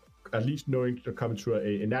at least knowing to come to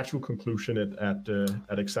a natural conclusion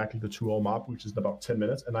at exactly the 2 hour mark, which is in about 10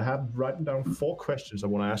 minutes. And I have written down 4 questions I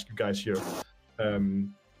want to ask you guys here.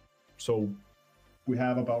 So we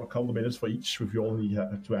have about a couple of minutes for each if you all need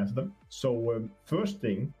to answer them. So first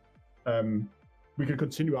thing, we can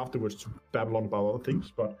continue afterwards to babble on about other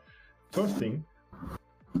things, but first thing,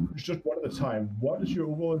 just one at a time. What is your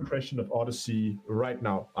overall impression of Odyssey right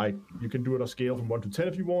now? You can do it on a scale from 1 to 10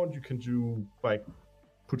 if you want. You can do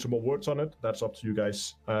put some more words on it. That's up to you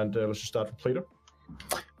guys. And let's just start with Plater.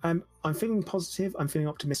 I'm feeling positive. I'm feeling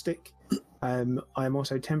optimistic. I'm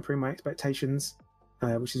also tempering my expectations,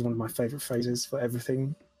 which is one of my favourite phrases for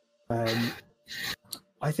everything.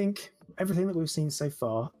 I think everything that we've seen so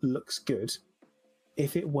far looks good.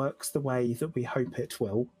 If it works the way that we hope it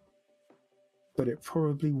will, but it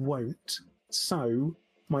probably won't. So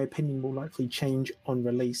my opinion will likely change on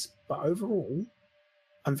release. But overall,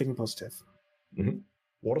 I'm feeling positive. Mm-hmm.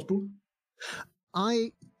 Waterspoon?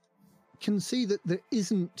 I can see that there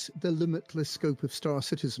isn't the limitless scope of Star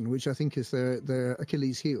Citizen, which I think is their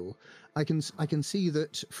Achilles heel. I can see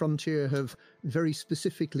that Frontier have very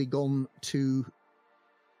specifically gone to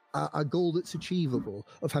a goal that's achievable,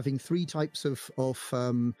 of having 3 types of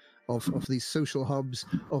these social hubs,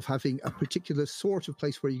 of having a particular sort of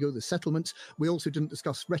place where you go, the settlements. We also didn't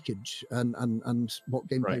discuss wreckage and what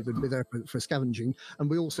gameplay would be there for scavenging. And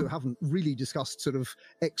we also haven't really discussed sort of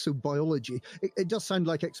exobiology. It does sound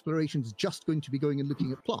like exploration's just going to be going and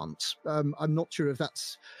looking at plants. I'm not sure if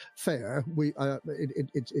that's fair.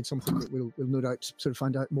 It's something that we'll no doubt sort of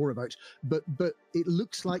find out more about. But it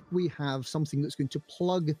looks like we have something that's going to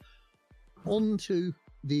plug onto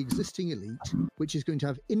the existing Elite, which is going to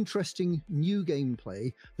have interesting new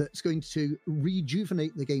gameplay that's going to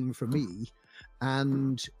rejuvenate the game for me,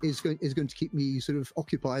 and is going to keep me sort of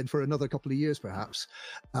occupied for another couple of years, perhaps.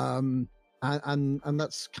 And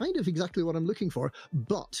that's kind of exactly what I'm looking for.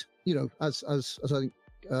 But as I think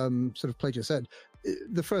sort of Plato said,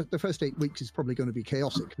 the first 8 weeks is probably going to be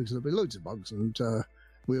chaotic because there'll be loads of bugs, and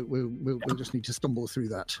we'll just need to stumble through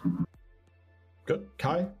that. Good.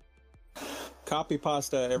 Kai? Copy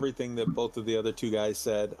pasta everything that both of the other 2 guys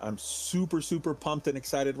said. I'm super, super pumped and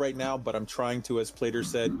excited right now, but I'm trying to, as Plater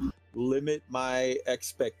said, limit my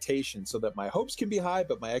expectations so that my hopes can be high,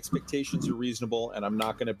 but my expectations are reasonable, and I'm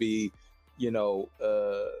not going to be,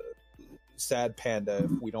 sad panda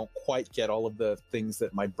if we don't quite get all of the things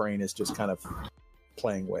that my brain is just kind of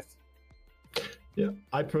playing with. Yeah,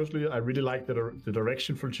 I really like the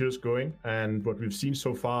direction Frontier's going, and what we've seen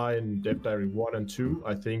so far in Dev Diary 1 and 2,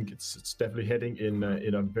 I think it's definitely heading in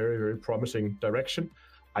a very, very promising direction.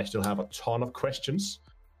 I still have a ton of questions,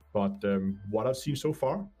 but what I've seen so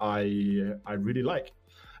far, I really like.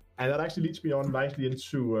 And that actually leads me on nicely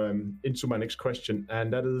into my next question,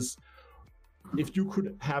 and that is, if you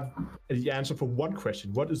could have the answer for one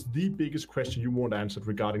question, what is the biggest question you want answered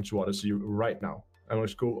regarding to Odyssey right now? And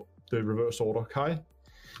let's go the reverse order. Kai?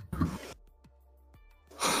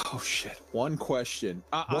 Oh shit! One question.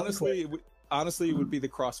 Honestly, it would be the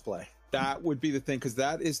crossplay. That would be the thing, because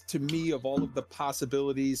that is, to me, of all of the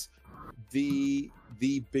possibilities, the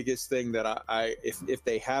biggest thing that if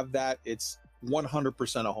they have that, it's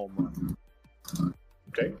 100% a home run.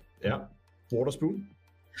 Okay. Yeah. Waterspoon?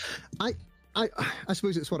 I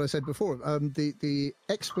suppose it's what I said before. The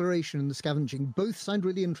exploration and the scavenging both sound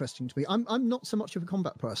really interesting to me. I'm not so much of a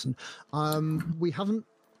combat person. We haven't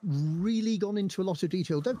really gone into a lot of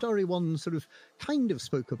detail. Dev Diary 1 sort of kind of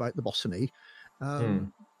spoke about the botany,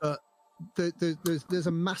 but there's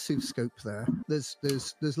a massive scope there. There's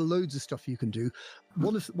loads of stuff you can do.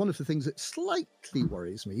 One of the things that slightly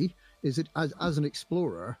worries me is that as an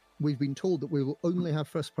explorer, we've been told that we will only have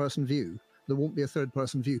first-person view. There won't be a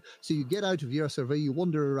third-person view. So you get out of your survey, you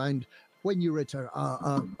wander around. When you're at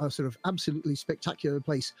a sort of absolutely spectacular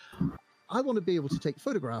place, I want to be able to take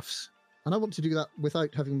photographs, and I want to do that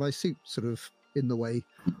without having my suit sort of in the way.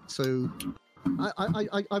 So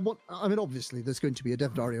I mean, obviously, there's going to be a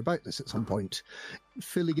dev diary about this at some point,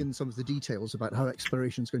 filling in some of the details about how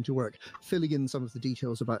exploration is going to work, filling in some of the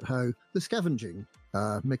details about how the scavenging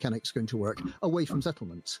mechanics is going to work away from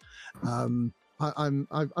settlements.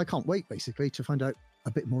 I can't wait, basically, to find out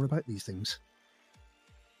a bit more about these things.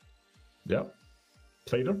 Yeah.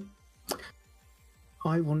 Plato?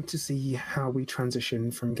 I want to see how we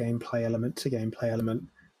transition from gameplay element to gameplay element.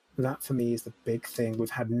 That, for me, is the big thing.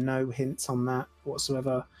 We've had no hints on that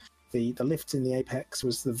whatsoever. The lift in the Apex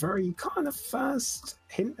was the very kind of first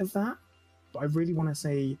hint of that. But I really want to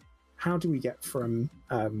see, how do we get from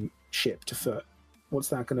ship to foot? What's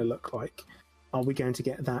that going to look like? Are we going to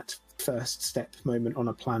get that first step moment on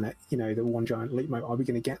a planet? You know, the one giant leap moment. Are we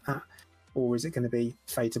going to get that? Or is it going to be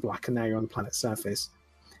fade to black and now you're on the planet's surface?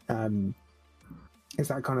 It's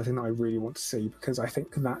that kind of thing that I really want to see, because I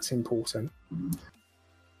think that's important.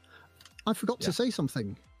 I forgot to say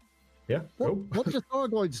something. Yeah. What do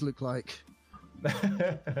Thargoids look like?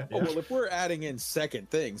 Oh, well, if we're adding in second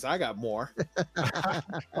things, I got more.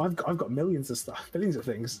 I've got millions of stuff, billions of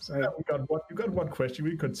things. So. Yeah, you got one question.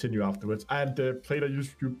 We can continue afterwards. And Plato, you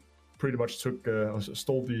pretty much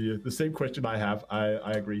stole the same question I have.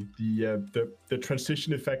 I agree. The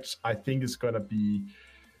transition effects, I think, is going to be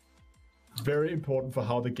very important for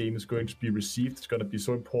how the game is going to be received. It's going to be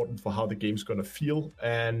so important for how the game's going to feel,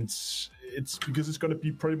 and it's because it's going to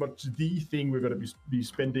be pretty much the thing we're going to be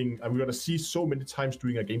spending, and we're going to see so many times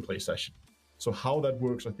during a gameplay session. So how that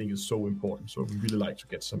works, I think, is so important. So we really like to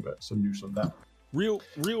get some news on that. Real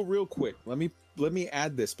quick. Let me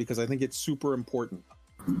add this, because I think it's super important.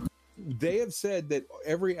 They have said that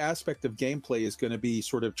every aspect of gameplay is going to be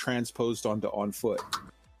sort of transposed onto on foot.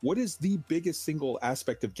 What is the biggest single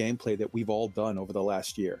aspect of gameplay that we've all done over the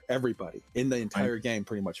last year? Everybody in the entire game,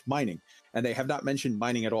 pretty much. Mining. And they have not mentioned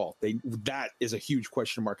mining at all. That is a huge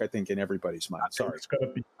question mark, I think, in everybody's mind. Sorry.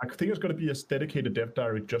 I think it's going to be a dedicated dev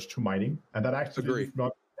diary just to mining. And that actually is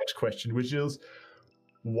not the next question, which is,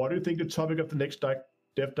 what do you think the topic of the next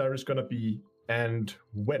dev diary is going to be, and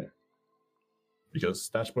when? Because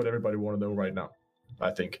that's what everybody want to know right now, I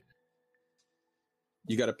think.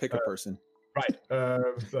 You got to pick a person. Right.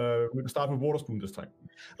 We'll start with Waterspoon this time.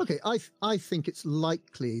 Okay, I think it's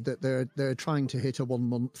likely that they're trying to hit a 1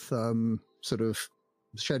 month sort of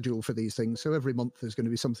schedule for these things. So every month there's going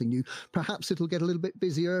to be something new. Perhaps it'll get a little bit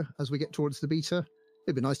busier as we get towards the beta.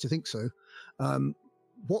 It'd be nice to think so.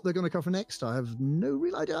 What they're going to cover next, I have no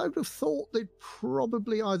real idea. I would have thought they'd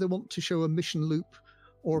probably either want to show a mission loop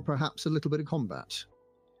or perhaps a little bit of combat,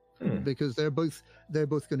 because they're both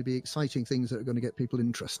going to be exciting things that are going to get people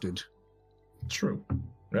interested. True.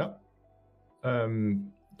 Yeah.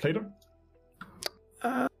 Plato?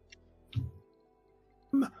 I'm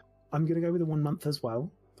going to go with the 1 month as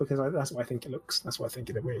well, because that's what I think it looks. That's what I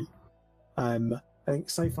think it'll be. I think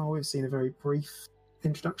so far we've seen a very brief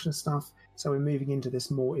introduction of stuff, so we're moving into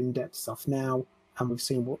this more in-depth stuff now, and we've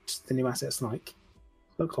seen what the new assets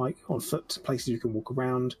look like on foot, places you can walk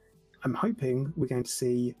around. I'm hoping we're going to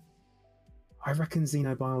see, I reckon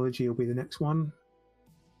xenobiology will be the next one,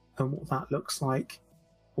 and what that looks like,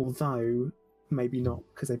 although maybe not,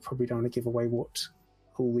 because they probably don't want to give away what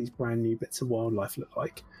all these brand new bits of wildlife look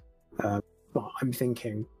like. But I'm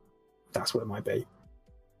thinking that's what it might be.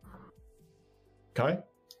 Kai?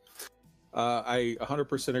 I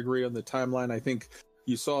 100% agree on the timeline. I think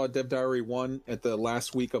you saw Dev Diary 1 at the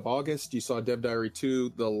last week of August. You saw Dev Diary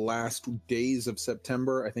 2 the last days of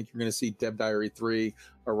September. I think you're going to see Dev Diary 3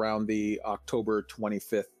 around the October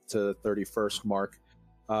 25th to 31st mark.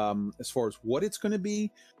 As far as what it's going to be,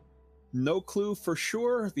 no clue for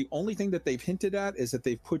sure. The only thing that they've hinted at is that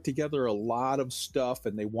they've put together a lot of stuff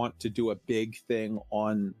and they want to do a big thing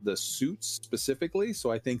on the suits specifically.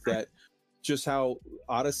 So I think that just how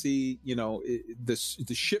Odyssey, the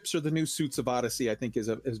ships are the new suits of Odyssey, I think is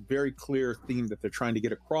a very clear theme that they're trying to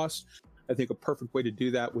get across. I think a perfect way to do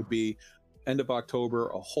that would be end of October,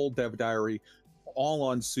 a whole dev diary, all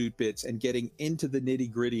on suit bits, and getting into the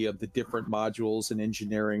nitty gritty of the different modules and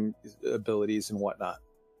engineering abilities and whatnot.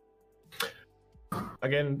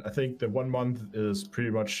 Again, I think the 1 month is pretty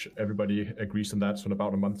much everybody agrees on that. So in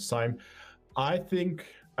about a month's time, I think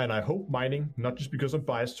and I hope mining, not just because I'm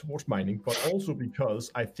biased towards mining, but also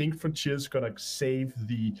because I think Frontier's gonna save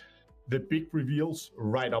the big reveals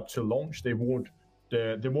right up to launch. They want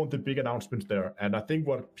the big announcements there, and I think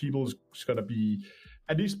what people's gonna be,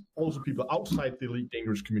 at least also people outside the Elite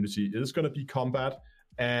Dangerous community, is gonna be combat,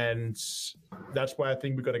 and that's why I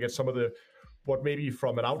think we're gonna get some of the what maybe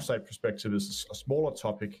from an outside perspective is a smaller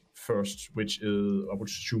topic first, which is I would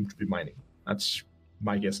assume to be mining. That's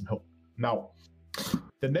my guess and hope. Now,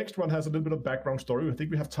 the next one has a little bit of background story. I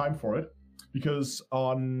think we have time for it because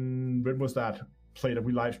when was that played that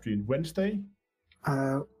we live streamed? Wednesday?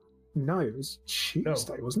 No, it was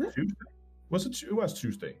Tuesday, wasn't it? Tuesday? Was it? It was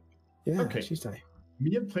Tuesday. Yeah, okay. Tuesday.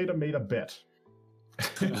 Me and Plater made a bet.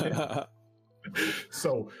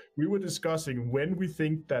 So we were discussing when we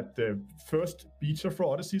think that the first beta for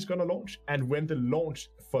Odyssey is going to launch and when the launch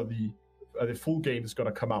for the full game is going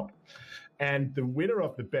to come out. And the winner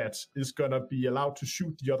of the bet is going to be allowed to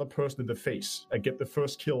shoot the other person in the face and get the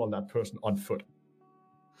first kill on that person on foot.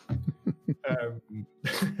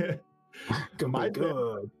 My bet,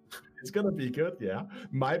 it's going to be good, yeah.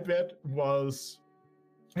 My bet was,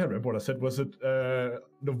 I don't remember what I said. Was it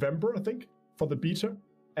November, I think, for the beta?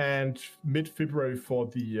 And mid-February for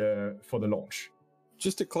the launch.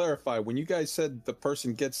 Just to clarify, when you guys said the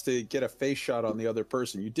person gets to get a face shot on the other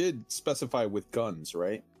person, you did specify with guns,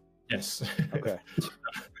 right? Yes. Okay.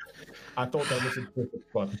 I thought that was important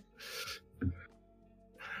fun.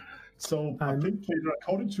 So I think,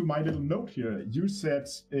 according to my little note here, you said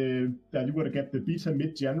that you were to get the beta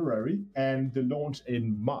mid-January and the launch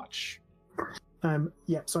in March.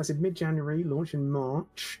 So I said mid-January, launch in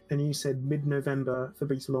March, and you said mid-November for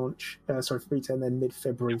beta launch. For beta, and then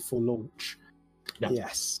mid-February for launch. Yeah.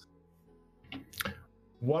 Yes.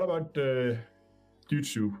 What about you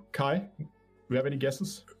two? Kai, do you have any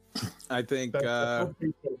guesses? I think that's the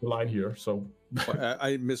line here. So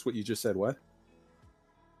I missed what you just said. What?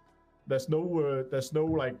 There's no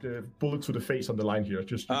like bullet to the face on the line here.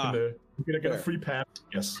 Just you're gonna get a free pass.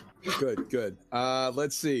 Yes. Good.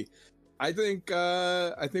 Let's see. I think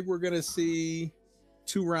we're gonna see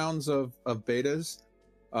 2 rounds of betas.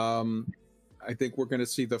 I think we're gonna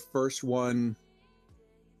see the first one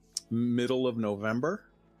middle of November,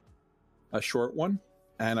 a short one,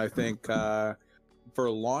 and I think for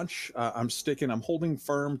launch, I'm holding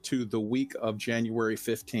firm to the week of January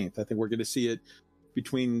 15th. I think we're gonna see it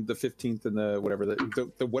between the 15th and the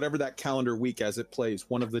whatever that calendar week as it plays,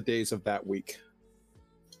 one of the days of that week.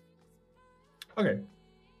 Okay.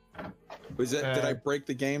 Was it? Did I break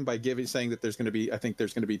the game by saying that there's going to be? I think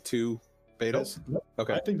there's going to be 2 betas. No.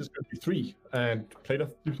 Okay. I think there's going to be 3, and Plater,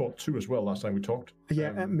 you thought 2 as well last time we talked.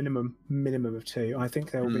 Yeah, at minimum of 2. I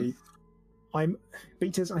think there will be.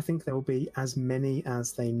 Betas. I think there will be as many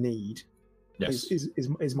as they need. Yes,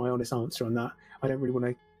 is my honest answer on that. I don't really want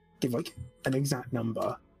to give like an exact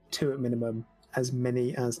number. 2 at minimum, as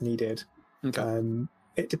many as needed. Okay.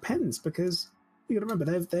 It depends because. You got to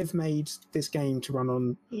remember they've made this game to run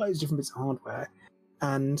on loads of different bits of hardware,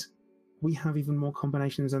 and we have even more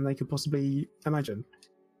combinations than they could possibly imagine.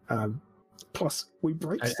 Plus, we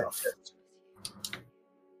break stuff.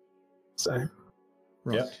 So,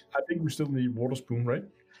 right. Yeah, I think we still need Waterspoon, right?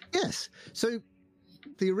 Yes. So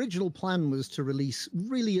the original plan was to release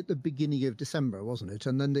really at the beginning of December, wasn't it?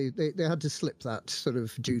 And then they had to slip that sort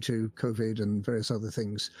of due to COVID and various other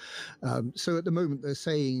things. So at the moment they're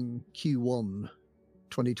saying Q1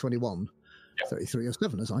 2021,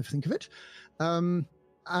 3307 as I think of it.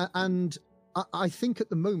 And I think at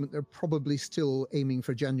the moment they're probably still aiming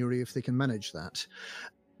for January if they can manage that.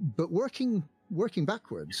 But working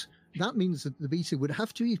backwards, that means that the beta would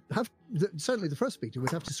have to certainly the first beta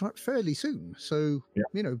would have to start fairly soon. So,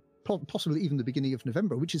 possibly even the beginning of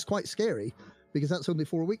November, which is quite scary because that's only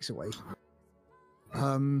 4 weeks away.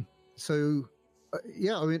 I mean,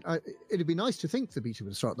 it'd be nice to think the beta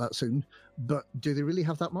would start that soon, but do they really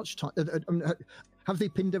have that much time? Have they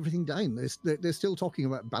pinned everything down? They're still talking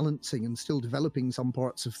about balancing and still developing some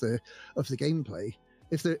parts of the gameplay.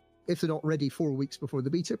 If they're not ready 4 weeks before the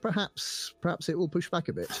beta, perhaps it will push back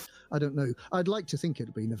a bit. I don't know. I'd like to think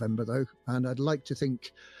it'll be November though, and I'd like to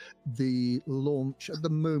think the launch at the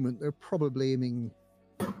moment they're probably aiming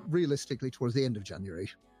realistically towards the end of January.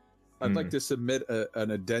 I'd like to submit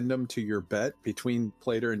an addendum to your bet between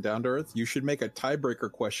Plater and Down to Earth. You should make a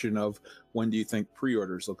tiebreaker question of when do you think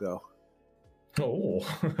pre-orders will go? Oh.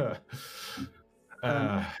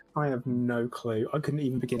 I have no clue. I couldn't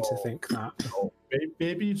even begin to think that.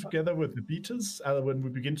 Maybe together with the betas, when we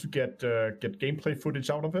begin to get gameplay footage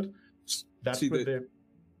out of it, that's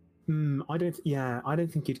when I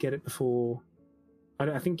don't think you'd get it before.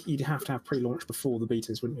 I think you'd have to have pre-launch before the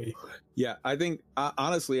betas, wouldn't you? Yeah, I think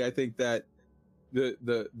honestly, I think that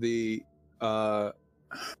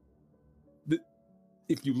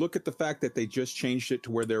if you look at the fact that they just changed it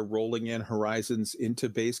to where they're rolling in Horizons into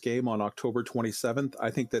base game on October 27th, I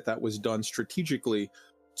think that was done strategically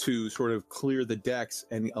to sort of clear the decks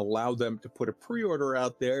and allow them to put a pre-order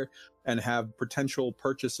out there and have potential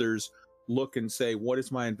purchasers look and say, what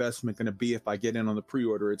is my investment going to be if I get in on the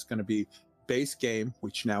pre-order? It's going to be base game,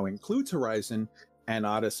 which now includes Horizon and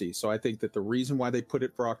Odyssey. So I think that the reason why they put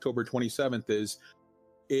it for October 27th is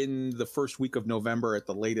in the first week of November at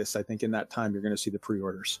the latest. I think in that time you're going to see the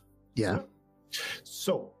pre-orders. Yeah.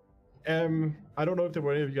 So, I don't know if there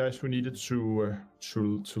were any of you guys who needed to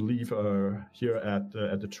leave here at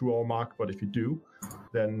the 2-hour mark, but if you do,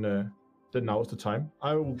 then now is the time.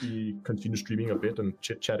 I will be continue streaming a bit and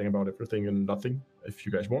chit-chatting about everything and nothing if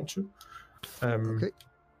you guys want to. Okay.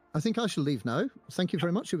 I think I shall leave now. Thank you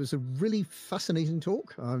very much. It was a really fascinating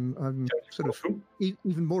talk. I'm sort of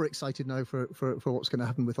even more excited now for what's going to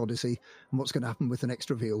happen with Odyssey and what's going to happen with the next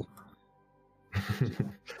reveal.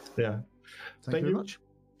 Yeah. Thank you very much.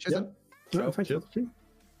 Cheers. Yeah. Thank you.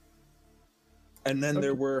 And then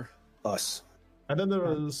there were us. And then there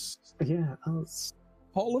was... Yeah, us.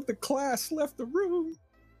 All of the class left the room.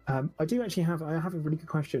 I do actually have a really good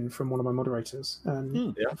question from one of my moderators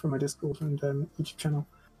from my Discord and YouTube channel.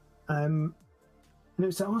 And it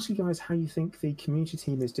was to ask you guys how you think the community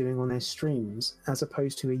team is doing on their streams as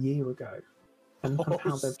opposed to a year ago, and kind of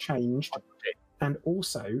how they've changed, and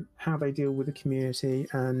also how they deal with the community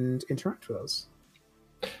and interact with us.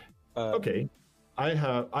 Okay,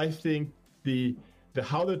 I think the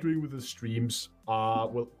how they're doing with the streams are,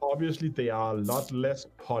 well, obviously they are a lot less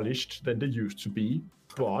polished than they used to be,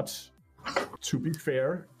 but to be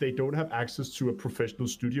fair, they don't have access to a professional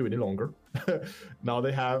studio any longer. Now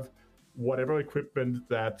they have whatever equipment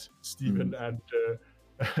that Stephen and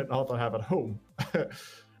Arthur have at home.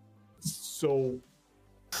 So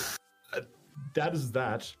that is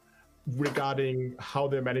that. Regarding how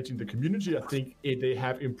they're managing the community, I think they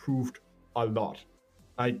have improved a lot.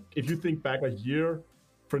 If you think back a year,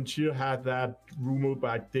 Frontier had that rumor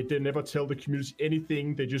back. They never tell the community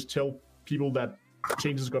anything. They just tell people that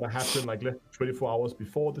changes going to happen like less than 24 hours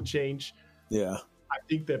before the change. Yeah. I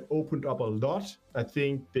think they've opened up a lot. I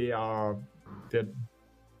think they're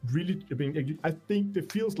really, I think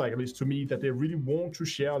it feels like, at least to me, that they really want to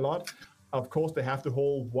share a lot. Of course, they have the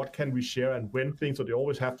whole what can we share and when thing, so they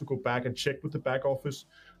always have to go back and check with the back office.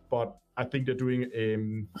 But I think they're doing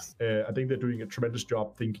a tremendous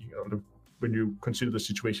job thinking when you consider the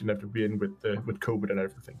situation that we're in with COVID and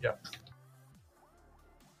everything. Yeah,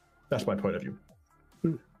 that's my point of view.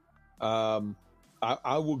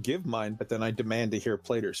 I will give mine, but then I demand to hear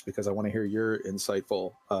Platers because I want to hear your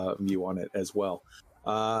insightful view on it as well.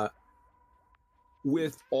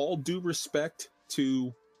 With all due respect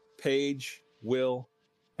to Paige, Will,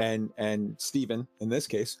 and Stephen in this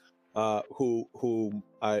case, who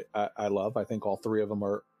I love. I think all three of them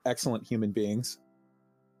are excellent human beings.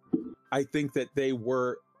 I think that they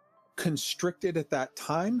were constricted at that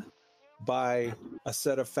time by a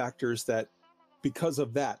set of factors that, because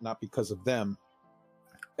of that, not because of them,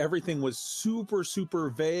 everything was super, super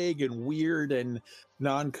vague and weird and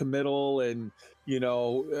non-committal and,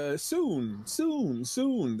 soon,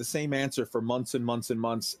 the same answer for months and months and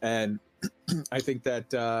months. And I think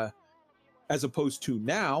that as opposed to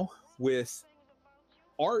now with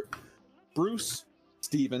Art, Bruce,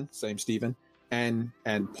 Stephen, same Stephen, and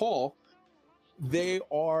Paul, they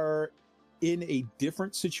are in a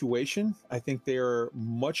different situation. I think they're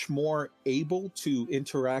much more able to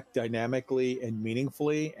interact dynamically and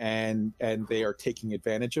meaningfully, and they are taking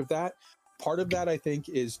advantage of that. Part of that, I think,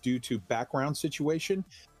 is due to background situation,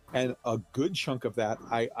 and a good chunk of that,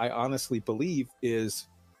 I honestly believe, is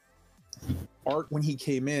Art, when he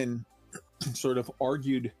came in, sort of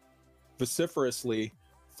argued vociferously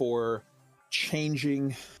for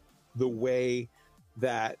changing the way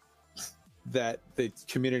that the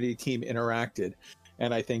community team interacted.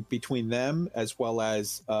 And I think between them, as well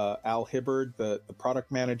as Al Hibbard, the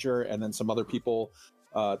product manager, and then some other people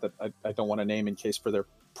that I don't want to name in case for their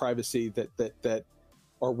privacy, that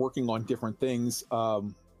are working on different things.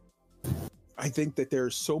 I think that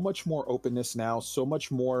there's so much more openness now, so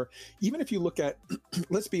much more, even if you look at,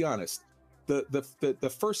 let's be honest,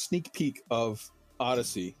 the first sneak peek of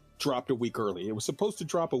Odyssey dropped a week early. It was supposed to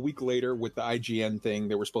drop a week later with the IGN thing.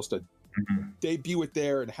 They were supposed to debut it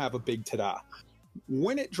there and have a big ta-da.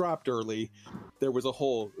 When it dropped early, there was a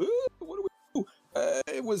whole, what do we do?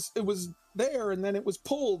 It was there, and then it was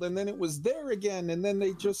pulled, and then it was there again, and then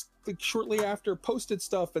they just shortly after posted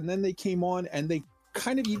stuff, and then they came on and they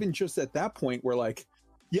kind of even just at that point, we're like,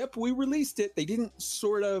 yep, we released it. They didn't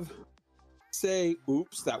sort of say,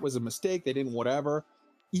 oops, that was a mistake. They didn't whatever.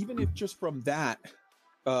 Even if just from that,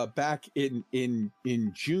 back in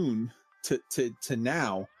June to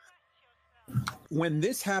now, when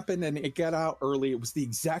this happened and it got out early, it was the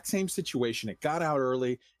exact same situation. It got out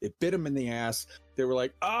early. It bit them in the ass. They were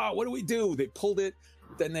like, what do we do? They pulled it.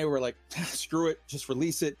 Then they were like, screw it, just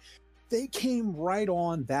release it. They came right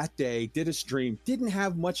on that day, did a stream, didn't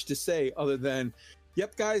have much to say other than,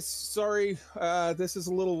 yep, guys, sorry, this is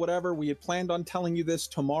a little whatever. We had planned on telling you this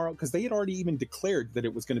tomorrow, because they had already even declared that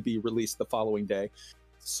it was going to be released the following day.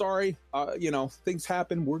 Sorry, things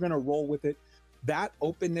happen. We're going to roll with it. That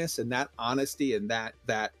openness and that honesty and that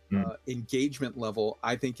engagement level,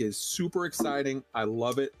 I think, is super exciting. I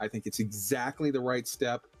love it. I think it's exactly the right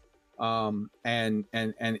step. And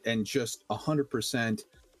just 100%,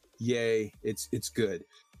 yay! It's good.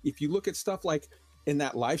 If you look at stuff like in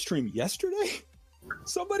that live stream yesterday,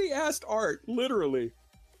 somebody asked Art literally,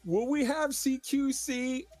 "Will we have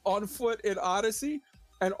CQC on foot in Odyssey?"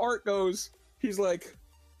 And Art goes, he's like,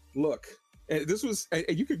 "Look." And this was, and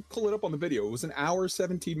you could pull it up on the video. It was an hour,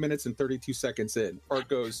 17 minutes, and 32 seconds in. Art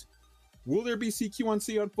goes, "Will there be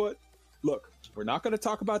CQ1C on foot? Look, we're not going to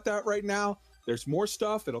talk about that right now. There's more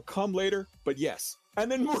stuff. It'll come later. But yes."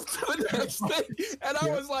 And then move to the next thing. And I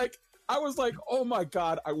was like, oh my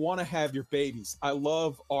God, I want to have your babies. I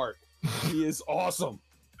love Art. He is awesome.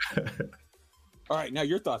 All right, now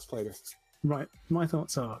your thoughts, Plater. Right, my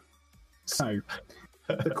thoughts are, so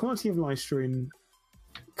the quality of live stream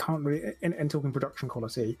can't really, and talking production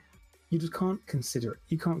quality, you just can't consider it.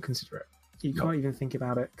 You can't consider it. You can't even think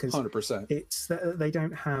about it, because 100%. It's that they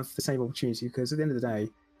don't have the same opportunity, because at the end of the day,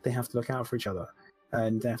 they have to look out for each other,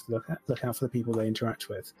 and they have to look out for the people they interact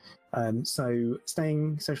with. So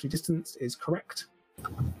staying socially distanced is correct.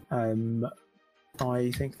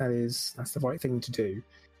 I think that's the right thing to do.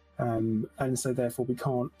 And so therefore we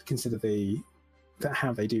can't consider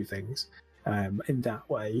how they do things in that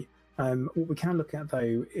way. What we can look at,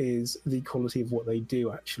 though, is the quality of what they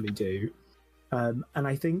do actually do. And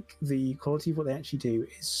I think the quality of what they actually do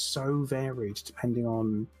is so varied depending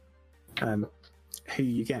on who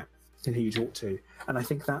you get and who you talk to. And I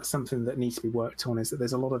think that's something that needs to be worked on, is that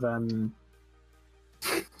there's a lot of,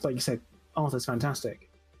 like you said, Arthur's fantastic.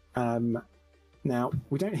 Now,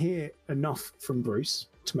 we don't hear enough from Bruce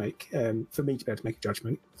to make, for me to be able to make a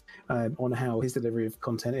judgment on how his delivery of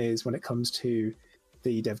content is when it comes to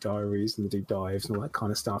the dev diaries and the deep dives and all that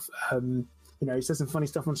kind of stuff. He says some funny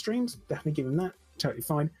stuff on streams, definitely give him that, totally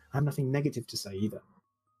fine. I have nothing negative to say either.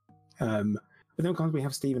 But then we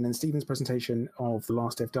have Stephen, and Stephen's presentation of the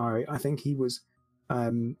last dev diary, I think he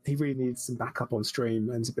really needed some backup on stream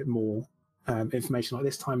and a bit more information. Like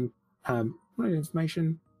this time,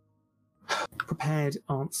 information, prepared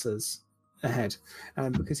answers ahead,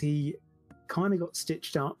 because he kind of got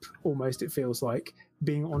stitched up, almost, it feels like,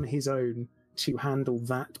 being on his own to handle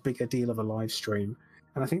that bigger deal of a live stream.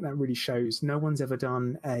 And I think that really shows no one's ever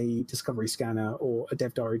done a Discovery Scanner or a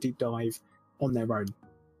Dev Diary deep dive on their own.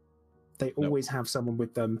 They always have someone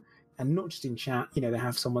with them, and not just in chat. They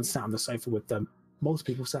have someone sat on the sofa with them,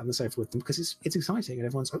 multiple people sat on the sofa with them, because it's exciting, and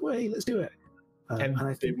everyone's like, "Wait, let's do it." And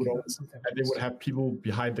I think they would have people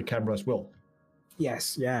behind the camera as well.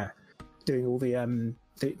 Yes, yeah, doing all the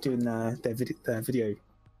doing their video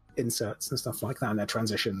inserts and stuff like that, and their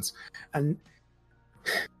transitions. And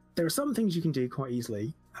there are some things you can do quite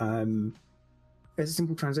easily. A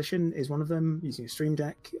simple transition is one of them, using a Stream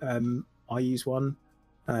Deck. I use one.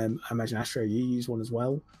 I imagine, Astro, you use one as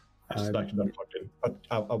well. Just actually not plugged in, but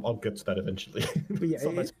I'll get to that eventually. But yeah,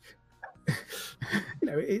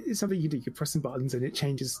 it's something you do. You press some buttons and it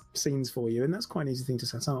changes scenes for you, and that's quite an easy thing to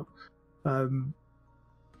set up. But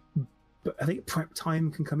I think prep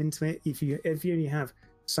time can come into it. If you only have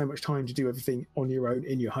so much time to do everything on your own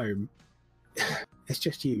in your home, it's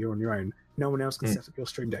just you're on your own. No one else can set up your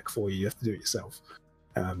Stream Deck for you. You have to do it yourself.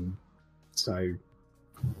 So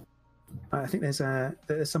I think there's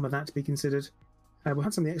some of that to be considered. We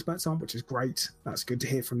had some of the experts on, which is great. That's good to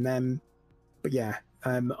hear from them. But yeah,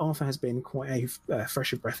 Arthur has been quite a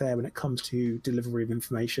fresh of breath air when it comes to delivery of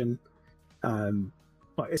information.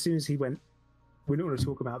 Like, as soon as he went, we're not going to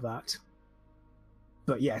talk about that.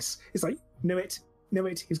 But yes, it's like, knew it.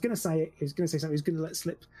 He's going to say it. He's going to say something. He's going to let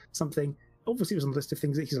slip something. Obviously, it was on the list of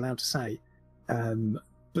things that he's allowed to say.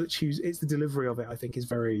 But it's the delivery of it, I think, is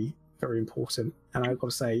very, very important. And I've got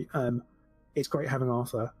to say, it's great having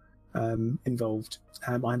Arthur involved.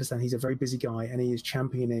 I understand he's a very busy guy, and he is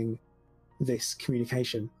championing this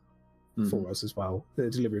communication for us as well. The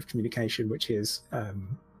delivery of communication, which is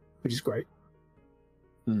great.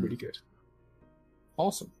 Really good.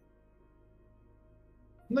 Awesome.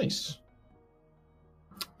 Nice.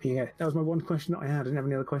 Yeah, that was my one question that I had. I didn't have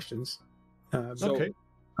any other questions. So, Okay.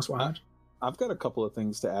 That's what I had. I've got a couple of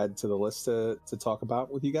things to add to the list to talk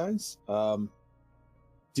about with you guys.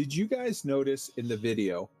 Did you guys notice in the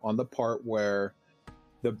video on the part where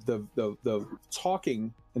the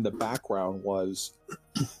talking in the background was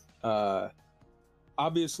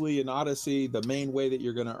obviously in Odyssey, the main way that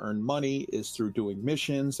you're going to earn money is through doing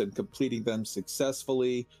missions and completing them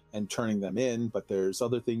successfully and turning them in, but there's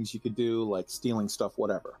other things you could do like stealing stuff,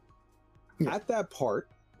 whatever. Yeah. At that part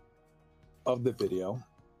of the video,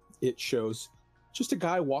 it shows just a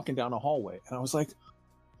guy walking down a hallway. And I was like,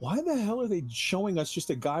 why the hell are they showing us just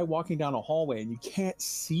a guy walking down a hallway and you can't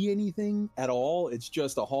see anything at all? It's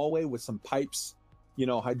just a hallway with some pipes, you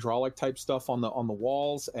know, hydraulic type stuff on the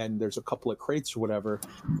walls, and there's a couple of crates or whatever.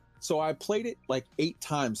 So I played it like 8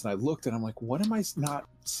 times and I looked and I'm like, what am I not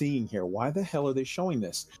seeing here? Why the hell are they showing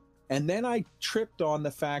this? And then I tripped on the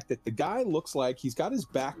fact that the guy looks like he's got his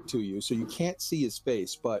back to you, so you can't see his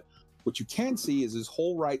face, but what you can see is his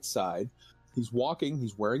whole right side. He's walking,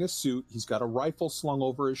 he's wearing a suit, he's got a rifle slung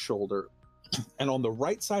over his shoulder, and on the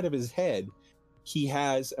right side of his head, he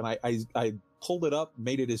has, and I pulled it up,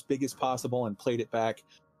 made it as big as possible, and played it back,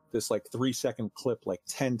 this like 3-second clip like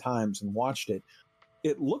 10 times and watched it.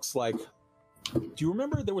 It looks like, do you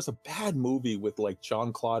remember there was a bad movie with like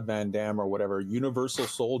Jean-Claude Van Damme or whatever, Universal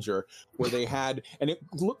Soldier, where they had, and it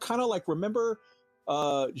looked kind of like, remember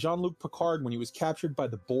Jean-Luc Picard when he was captured by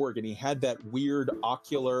the Borg and he had that weird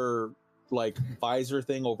ocular like visor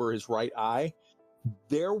thing over his right eye?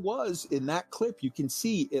 There was, in that clip, you can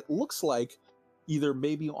see it looks like either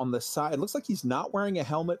maybe on the side, it looks like he's not wearing a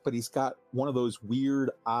helmet, but he's got one of those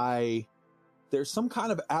weird eye, there's some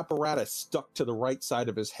kind of apparatus stuck to the right side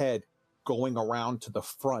of his head going around to the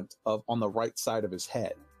front of on the right side of his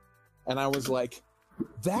head. And I was like,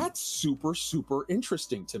 that's super, super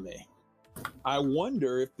interesting to me. I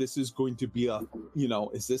wonder if this is going to be a, you know,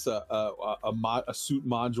 is this a suit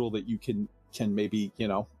module that you can maybe, you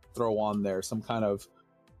know, throw on there, some kind of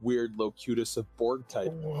weird Locutus of Borg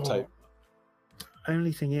type.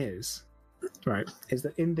 Only thing is, right, is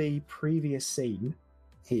that in the previous scene,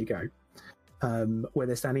 here you go, where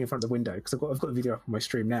they're standing in front of the window, because I've got the video up on my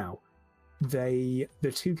stream now. The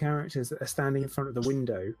 2 characters that are standing in front of the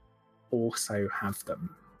window also have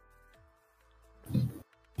them.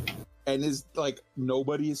 And is like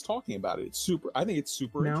nobody is talking about it. It's super. I think it's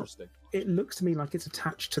super interesting. It looks to me like it's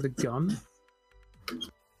attached to the gun.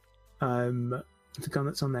 The gun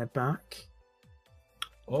that's on their back.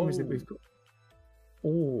 Or is it we've got?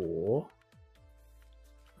 Or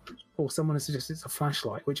someone has suggested it's a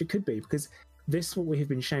flashlight, which it could be, because this, what we have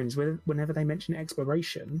been shown, is whenever they mention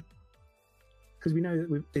exploration, because we know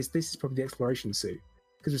that this is probably the exploration suit,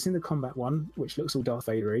 because we've seen the combat one, which looks all Darth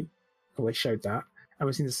Vader-y, or they showed that, and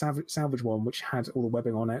we've seen the salvage one, which had all the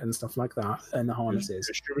webbing on it and stuff like that, and the harnesses.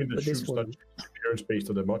 But this one, appearance based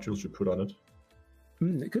on the modules you put on it.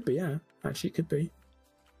 It could be, yeah. Actually, it could be.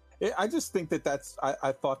 I just think that's.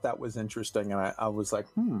 I thought that was interesting, and I was like,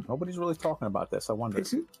 nobody's really talking about this. I wonder.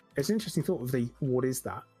 It's an interesting thought of what is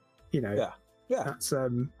that? You know. Yeah. That's.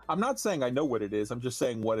 I'm not saying I know what it is. I'm just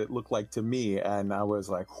saying what it looked like to me, and I was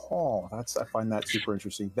like, oh, I find that super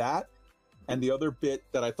interesting. That, and the other bit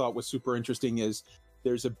that I thought was super interesting is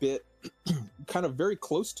there's a bit kind of very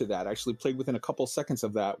close to that, actually played within a couple seconds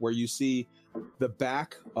of that, where you see the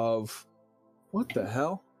back of, what the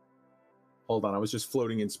hell? Hold on, I was just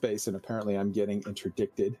floating in space, and apparently I'm getting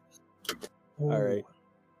interdicted. Ooh. All right.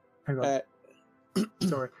 Hang on.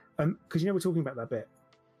 Sorry. Because we're talking about that bit.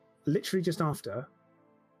 Literally just after,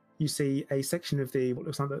 you see a section of what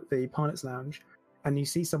looks like the pilot's lounge, and you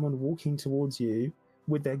see someone walking towards you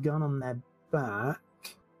with their gun on their back,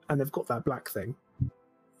 and they've got that black thing,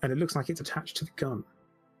 and it looks like it's attached to the gun.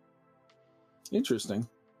 Interesting.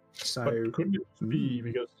 So but couldn't it be,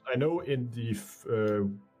 because I know in the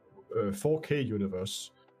 4K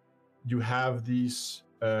universe, you have these.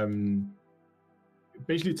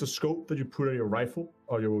 Basically, it's a scope that you put on your rifle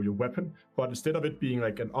or your weapon, but instead of it being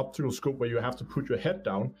like an optical scope where you have to put your head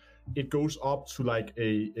down, it goes up to like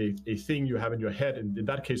a thing you have in your head. And in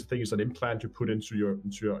that case, the thing is an implant you put into your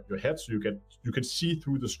head, so you can see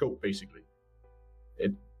through the scope. Basically,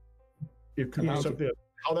 it could be something.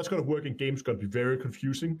 How that's going to work in games is going to be very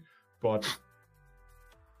confusing, but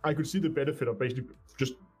I could see the benefit of basically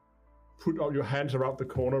just put out your hands around the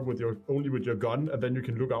corner with your gun, and then you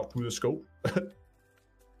can look out through the scope.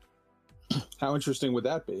 How interesting would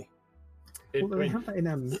that be? Well, they have that in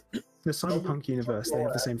the Cyberpunk universe. They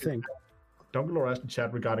have the same thing. Dunkelor asked in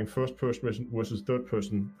chat regarding first person versus third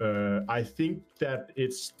person. I think that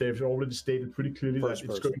they've already stated pretty clearly that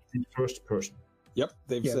it's going to be first person. Yep,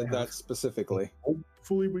 they've said that specifically.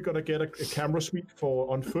 Hopefully, we're going to get a camera suite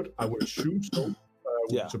for on foot. I would assume so.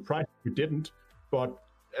 We're surprised we didn't, but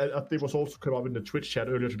it was also come up in the Twitch chat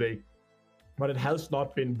earlier today. But it has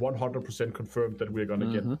not been 100% confirmed that we're going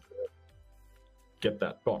to get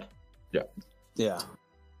that. But yeah.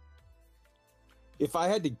 If I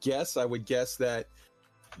had to guess, I would guess that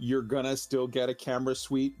you're gonna still get a camera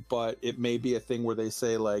suite, but it may be a thing where they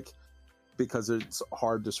say, like, because it's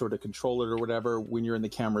hard to sort of control it or whatever, when you're in the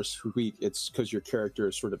camera suite, it's because your character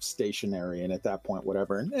is sort of stationary, and at that point,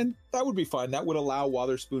 whatever. And that would be fine. That would allow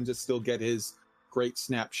Wotherspoon to still get his great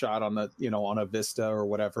snapshot on the, on a Vista or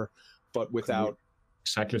whatever, but without...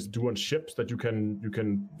 Exactly as do on ships, that you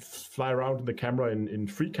can fly around in the camera in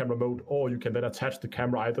free camera mode, or you can then attach the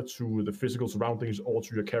camera either to the physical surroundings or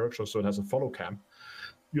to your character, so it has a follow cam.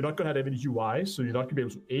 You're not going to have any UI, so you're not going to be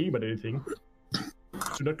able to aim at anything. So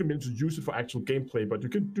you're not going to be able to use it for actual gameplay, but you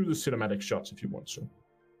can do the cinematic shots if you want to.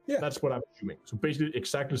 Yeah, that's what I'm assuming. So basically,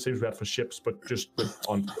 exactly the same as we had for ships, but just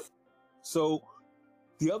on. So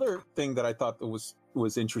the other thing that I thought that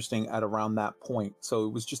was interesting at around that point. So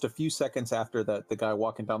it was just a few seconds after that, the guy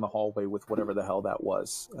walking down the hallway with whatever the hell that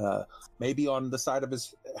was, maybe on the side of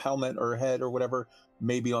his helmet or head or whatever,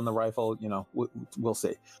 maybe on the rifle, we'll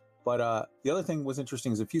see. But the other thing was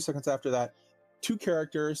interesting is a few seconds after that, two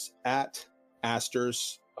characters at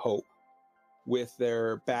Astor's Hope with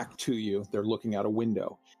their back to you. They're looking out a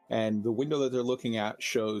window, and the window that they're looking at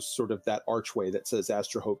shows sort of that archway that says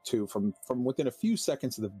Astor Hope 2 from within a few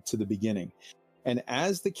seconds to the beginning. And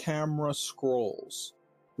as the camera scrolls,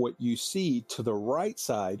 what you see to the right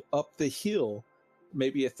side up the hill,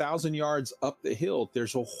 maybe 1,000 yards up the hill,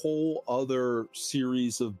 there's a whole other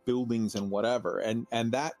series of buildings and whatever. And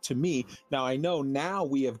that, to me, now I know now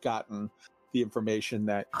we have gotten the information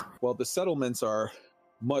that, well, the settlements are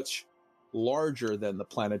much larger than the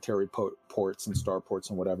planetary ports and starports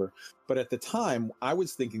and whatever. But at the time, I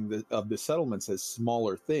was thinking of the settlements as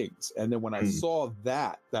smaller things. And then when I saw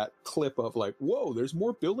that clip of like, whoa, there's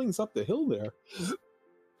more buildings up the hill there,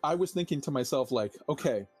 I was thinking to myself, like,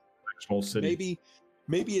 okay, small city.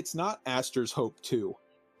 Maybe it's not Astor's Hope 2.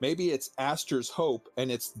 Maybe it's Astor's Hope, and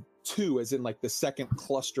it's 2 as in like the second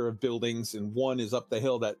cluster of buildings, and 1 is up the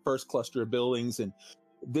hill, that first cluster of buildings, and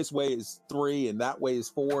this way is 3 and that way is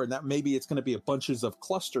 4, and that maybe it's going to be a bunches of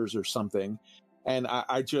clusters or something. And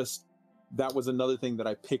I just, that was another thing that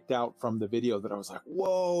I picked out from the video that I was like,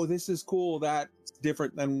 whoa, this is cool. That's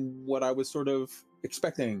different than what I was sort of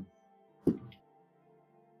expecting.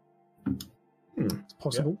 It's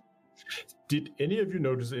possible. Yeah. Did any of you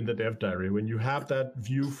notice in the dev diary when you have that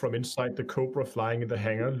view from inside the Cobra flying in the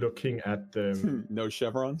hangar looking at the no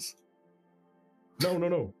chevrons?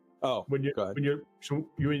 No. Oh, when you're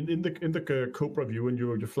in the Cobra view and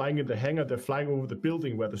you're flying in the hangar, they're flying over the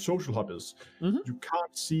building where the social hub is. You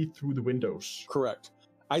can't see through the windows. Correct.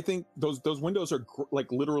 I think those windows are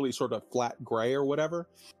like literally sort of flat gray or whatever.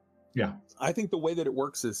 Yeah. I think the way that it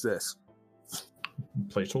works is this.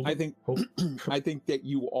 Placeholder. I think that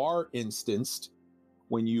you are instanced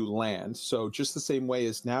when you land. So just the same way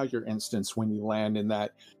as now you're instanced when you land, in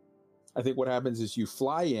that I think what happens is you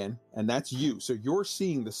fly in, and that's you. So you're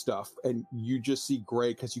seeing the stuff, and you just see gray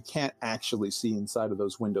because you can't actually see inside of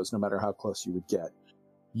those windows, no matter how close you would get.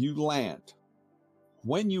 You land.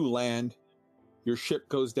 When you land, your ship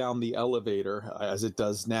goes down the elevator, as it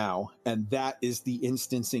does now, and that is the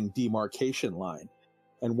instancing demarcation line.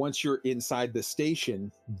 And once you're inside the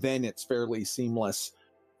station, then it's fairly seamless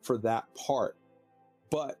for that part.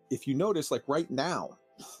 But if you notice, like right now,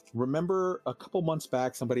 remember a couple months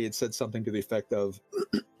back, somebody had said something to the effect of,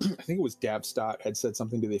 I think it was Dabstot had said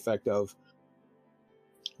something to the effect of,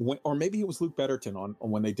 or maybe it was Luke Betterton on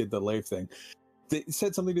when they did the Lave thing. They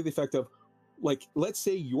said something to the effect of, like, let's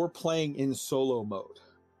say you're playing in solo mode,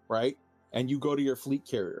 right? And you go to your fleet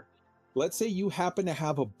carrier. Let's say you happen to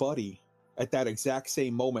have a buddy at that exact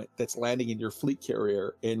same moment that's landing in your fleet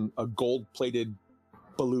carrier in a gold-plated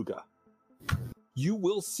beluga. You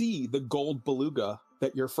will see the gold beluga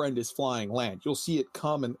that your friend is flying land. You'll see it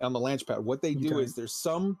come on the launch pad. What they do is there's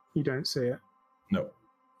some... You don't see it. No.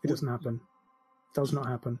 It doesn't happen. Does not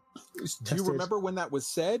happen. Do you remember when that was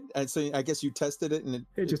said? And so I guess you tested it and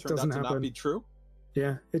it just turned doesn't out to happen. not be true?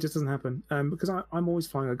 Yeah, it just doesn't happen. Because I'm always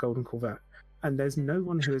flying a Golden Corvette, and there's no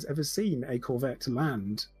one who has ever seen a Corvette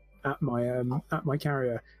land at my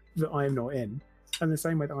carrier that I am not in. And the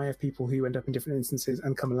same way that I have people who end up in different instances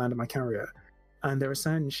and come and land at my carrier. And there are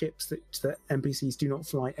certain ships that NPCs do not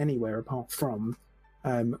fly anywhere apart from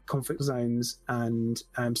conflict zones and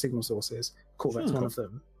signal sources. Corvette's one of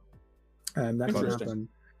them. That can happen.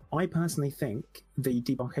 I personally think the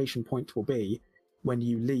debarkation point will be when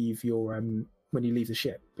you leave the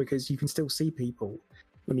ship, because you can still see people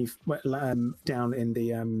when you down in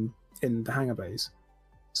the hangar bays.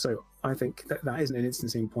 So I think that isn't an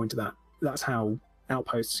instancing point to that. That's how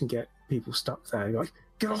outposts can get people stuck there. You're like,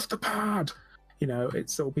 get off the pad.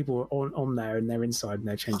 It's all people are on there and they're inside and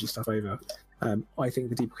they're changing stuff over. I think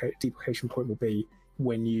the debarkation point will be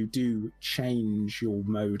when you do change your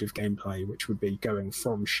mode of gameplay, which would be going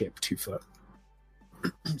from ship to foot.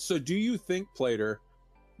 So do you think, Plater,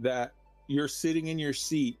 that you're sitting in your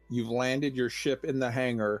seat, you've landed your ship in the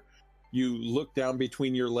hangar, you look down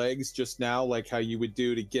between your legs just now, like how you would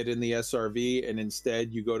do to get in the SRV, and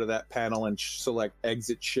instead you go to that panel and select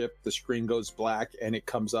exit ship, the screen goes black, and it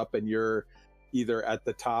comes up and you're either at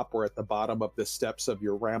the top or at the bottom of the steps of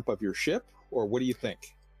your ramp of your ship? Or what do you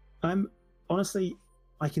think? Honestly,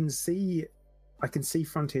 I can see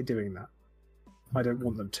Frontier doing that. I don't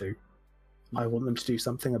want them to. I want them to do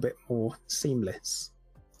something a bit more seamless.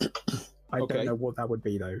 I don't know what that would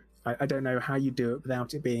be, though. I don't know how you do it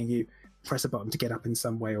without it being you press a button to get up in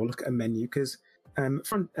some way or look at a menu, because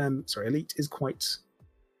Elite is quite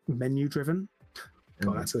menu driven.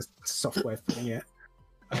 God, that's a soft way of putting it.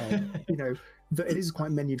 It is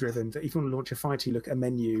quite menu driven. That if you want to launch a fighter, you look at a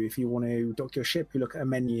menu. If you want to dock your ship, you look at a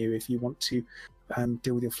menu. If you want to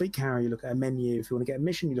deal with your fleet carrier, you look at a menu. If you want to get a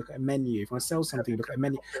mission, you look at a menu. If you want to sell something, you look at a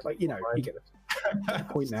menu. You get the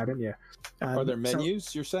point now, don't you? Are there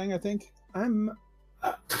menus, you're saying, I think?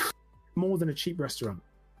 More than a cheap restaurant.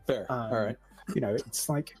 Fair. All right. It's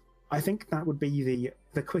like, I think that would be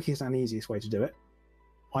the quickest and easiest way to do it.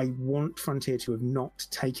 I want Frontier to have not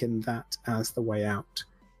taken that as the way out.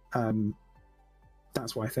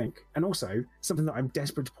 That's what I think. And also, something that I'm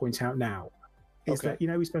desperate to point out now is that,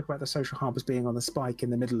 we spoke about the social hub as being on the spike in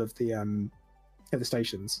the middle of the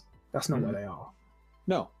stations. That's not where they are.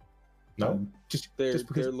 No. Just they're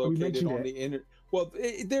because located on the inner. Well,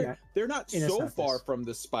 they're not so far from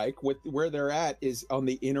the spike. Where they're at is on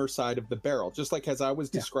the inner side of the barrel, just like as I was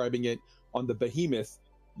describing it on the Behemoth.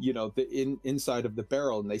 The inside of the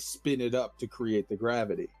barrel, and they spin it up to create the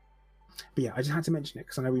gravity. But yeah, I just had to mention it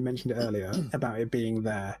because I know we mentioned it earlier about it being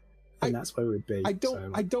there, and that's where it would be. I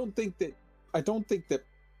don't think that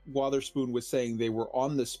Wotherspoon was saying they were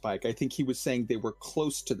on the spike. I think he was saying they were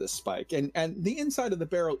close to the spike, and the inside of the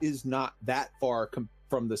barrel is not that far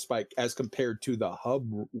from the spike as compared to the hub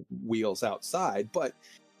wheels outside. But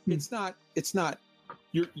it's not.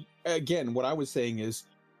 You're again. What I was saying is,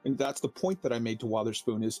 and that's the point that I made to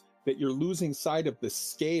Wotherspoon, is that you're losing sight of the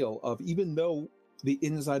scale of, even though the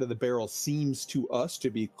inside of the barrel seems to us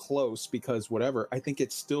to be close because whatever, I think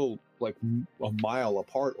it's still like a mile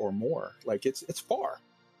apart or more. Like it's far.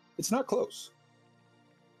 It's not close.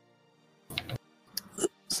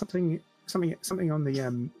 Something on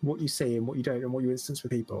the what you see and what you don't and what you instance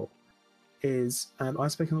with people is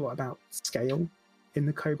I've spoken a lot about scale in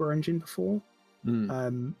the Cobra engine before.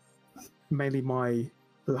 Mainly my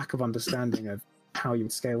lack of understanding of how you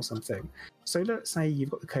would scale something. So let's say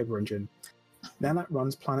you've got the Cobra engine. Now that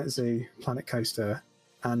runs Planet Zoo, Planet Coaster,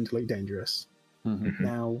 and Elite Dangerous.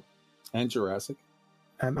 Now, and Jurassic.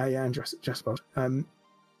 And Jurassic World.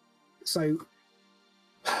 So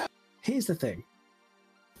here's the thing: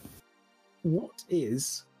 what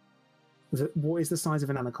is the size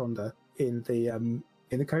of an anaconda in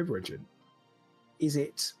the Cobra engine? Is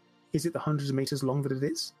it the hundreds of meters long that it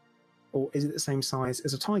is, or is it the same size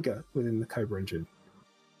as a Tiger within the Cobra engine?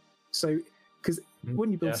 So, because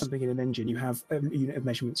when you build something in an engine, you have a unit of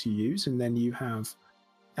measurements you use, and then you have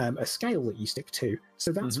a scale that you stick to.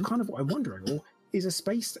 So that's kind of what I'm wondering. Or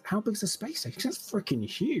how big is a space station? That's freaking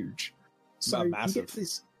huge. So you get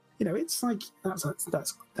this, it's like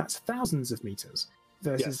that's thousands of meters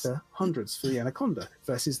versus the hundreds for the Anaconda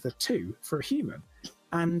versus the 2 for a human.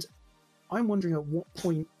 And I'm wondering at what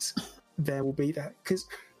point there will be that, because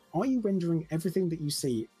are you rendering everything that you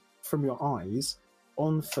see from your eyes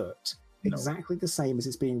on foot exactly the same as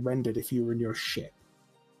it's being rendered if you were in your ship?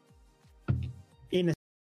 In a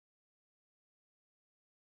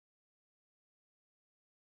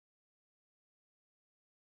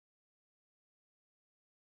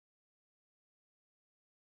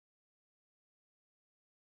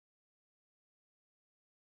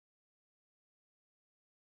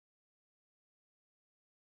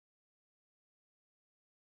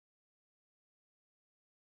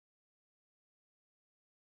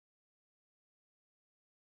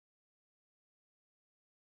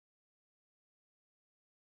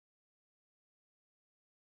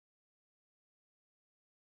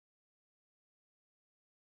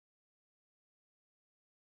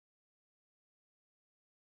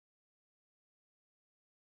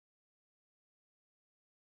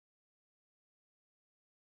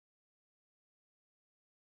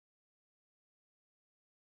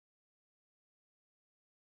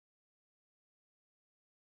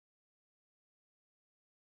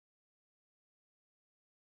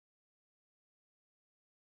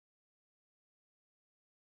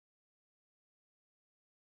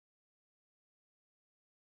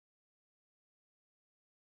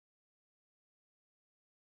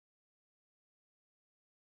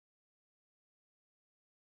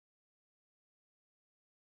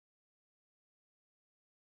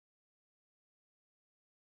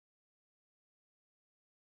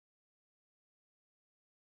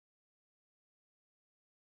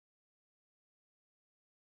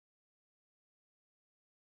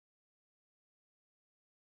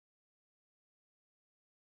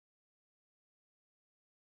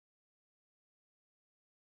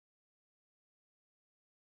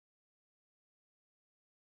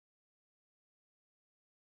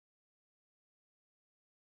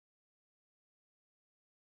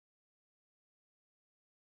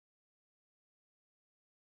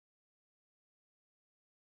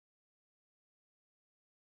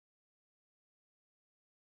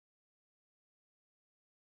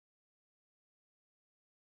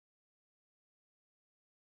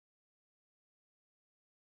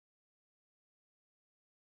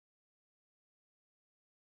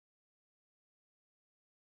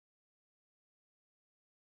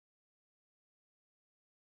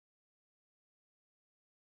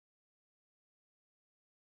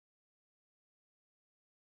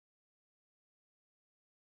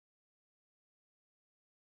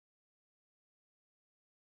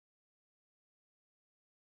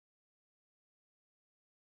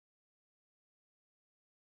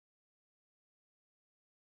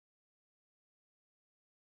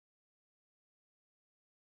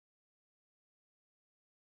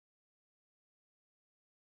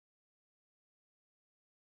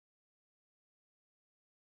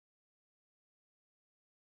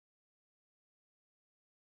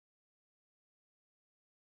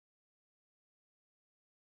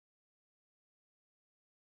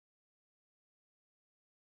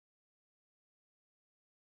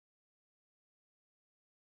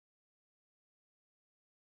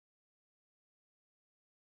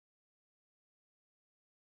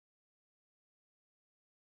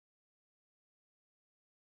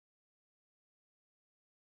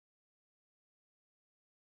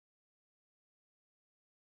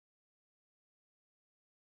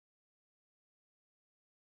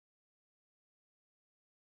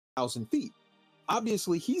 1,000 feet.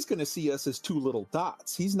 Obviously, he's going to see us as two little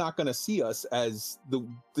dots. He's not going to see us as the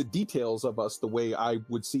details of us the way I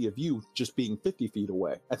would see of you just being 50 feet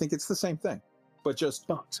away. I think it's the same thing, but just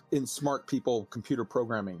in smart people computer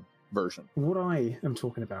programming version. What I am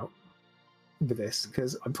talking about with this,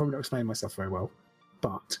 because I'm probably not explaining myself very well,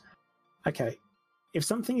 but okay, if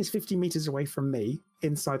something is 50 meters away from me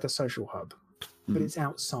inside the social hub, but it's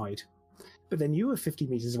outside, but then you are 50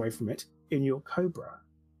 meters away from it in your Cobra,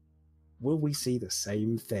 will we see the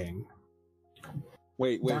same thing?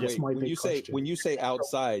 Wait. When you say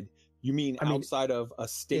outside, you mean outside of a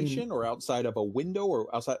station or outside of a window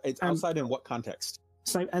or outside? It's outside in what context?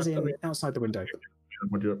 So, as in outside the window.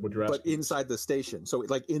 What you're asking? But inside the station. So,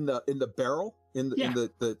 like in the barrel, in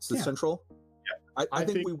the central. Yeah. I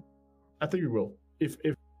think we will.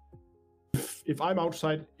 If I'm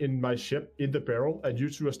outside in my ship in the barrel and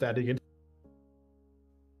you two are standing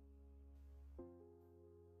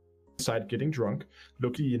inside getting drunk,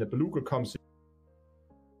 Loki in a beluga comes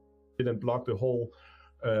in and block the whole.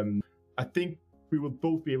 I think we will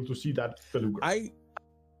both be able to see that beluga. I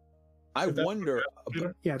wonder.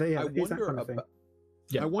 Yeah, I wonder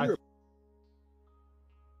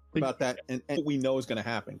about that, and what we know is going to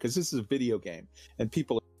happen because this is a video game, and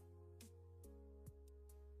people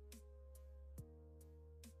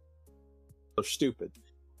are stupid.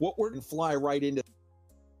 What we're going to fly right into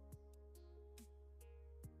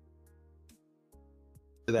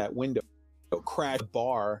that window, crash the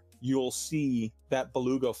bar, you'll see that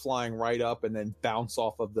beluga flying right up and then bounce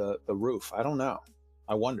off of the roof. I don't know.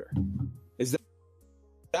 I wonder. Is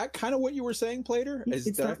that kind of what you were saying, Plater? Is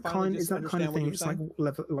that kind of thing? It's like,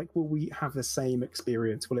 will we have the same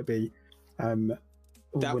experience? Will it be,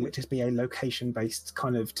 will it just be a location-based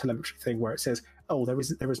kind of telemetry thing where it says, "Oh, there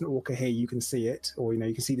is an orca here. You can see it," or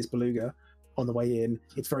you can see this beluga on the way in.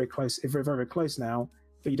 It's very close. It's very, very close now,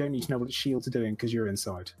 but you don't need to know what its shields are doing because you're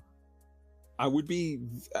inside. I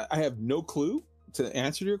have no clue to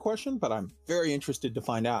answer your question, but I'm very interested to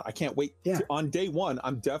find out. I can't wait. On day one,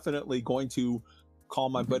 I'm definitely going to call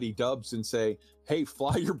my buddy Dubs and say, "Hey,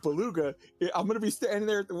 fly your beluga. I'm going to be standing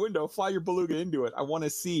there at the window. Fly your beluga into it." I want to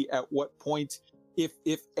see at what point, if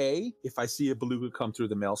I see a beluga come through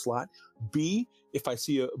the mail slot, B, if I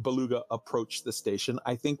see a beluga approach the station.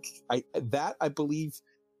 I think I believe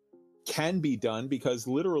can be done because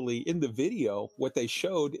literally in the video, what they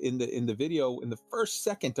showed in the video in the first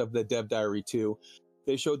second of the Dev Diary 2,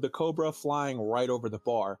 they showed the Cobra flying right over the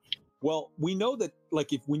bar. Well, we know that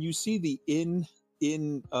when you see the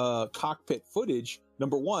in cockpit footage,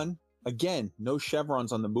 number one, again, no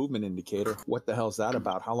chevrons on the movement indicator. What the hell is that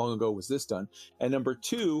about? How long ago was this done? And number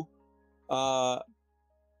two,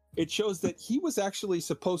 it shows that he was actually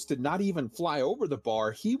supposed to not even fly over the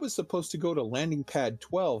bar. He was supposed to go to landing pad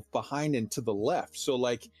 12 behind and to the left. So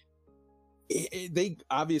they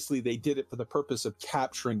obviously did it for the purpose of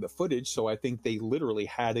capturing the footage. So I think they literally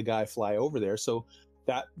had a guy fly over there. So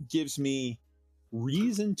that gives me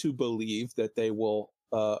reason to believe that they will,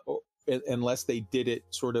 unless they did it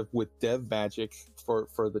sort of with dev magic for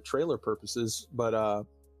the trailer purposes. But I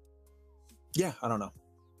don't know.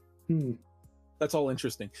 That's all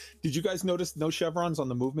interesting. Did you guys notice no chevrons on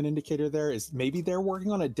the movement indicator there? Is maybe they're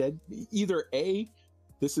working on either A,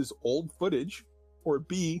 this is old footage, or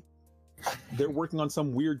B, they're working on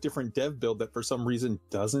some weird different dev build that for some reason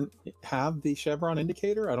doesn't have the chevron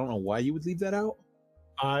indicator. I don't know why you would leave that out.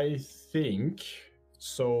 I think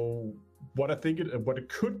so. What it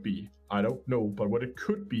could be, I don't know, but what it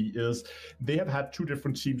could be is they have had two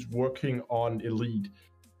different teams working on Elite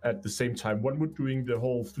at the same time. One was doing the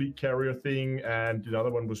whole fleet carrier thing, and the other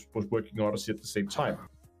one was working Odyssey at the same time.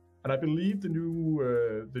 And I believe the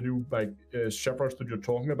new chevrons that you're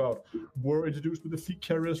talking about were introduced with the fleet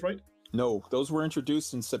carriers, right? No, those were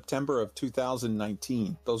introduced in September of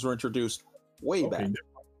 2019. Those were introduced way back.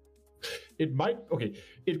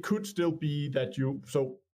 It could still be that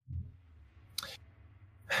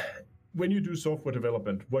when you do software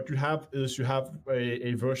development, what you have is a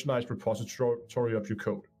versionized repository of your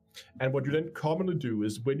code. And what you then commonly do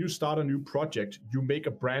is when you start a new project, you make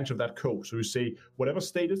a branch of that code. So you say, whatever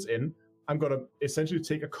state it's in, I'm going to essentially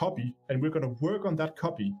take a copy and we're going to work on that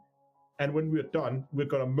copy. And when we're done, we're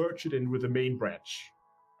going to merge it in with the main branch.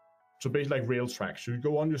 So basically like rail tracks. So you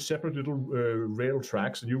go on your separate little rail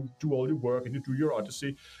tracks and you do all your work and you do your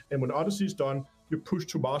Odyssey. And when Odyssey is done, you push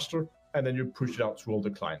to master and then you push it out to all the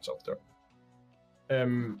clients out there.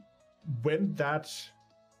 When that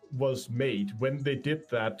was made, when they did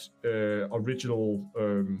that original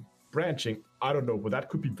branching, I don't know, but that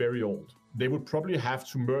could be very old. They would probably have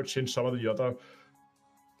to merge in some of the other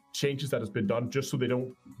changes that has been done just so they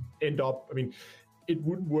don't end up, it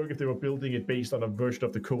wouldn't work if they were building it based on a version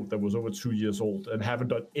of the code that was over 2 years old and haven't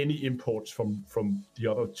done any imports from the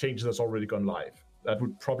other changes that's already gone live. That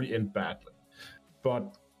would probably end badly.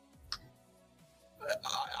 But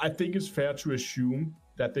I think it's fair to assume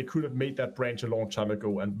that they could have made that branch a long time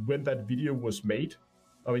ago. And when that video was made,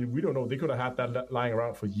 I mean, we don't know. They could have had that lying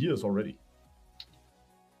around for years already.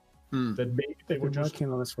 That maybe they were just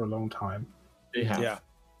working on this for a long time. They have.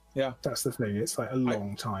 Yeah. That's the thing. It's like a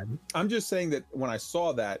long time. I'm just saying that when I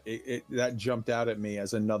saw that, that jumped out at me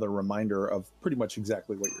as another reminder of pretty much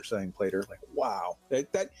exactly what you're saying, Plater. Like, wow,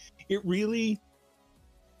 that it really,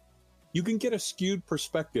 you can get a skewed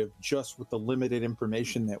perspective just with the limited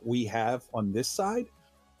information that we have on this side.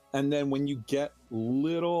 And then when you get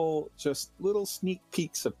little sneak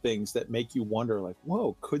peeks of things that make you wonder, like,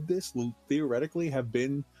 whoa, could this theoretically have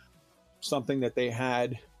been something that they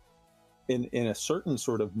had in a certain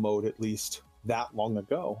sort of mode, at least that long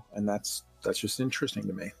ago? And that's just interesting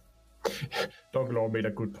to me. Dunkelor made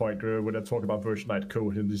a good point when I talked about version 9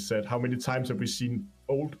 code, and he said, how many times have we seen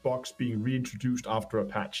old bugs being reintroduced after a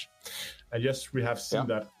patch? And yes, we have seen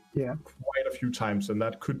that quite a few times, and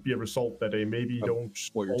that could be a result that they maybe don't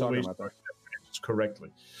what you're always talking about correctly.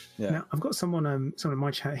 Yeah. Now, I've got someone in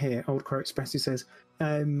my chat here, Old Crow Express, who says, but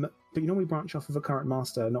you normally branch off of a current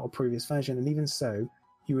master, not a previous version, and even so,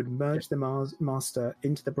 you would merge the master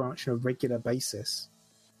into the branch on a regular basis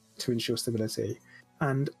to ensure stability.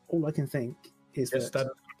 And all I can think is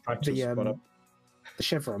that the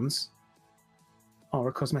chevrons are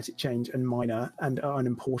a cosmetic change and minor and are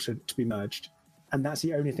unimportant to be merged. And that's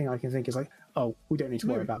the only thing I can think is like, oh, we don't need to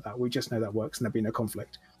worry about that. We just know that works and there'll be no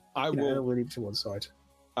conflict. We'll leave it to one side.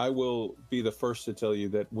 I will be the first to tell you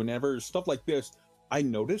that whenever stuff like this, I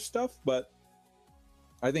notice stuff, but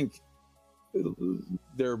I think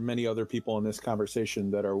there are many other people in this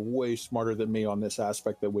conversation that are way smarter than me on this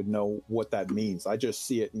aspect that would know what that means. I just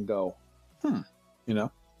see it and go, you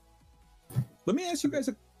know. Let me ask you guys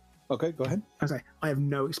okay, go ahead. I have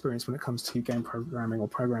no experience when it comes to game programming or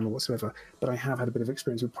programming whatsoever, but I have had a bit of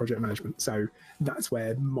experience with project management, so that's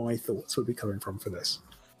where my thoughts would be coming from for this.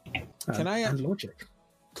 And logic.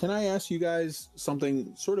 Can I ask you guys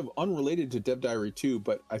something sort of unrelated to Dev Diary 2,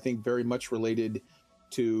 but I think very much related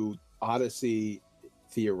to Odyssey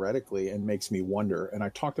theoretically, and makes me wonder? And I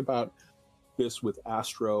talked about this with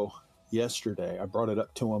Astro yesterday. I brought it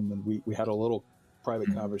up to him, and we had a little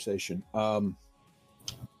private conversation.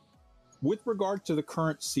 With regard to the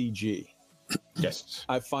current CG, yes,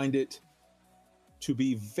 I find it to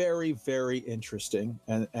be very, very interesting,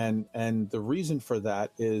 and the reason for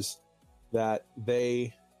that is that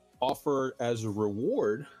they offer as a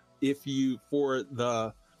reward for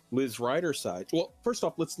the Liz Ryder side. Well, first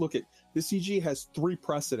off, let's look at the CG has 3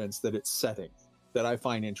 precedents that it's setting that I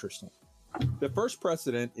find interesting. The first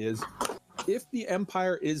precedent is if the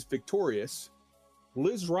Empire is victorious,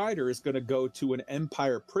 Liz Ryder is going to go to an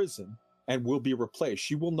Empire prison and will be replaced.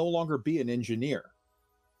 She will no longer be an engineer.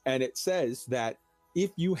 And it says that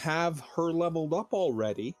if you have her leveled up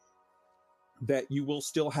already, that you will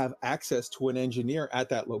still have access to an engineer at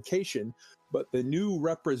that location, but the new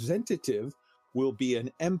representative will be an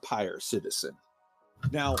Empire citizen.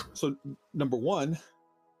 Now, so number one,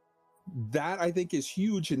 that I think is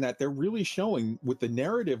huge in that they're really showing with the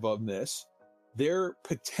narrative of this, they're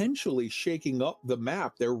potentially shaking up the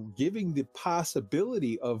map. They're giving the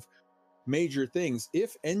possibility of major things.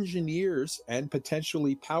 If engineers and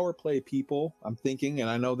potentially power play people, I'm thinking, and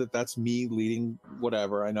I know that that's me leading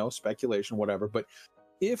whatever, I know speculation, whatever, but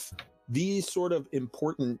if these sort of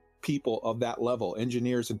important people of that level,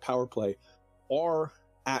 engineers and power play, are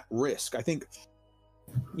at risk, I think,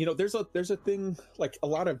 you know, there's a thing like a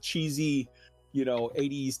lot of cheesy, you know,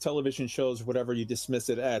 80s television shows, whatever, you dismiss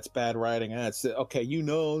it, it's bad writing, it's okay, you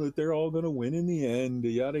know that they're all going to win in the end,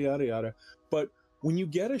 yada, yada, yada. But when you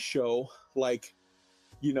get a show like,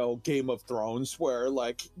 you know, Game of Thrones, where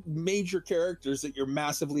like major characters that you're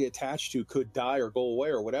massively attached to could die or go away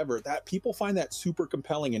or whatever, that people find that super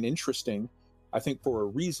compelling and interesting, I think for a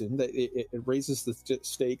reason, that it raises the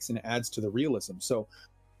stakes and adds to the realism. So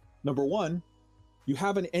number one, you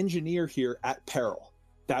have an engineer here at peril.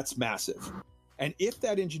 That's massive. And if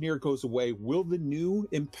that engineer goes away, will the new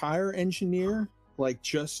Empire engineer like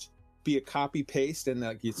just be a copy paste and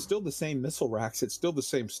like it's still the same missile racks, it's still the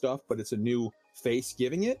same stuff, but it's a new face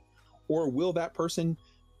giving it? Or will that person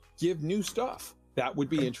give new stuff? That would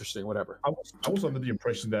be interesting, whatever. I was under the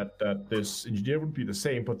impression that this engineer would be the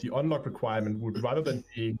same, but the unlock requirement would, rather than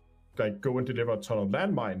be like go and deliver a ton of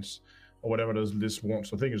landmines or whatever this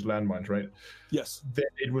wants, I think it's landmines, right? Yes. Then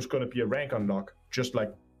it was going to be a rank unlock, just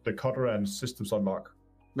like the Cutter and systems unlock.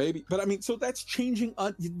 Maybe, but I mean, so that's changing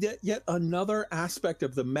yet another aspect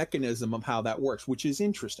of the mechanism of how that works, which is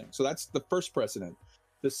interesting. So that's the first precedent.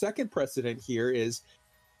 The second precedent here is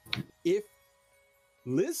if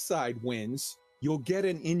Liz's side wins, you'll get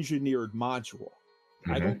an engineered module.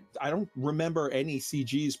 I don't remember any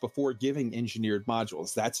CGs before giving engineered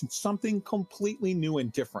modules. That's something completely new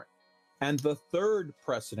and different. And the third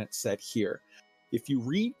precedent set here, if you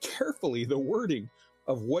read carefully the wording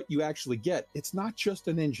of what you actually get, it's not just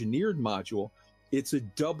an engineered module, it's a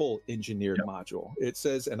double engineered module. It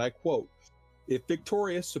says, and I quote, if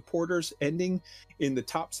victorious, supporters ending in the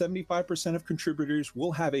top 75% of contributors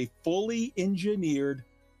will have a fully engineered,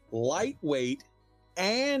 lightweight,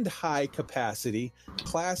 and high capacity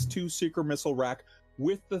class 2 Seeker missile rack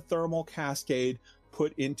with the thermal cascade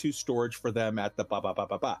put into storage for them at the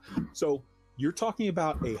ba. So you're talking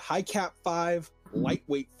about a high cap 5,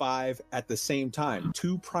 lightweight 5 at the same time,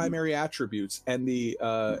 two primary attributes, and the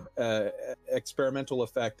experimental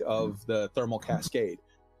effect of the thermal cascade.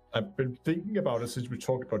 I've been thinking about it since we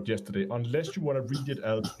talked about yesterday. Unless you want to read it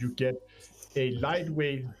out, you get a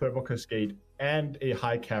lightweight thermal cascade and a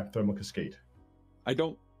high cap thermal cascade.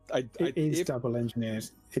 It is double engineered.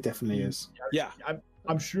 It definitely is. Yeah.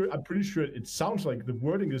 I'm pretty sure it sounds like the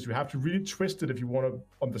wording is you have to really twist it if you want to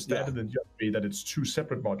understand it in the way that it's two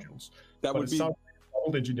separate modules. That would be an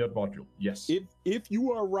old engineered module. Yes. If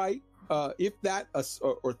you are right, if that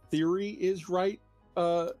or theory is right,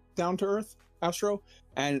 down to earth, Astro,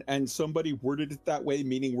 and somebody worded it that way,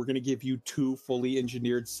 meaning we're going to give you two fully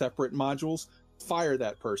engineered separate modules, fire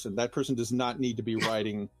that person. That person does not need to be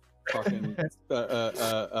writing fucking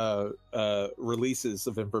releases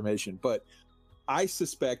of information. But I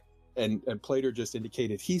suspect, and Plater just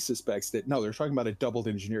indicated he suspects that no, they're talking about a doubled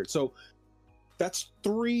engineered. So that's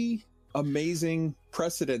three amazing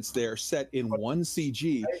precedents there set in one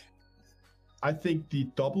CG. I think the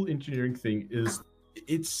double engineering thing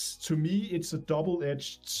to me it's a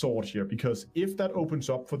double-edged sword here, because if that opens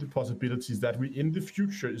up for the possibilities that we in the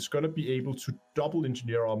future is going to be able to double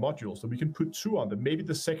engineer our modules, so we can put two on them. Maybe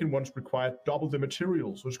the second one's require double the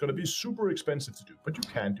materials, so it's going to be super expensive to do, but you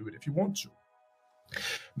can do it if you want to.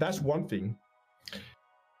 That's one thing.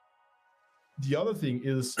 The other thing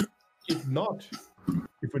is, if we're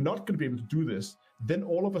not going to be able to do this, then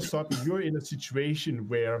all of a sudden you're in a situation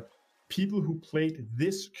where people who played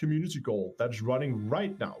this community goal that's running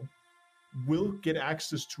right now will get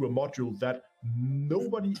access to a module that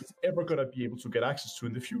nobody is ever going to be able to get access to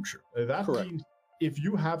in the future. That means if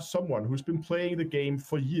you have someone who's been playing the game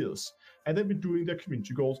for years and they've been doing their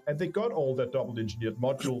community goals and they got all their double engineered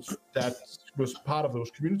modules that was part of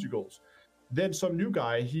those community goals, then some new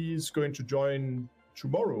guy, he's going to join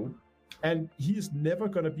tomorrow and he's never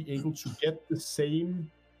going to be able to get the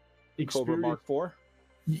same experience. Cobra Mark IV?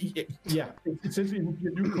 Yeah, essentially it would be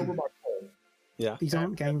a new Cobra Mark IV. Yeah. These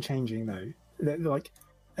aren't game changing though. They're like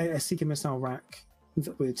a Seeker missile rack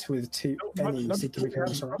with two Seeker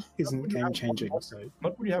missile rack isn't game changing. So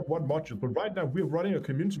not when you have one module, but right now we're running a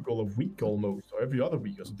community goal of week almost, or every other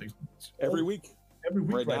week or something. Every week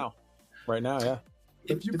right now, yeah.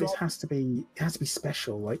 This has to be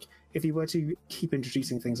special. Like if you were to keep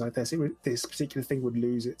introducing things like this, this particular thing would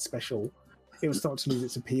lose its special. It would start to lose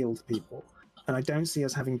its appeal to people. And I don't see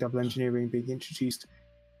us having double engineering being introduced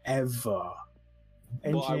ever.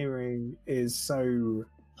 Engineering is so...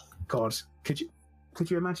 God, could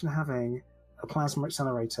you imagine having a plasma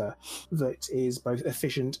accelerator that is both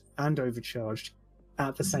efficient and overcharged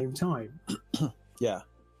at the same time? Yeah.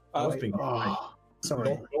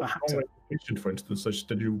 Sorry. For instance, such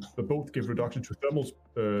that you both give reduction to thermals.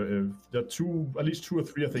 There are at least two or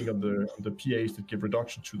three, I think, on the PAs that give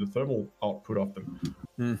reduction to the thermal output of them.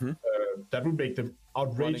 Mm-hmm. That would make them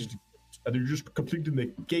outrageous, and you just completely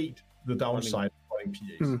negate the downside of running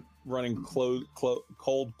PAs. Running cold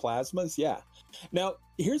plasmas, yeah. Now,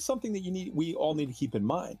 here's something that we all need to keep in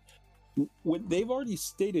mind. When they've already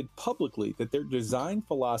stated publicly that their design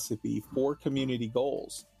philosophy for community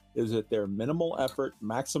goals is that they're minimal effort,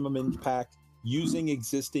 maximum impact, using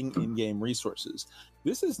existing in-game resources.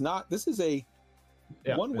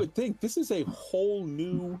 One would think this is a whole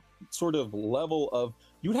new sort of level of,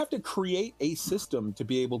 you would have to create a system to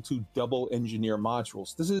be able to double engineer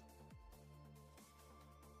modules. This is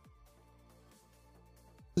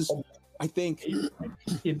I think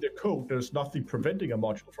in the code, there's nothing preventing a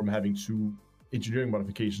module from having two engineering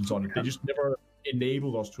modifications on it. They just never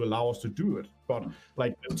enabled us to allow us to do it. But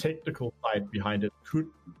like the technical side behind it could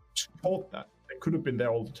support that. It could have been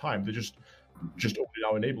there all the time. They're just only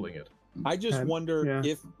now enabling it. I just wonder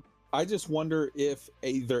if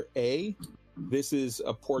either A, this is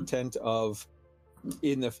a portent of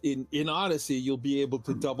in Odyssey, you'll be able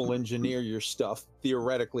to double engineer your stuff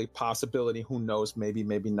theoretically. Possibility, who knows? Maybe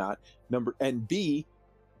not. And B,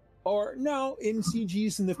 or no, in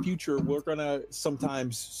CGs in the future, we're gonna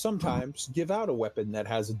sometimes give out a weapon that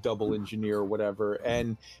has a double engineer or whatever,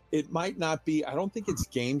 and it might not be. I don't think it's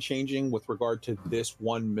game changing with regard to this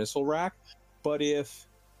one missile rack, but if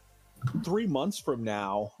 3 months from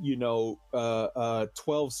now, 12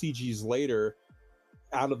 CGs later,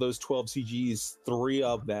 out of those 12 CGs, 3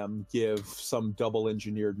 of them give some double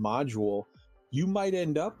engineered module, you might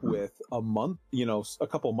end up with a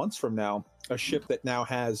couple months from now, a ship that now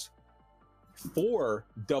has 4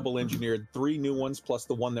 double engineered, 3 new ones plus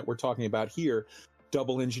the one that we're talking about here,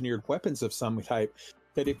 double engineered weapons of some type,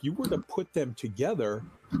 that if you were to put them together,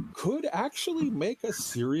 could actually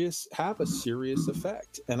have a serious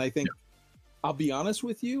effect. And I think, I'll be honest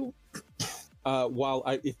with you,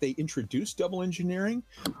 if they introduce double engineering,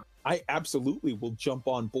 I absolutely will jump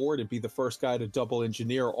on board and be the first guy to double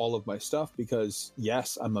engineer all of my stuff, because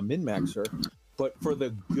yes, I'm a min-maxer, but for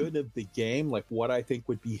the good of the game, like what I think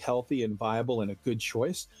would be healthy and viable and a good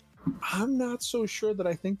choice, I'm not so sure that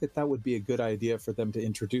I think that would be a good idea for them to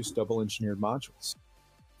introduce double engineered modules.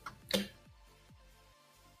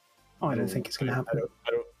 I don't think it's going to happen.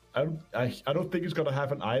 I don't think it's going to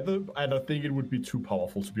happen either, and I think it would be too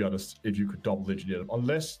powerful, to be honest, if you could double engineer them.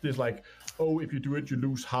 Unless there's like, if you do it, you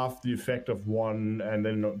lose half the effect of one, and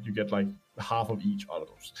then you get like half of each out of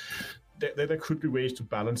those. There could be ways to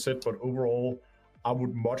balance it, but overall, I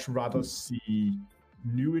would much rather see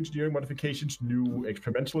new engineering modifications, new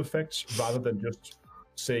experimental effects, rather than just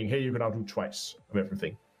saying, hey, you can now do twice of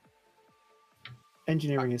everything.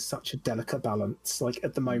 Engineering is such a delicate balance. Like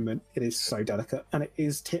at the moment, it is so delicate, and it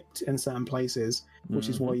is tipped in certain places, which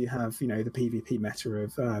is why you have, the PvP meta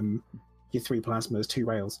of your 3 plasmas, 2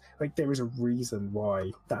 rails. Like there is a reason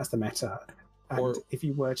why that's the meta. And if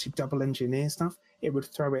you were to double engineer stuff, it would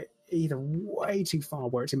throw it either way too far,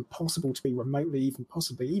 where it's impossible to be remotely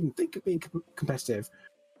even think of being competitive,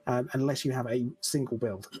 unless you have a single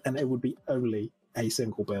build, and it would be only a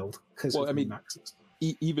single build because maxes.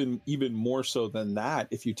 Even more so than that,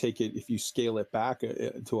 if you scale it back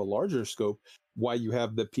to a larger scope, why you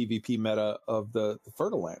have the PvP meta of the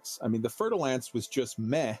Fer-de-Lance. I mean, the Fer-de-Lance was just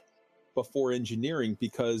meh before engineering,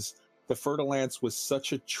 because the Fer-de-Lance was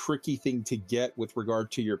such a tricky thing to get with regard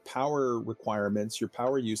to your power requirements, your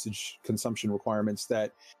power usage consumption requirements,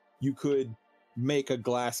 that you could make a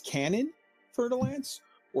glass cannon Fer-de-Lance,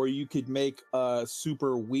 or you could make a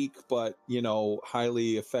super weak but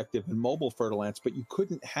highly effective and mobile Fer-de-Lance, but you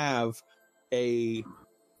couldn't have a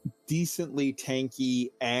decently tanky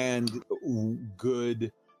and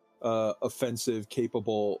good offensive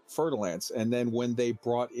capable Fer-de-Lance. And then when they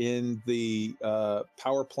brought in the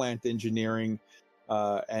power plant engineering,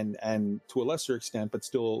 and to a lesser extent, but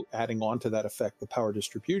still adding on to that effect, the power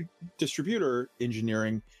distributor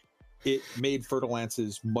engineering, it made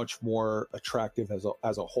Fer-de-Lances much more attractive as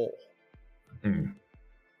a whole.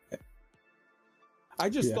 I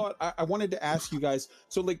just thought I wanted to ask you guys.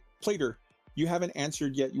 So, like, Plater, you haven't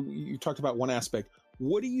answered yet. You talked about one aspect.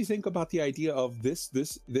 What do you think about the idea of this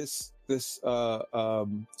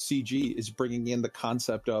CG is bringing in the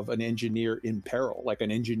concept of an engineer in peril? Like, an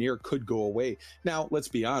engineer could go away. Now, let's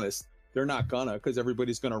be honest, they're not gonna, because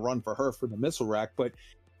everybody's gonna run for her for the missile rack, but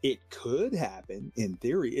it could happen in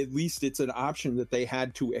theory. At least it's an option that they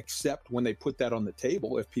had to accept when they put that on the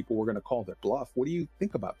table, if people were going to call their bluff. What do you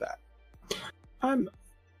think about that?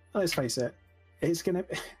 Let's face it,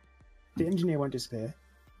 the engineer won't disappear.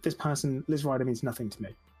 This person, Liz Ryder, means nothing to me.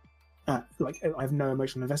 I have no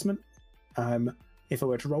emotional investment. If I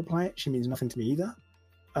were to roleplay it, she means nothing to me either.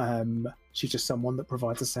 She's just someone that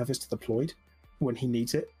provides a service to the Ploid when he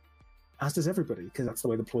needs it, as does everybody, because that's the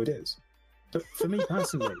way the Ploid is. But for me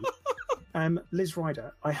personally, Liz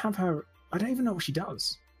Ryder, I have her. I don't even know what she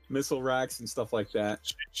does. Missile racks and stuff like that.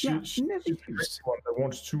 She's never used. One that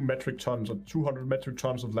wants 200 metric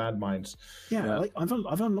tons of landmines. Yeah. Like I've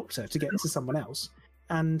unlocked her to get to someone else,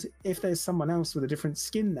 and if there's someone else with a different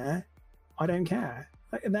skin there, I don't care.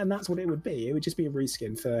 And that's what it would be. It would just be a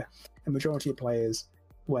reskin for a majority of players,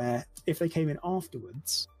 where if they came in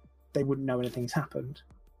afterwards, they wouldn't know anything's happened.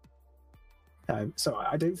 So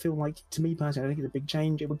I don't feel like, to me personally, I don't think it's a big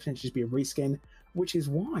change. It would potentially just be a reskin, which is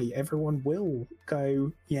why everyone will go,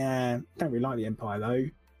 don't really like the Empire though,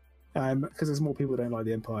 because there's more people who don't like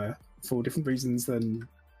the Empire for different reasons than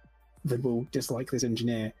will dislike this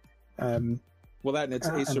engineer. Well, that and it's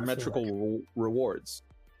asymmetrical rewards.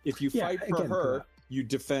 If you fight for her, you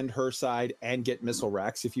defend her side and get missile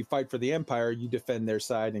racks. If you fight for the Empire, you defend their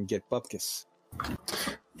side and get bupkis.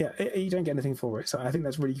 you don't get anything for it. So I think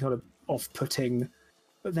that's really kind of off-putting.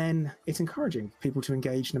 But then it's encouraging people to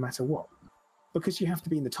engage no matter what, because you have to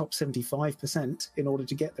be in the top 75% in order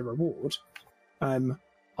to get the reward. I'm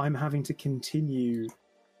having to continue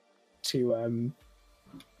to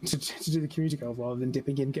do the community goal rather than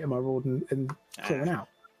dipping in, getting my reward, and crawling out.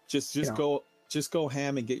 Just go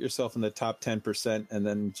ham and get yourself in the top 10%, and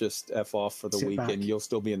then just F off for the week, and you'll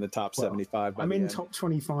still be in the top 75. I'm in top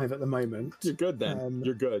 25 at the moment. You're good then.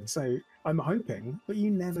 You're good. So I'm hoping, but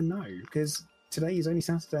you never know, because today is only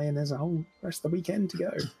Saturday and there's a whole rest of the weekend to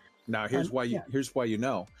go. Now here's why you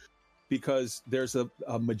know, because there's a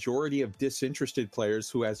majority of disinterested players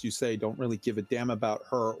who, as you say, don't really give a damn about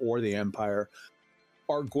her or the Empire,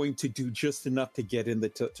 are going to do just enough to get in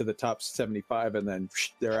to the top 75, and then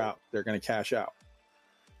they're out. They're going to cash out.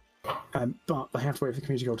 But they have to wait for the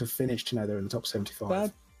community goal to finish to know they're in the top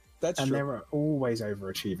 75. That's and true. there are always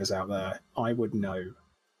overachievers out there. I would know,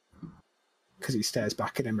 because he stares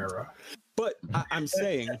back in a mirror. But I'm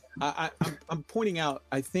saying, I'm pointing out,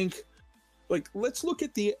 I think, like, let's look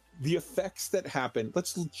at the effects that happen.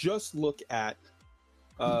 Let's just look at,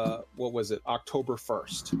 what was it, October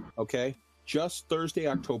 1st, okay? Just Thursday,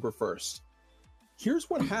 October 1st. Here's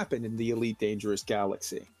what happened in the Elite Dangerous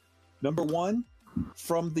Galaxy. Number one,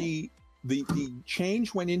 from the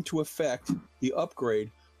change went into effect, the upgrade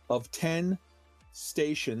of 10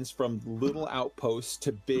 stations from little outposts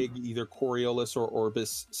to big either Coriolis or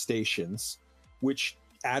Orbis stations, which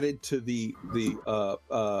added to the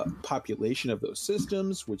population of those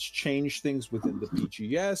systems, which changed things within the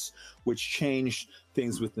PGS, which changed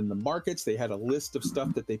things within the markets. They had a list of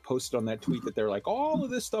stuff that they posted on that tweet that they're like, all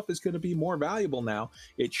of this stuff is going to be more valuable now.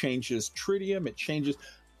 It changes tritium, it changes.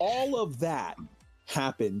 All of that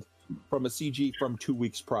happened from a CG from 2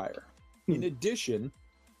 weeks prior. In addition,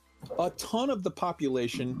 a ton of the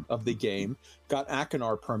population of the game got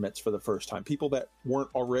Achenar permits for the first time. People that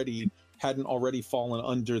hadn't already fallen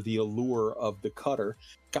under the allure of the cutter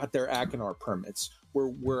got their Achenar permits.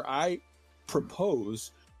 Where I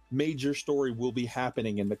propose major story will be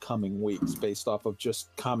happening in the coming weeks based off of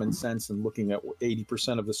just common sense, and looking at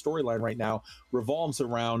 80% of the storyline right now revolves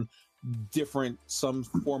around some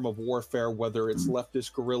form of warfare, whether it's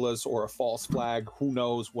leftist guerrillas or a false flag, who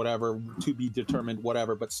knows, whatever, to be determined,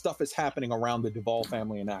 whatever, but stuff is happening around the Duval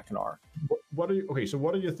family in Achenar. What do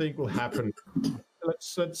you think will happen?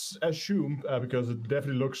 Let's assume, because it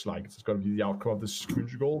definitely looks like it's going to be the outcome of this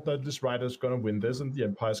community goal, that this rider is going to win this and the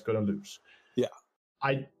Empire is going to lose. Yeah.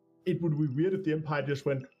 It would be weird if the Empire just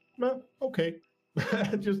went, well, okay.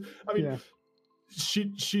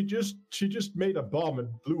 She just made a bomb and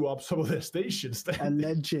blew up some of their stations.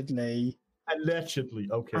 Allegedly,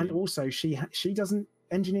 okay. And also, she doesn't.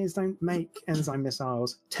 Engineers don't make enzyme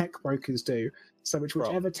missiles. Tech brokers do. So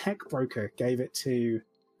whichever tech broker gave it to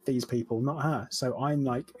these people, not her. So I'm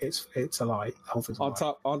like, it's a lie.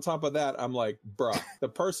 On top of that, I'm like, bruh, the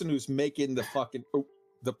person who's making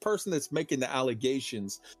the person that's making the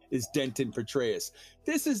allegations is Denton Petraeus.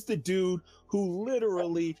 This is the dude who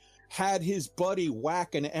literally had his buddy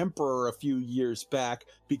whack an emperor a few years back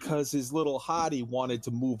because his little hottie wanted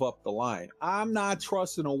to move up the line. I'm not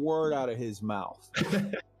trusting a word out of his mouth.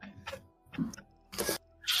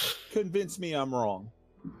 Convince me I'm wrong.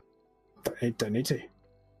 I don't need to.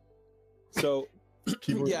 So,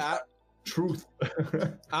 yeah. Truth.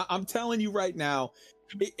 I'm telling you right now.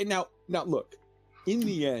 Now look, in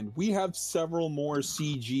the end, we have several more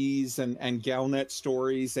CGs and Galnet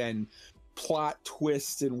stories and plot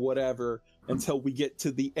twists and whatever until we get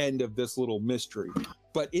to the end of this little mystery.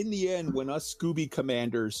 But in the end, when us Scooby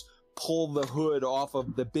commanders pull the hood off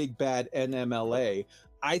of the big bad NMLA,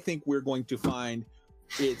 I think we're going to find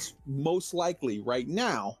it's most likely right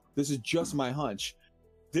now, this is just my hunch,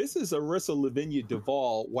 this is Arissa Lavinia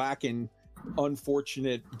Duval whacking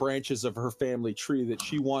unfortunate branches of her family tree that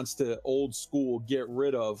she wants to old school get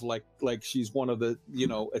rid of, like she's one of the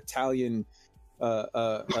Italian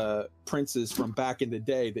princes from back in the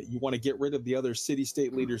day, that you want to get rid of the other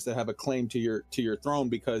city-state leaders that have a claim to your throne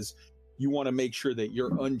because you want to make sure that your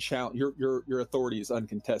authority is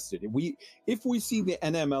uncontested. If we see the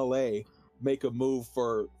NMLA make a move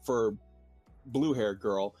for blue hair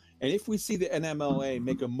girl, and if we see the NMLA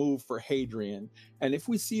make a move for Hadrian, and if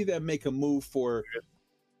we see them make a move for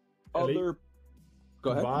other,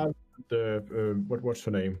 go ahead. What's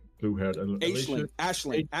her name? Blue haired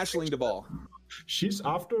Aisling Duval. She's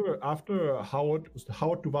after Howard. Was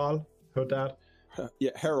Howard Duval her dad?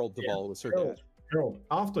 Yeah, Harold Duval was her dad. Harold.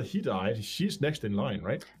 After he died, she's next in line,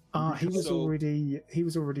 right? He was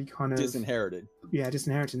already kind of disinherited. Yeah,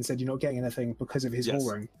 disinherited, and said you're not getting anything because of his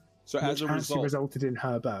whoring. So as a result, resulted in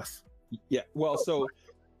her birth. Yeah. Well, so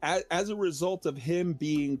as a result of him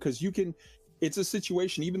being, because it's a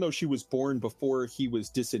situation, even though she was born before he was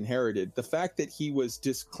disinherited, the fact that he was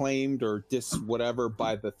disclaimed or whatever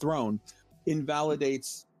by the throne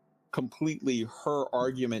invalidates completely her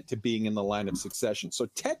argument to being in the line of succession. So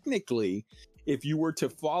technically, if you were to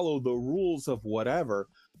follow the rules of whatever,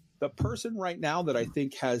 the person right now that I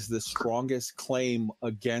think has the strongest claim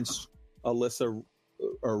against Arissa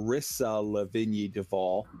Lavigny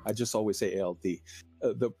Duval, I just always say ALD,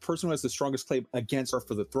 the person who has the strongest claim against her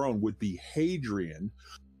for the throne would be Hadrian.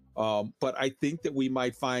 But I think that we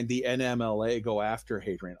might find the NMLA go after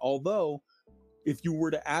Hadrian. Although, if you were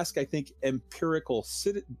to ask, I think, empirical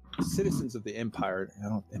citizens of the empire,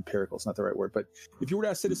 empirical is not the right word, but if you were to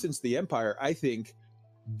ask citizens of the empire, I think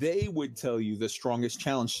they would tell you the strongest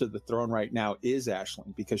challenge to the throne right now is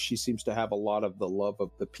Aisling, because she seems to have a lot of the love of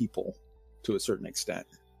the people to a certain extent.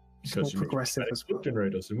 Because more progressive as well.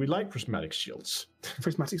 Generators, and we like prismatic shields.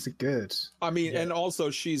 Prismatics are good. I mean, and also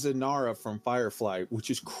she's Inara from Firefly, which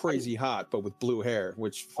is crazy hot, but with blue hair,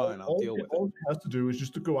 which fine, I'll deal with it. All it has to do is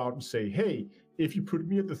just to go out and say, hey, if you put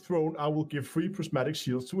me at the throne, I will give free prismatic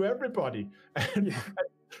shields to everybody. And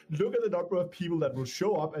look at the number of people that will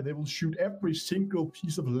show up, and they will shoot every single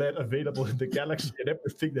piece of lead available in the galaxy and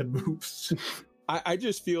everything that moves. I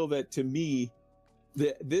just feel that, to me,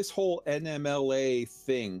 this whole NMLA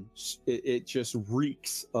thing, it just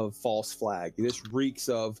reeks of false flag. This reeks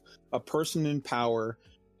of a person in power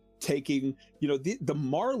taking, the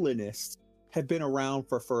Marlinists have been around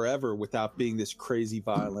for forever without being this crazy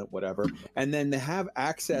violent whatever, and then to have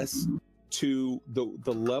access to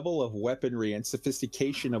the level of weaponry and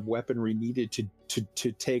sophistication of weaponry needed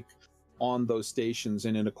to take on those stations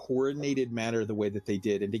and in a coordinated manner the way that they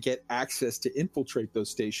did, and to get access to infiltrate those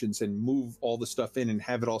stations and move all the stuff in and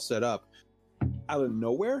have it all set up out of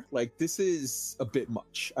nowhere, like, this is a bit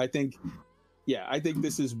much. I think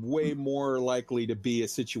this is way more likely to be a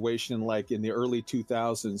situation like in the early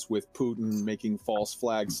 2000s with Putin making false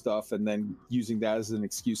flag stuff and then using that as an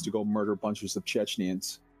excuse to go murder bunches of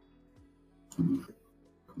Chechens.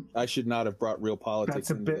 I should not have brought real politics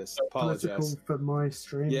into this. Apologize for my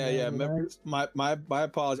stream. Yeah. My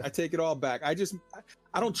apologies. I take it all back. I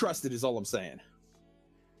don't trust it, is all I'm saying.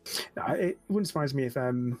 No, it wouldn't surprise me if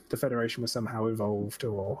the Federation was somehow involved,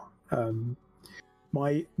 or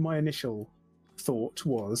my initial thought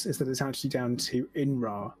is that it's actually down to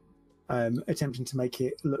Inra attempting to make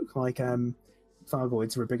it look like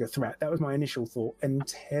Thargoids are a bigger threat. That was my initial thought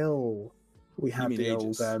until we had the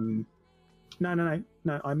Aegis? old. No.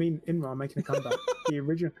 I mean Inra making a comeback. The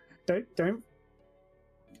original. Don't.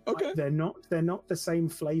 Okay. They're not the same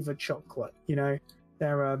flavored chocolate. They're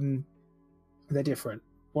different.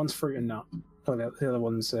 One's fruit and nut. Oh, the other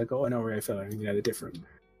one's got an Oreo filling. They're different.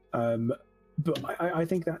 But I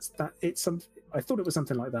think that it's some. I thought it was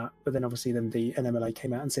something like that, but then obviously then the NMLA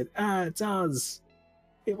came out and said, it's us.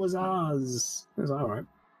 It was us. It was all right.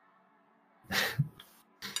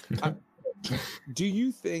 Do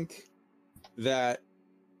you think that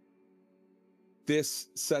this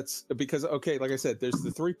sets, because, okay, like I said, there's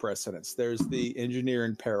the three precedents. There's the engineer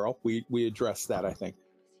in peril. We addressed that, I think.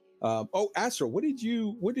 Astro, what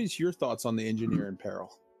is your thoughts on the engineer in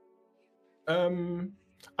peril?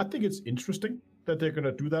 I think it's interesting that they're going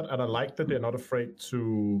to do that, and I like that they're not afraid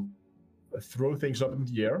to throw things up in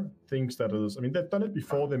the air. Things that is, I mean, they've done it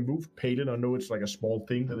before. They moved Palin. I know it's like a small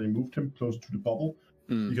thing that they moved him closer to the bubble,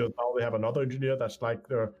 because now they have another engineer that's like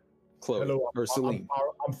their Chloe, hello, or Celine.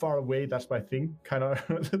 I'm far away. That's my thing, kind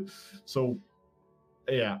of. So,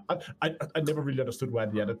 yeah, I never really understood why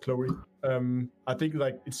they added Chloe. I think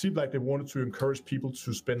like it seemed like they wanted to encourage people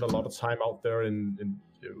to spend a lot of time out there in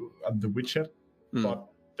the Witcher, but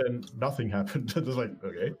then nothing happened. It was like,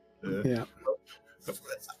 okay, yeah.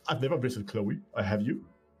 I've never visited Chloe. Have you?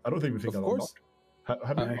 I don't think we think Of that course.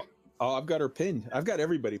 Have you? Oh, I've got her pinned. I've got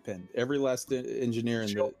everybody pinned. Every last engineer in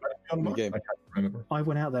the game. I can't remember. I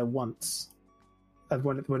went out there once,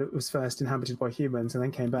 when it was first inhabited by humans, and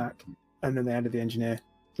then came back, and then they added the engineer.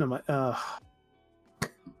 And I'm like, ugh.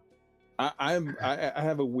 I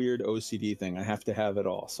have a weird OCD thing. I have to have it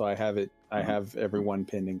all, so I have it. I have everyone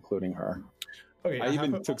pinned, including her. Okay, I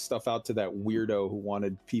even took stuff out to that weirdo who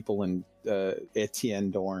wanted people in Etienne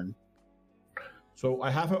Dorn. So I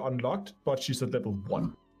have her unlocked, but she's at level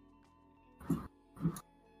 1.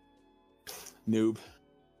 Noob.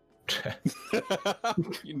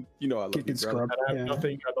 you know I love you, brother. I have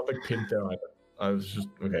nothing pinned there either. I was just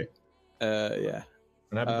okay. Yeah.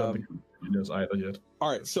 And I haven't done the engineers either yet. All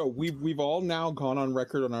right, so we've all now gone on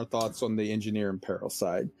record on our thoughts on the engineer in peril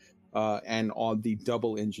side, and on the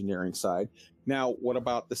double engineering side. Now, what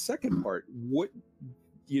about the second part? What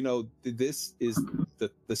this is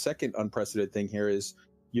the second unprecedented thing here is,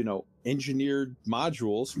 engineered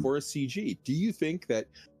modules for a CG. Do you think that,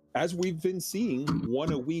 as we've been seeing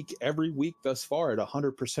one a week every week thus far at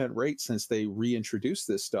 100% rate since they reintroduced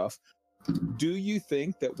this stuff, do you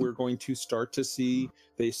think that we're going to start to see,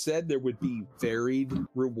 they said there would be varied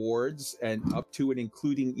rewards and up to and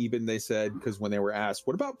including even, they said, because when they were asked,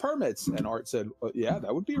 what about permits? And Art said, yeah,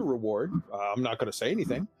 that would be a reward. I'm not going to say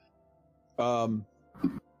anything. Do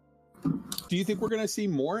you think we're going to see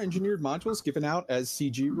more engineered modules given out as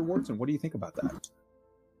CG rewards? And what do you think about that?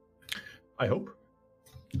 I hope.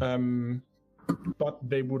 But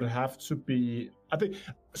they would have to be, I think,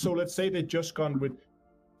 so let's say they just gone with,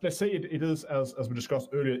 let's say it is, as we discussed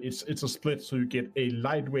earlier, it's a split, so you get a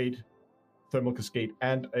lightweight thermal cascade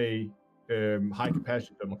and a high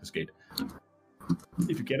capacity thermal cascade.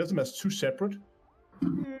 If you get them as two separate,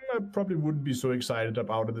 I probably wouldn't be so excited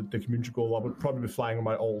about it, the community goal. I would probably be flying on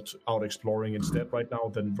my alt out exploring instead right now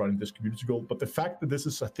than running this community goal. But the fact that this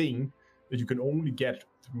is a thing that you can only get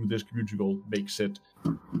through this community goal makes it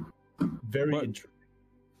very interesting.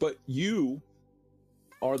 But you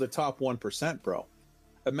are the top 1%, bro.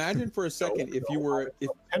 Imagine for a second if you were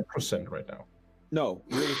 10% right now. No,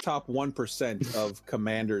 you're the top 1% of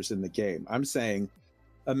commanders in the game. I'm saying,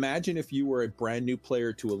 imagine if you were a brand new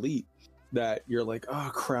player to Elite, that you're like, oh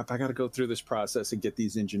crap, I got to go through this process and get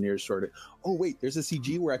these engineers sorted. Oh wait, there's a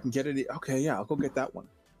CG where I can get it. Okay, yeah, I'll go get that one.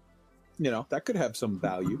 That could have some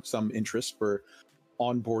value, some interest for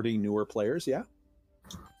onboarding newer players. Yeah,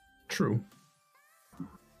 true.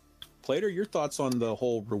 Plater, your thoughts on the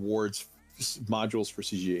whole rewards modules for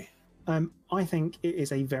CG? I think it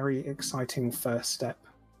is a very exciting first step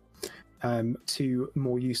to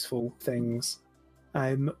more useful things.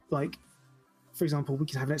 Like, for example, we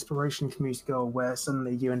can have an exploration community goal where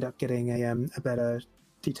suddenly you end up getting a better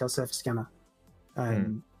detailed surface scanner.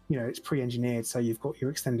 It's pre-engineered, so you've got your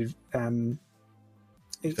extended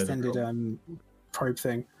probe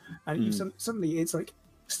thing, and suddenly it's like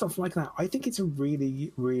stuff like that. I think it's a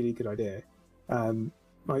really, really good idea. The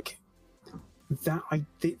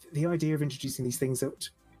idea of introducing these things that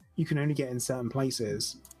you can only get in certain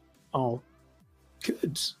places are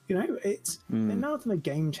good. It's none of them are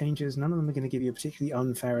game changers. None of them are going to give you a particularly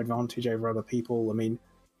unfair advantage over other people. I mean,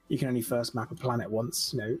 you can only first map a planet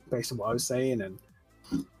once, based on what I was saying, and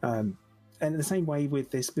in the same way with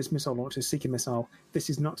this missile launcher, Seeker missile, this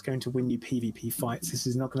is not going to win you PvP fights. This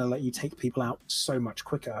is not going to let you take people out so much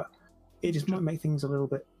quicker. It just might make things a little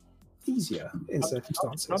bit easier in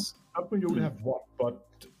circumstances. Not when you only have one, but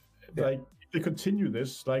like if they continue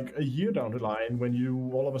this, like a year down the line, when you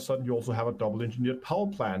all of a sudden you also have a double engineered power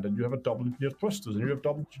plant, and you have a double engineered thrusters, and you have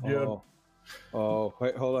double engineered. Oh,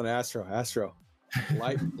 wait, hold on, Astro.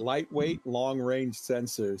 Lightweight, long range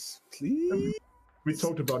sensors, please. We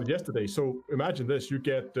talked about it yesterday. So imagine this: you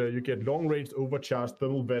get long range overcharged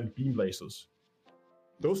thermal vent beam lasers.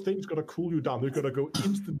 Those things gotta cool you down. They're gonna go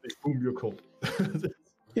instantly. Boom, you're cold.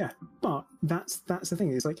 Yeah, but that's the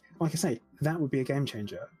thing. It's like I say, that would be a game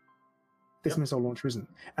changer. This missile launcher isn't,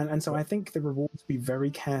 and so I think the rewards will be very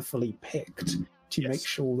carefully picked to make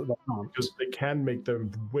sure that they aren't, because they can make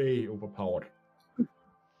them way overpowered.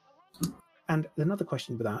 And another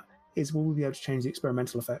question with that is, will we be able to change the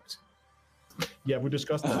experimental effect? Yeah, we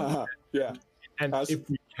discussed that. Yeah, and if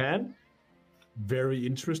we can, very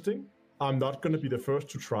interesting. I'm not going to be the first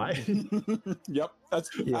to try. Yep.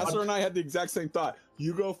 Astor and I had the exact same thought.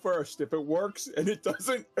 You go first. If it works and it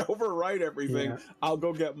doesn't overwrite everything, I'll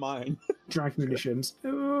go get mine. Drag munitions.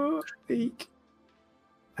 Eek.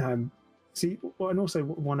 See, and also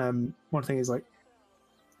one thing is, like,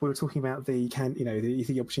 we were talking about the opportunity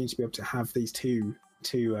to be able to have these two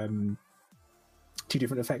different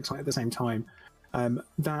effects at the same time.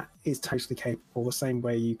 That is totally capable. The same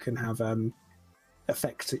way you can have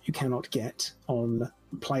effects that you cannot get on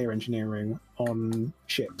player engineering on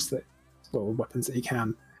ships weapons that you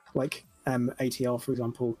can, like ATL, for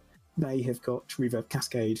example. They have got reverb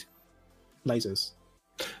cascade lasers.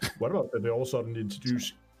 What about that they all of a sudden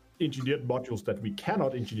introduce engineered modules that we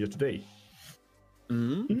cannot engineer today?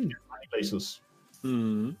 Mining lasers.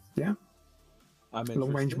 Yeah.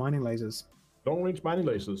 Long range mining lasers. Long range mining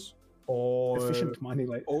lasers. Or efficient mining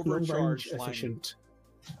lasers. Overcharged efficient.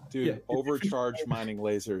 Dude, overcharged mining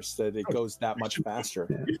lasers, that it goes that much faster.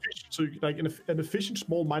 Yeah. So, like an efficient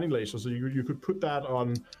small mining laser, so you could put that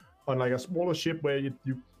on like a smaller ship where you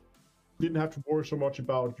didn't have to worry so much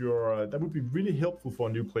about your. That would be really helpful for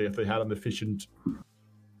a new player if they had an efficient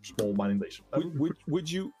small mining laser.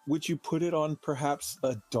 Would you put it on perhaps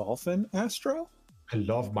a dolphin, Astro? I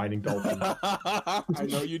love mining dolphins. I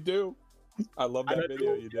know you do. I love that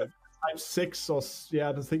video you did. Type 6 or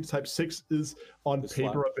I think Type 6 is on It's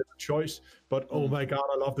paper fly. a better choice, but oh my god,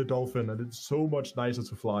 I love the Dolphin, and it's so much nicer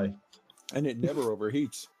to fly. And it never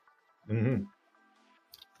overheats. Mm-hmm.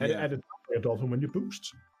 And Yeah. it's like a Dolphin when you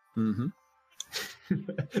boost. Mm-hmm.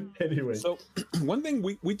 Anyway, So one thing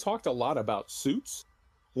we talked a lot about suits.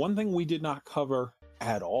 One thing we did not cover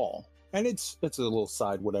at all, and it's a little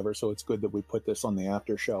side whatever, so it's good that we put this on the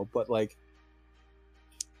after show, but like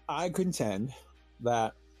I contend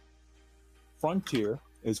that Frontier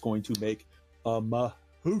is going to make a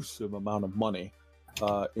massive amount of money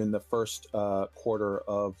in the first quarter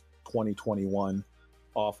of 2021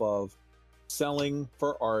 off of selling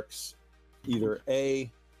for ARX either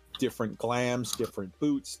different glams, different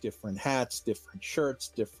boots, different hats, different shirts,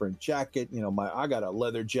 different jacket. You know, I got a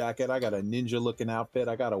leather jacket, I got a ninja looking outfit,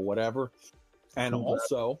 I got a whatever. And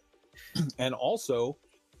also,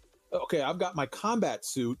 okay, I've got my combat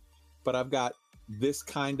suit, but I've got this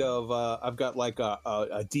kind of I've got like a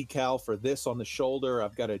decal for this on the shoulder,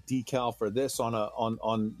 I've got a decal for this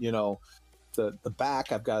on you know, the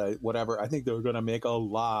back, I've got a whatever. I think they're gonna make a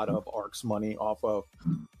lot of ARX money off of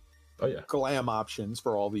glam options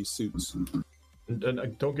for all these suits.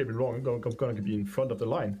 And don't get me wrong, I'm going to be in front of the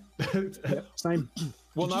line. Same.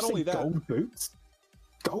 Well, Did not you only say that, gold boots.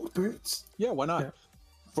 Gold boots. yeah, why not? Yeah.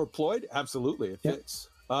 For Ployd, absolutely, it Yeah. fits.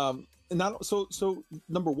 Not so.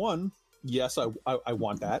 Number one, yes, I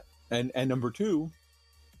want that, and number two,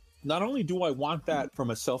 not only do I want that from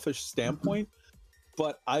a selfish standpoint,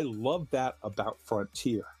 but I love that about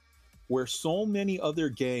Frontier, where so many other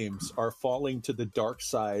games are falling to the dark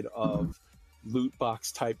side of loot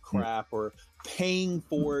box type crap or paying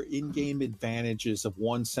for in-game advantages of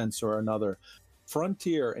one sense or another.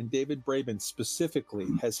 Frontier and David Braben specifically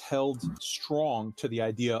has held strong to the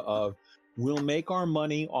idea of, we'll make our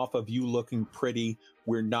money off of you looking pretty.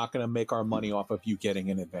 We're not going to make our money off of you getting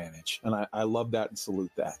an advantage. And I love that and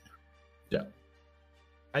salute that. Yeah.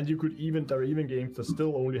 And there are even games that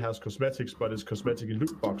still only has cosmetics, but it's cosmetic in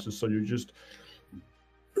loot boxes. So you just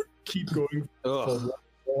keep going for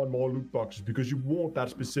more and more loot boxes because you want that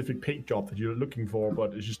specific paint job that you're looking for,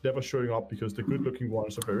 but it's just never showing up because the good looking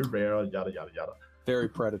ones are very rare, yada, yada, yada. Very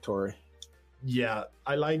predatory. Yeah,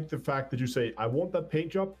 I like the fact that you say, I want that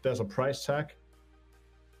paint job, there's a price tag,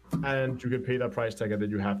 and you can pay that price tag, and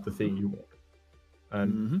then you have the thing you want.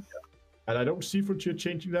 And and I don't see Frontier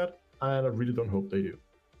changing that, and I really don't hope they do.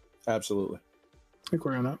 Absolutely. I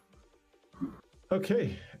agree on that.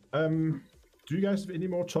 Okay. Do you guys have any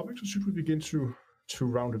more topics, or should we begin to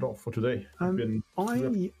round it off for today? I'm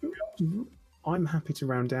happy to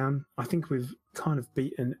round down. I think we've kind of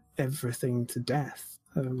beaten everything to death,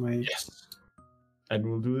 haven't we? Yes. And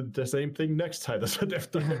we'll do the same thing next time. That's a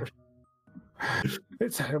Death Diary.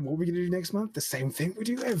 It's what we're going to do next month. The same thing we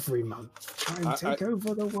do every month. Try and take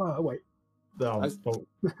over the world. Wait. No.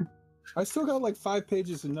 I still got like 5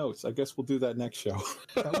 pages of notes. I guess we'll do that next show.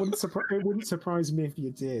 It wouldn't surprise me if you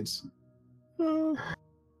did.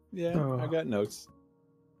 Yeah, I got notes.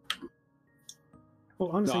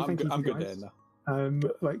 Well, honestly, No, thank you I'm guys. good then.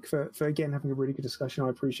 No. Like for again having a really good discussion. I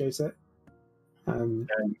appreciate it. And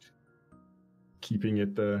keeping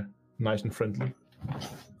it nice and friendly.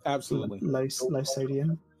 Absolutely. Low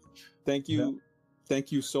sodium. Thank you.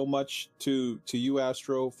 Thank you so much to you,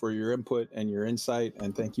 Astro, for your input and your insight.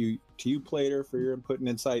 And thank you to you, Plater, for your input and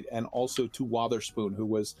insight. And also to Wotherspoon, who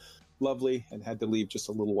was lovely and had to leave just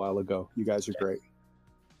a little while ago. You guys are great.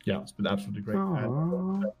 Yeah, it's been absolutely great.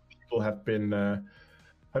 And people have been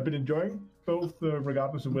enjoying both,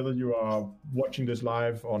 regardless of whether you are watching this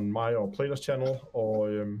live on my or Plater's channel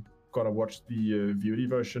or gonna watch the VOD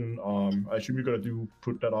version. I assume you're gonna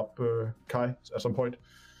put that up, Kai, at some point.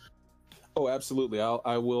 Oh, absolutely.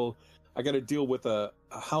 I will. I got to deal with a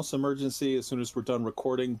house emergency as soon as we're done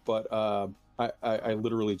recording, but I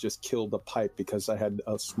literally just killed the pipe because I had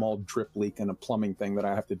a small drip leak in a plumbing thing that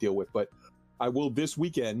I have to deal with. But I will this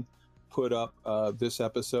weekend put up this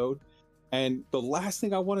episode. And the last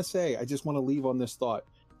thing I want to say, I just want to leave on this thought.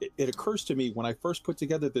 It occurs to me when I first put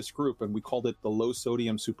together this group and we called it the Low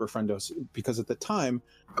Sodium Super Friendos, because at the time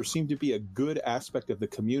there seemed to be a good aspect of the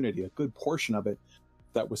community, a good portion of it,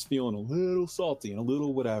 that was feeling a little salty and a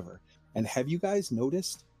little whatever. And have you guys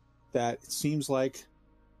noticed that it seems like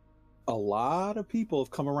a lot of people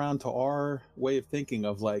have come around to our way of thinking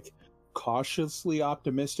of like cautiously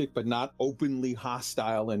optimistic, but not openly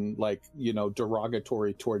hostile and like,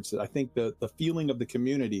 derogatory towards it. I think the feeling of the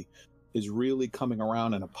community is really coming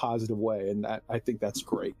around in a positive way. And I think that's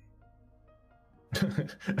great.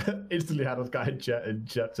 Instantly had a guy in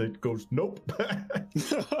chat that goes, nope.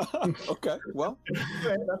 Okay, well,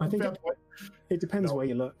 I think It depends No. where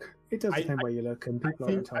you look. It does depend where you look, and people are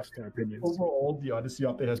think- entitled to their opinions. Overall, the Odyssey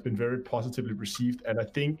update has been very positively received, and I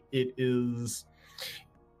think it is.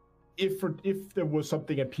 If there was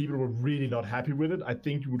something that people were really not happy with it, I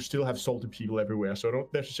think you would still have salty people everywhere. So I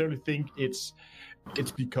don't necessarily think it's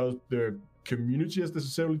because the community has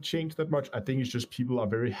necessarily changed that much. I think it's just people are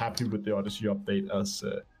very happy with the Odyssey update as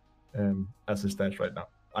it stands right now.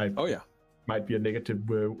 Oh yeah. Might be a negative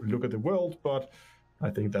look at the world, but I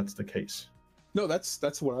think that's the case. No,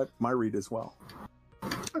 that's what my read as well.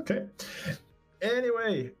 Okay.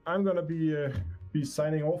 Anyway, I'm gonna be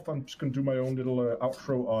signing off. I'm just gonna do my own little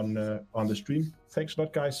outro on the stream. Thanks a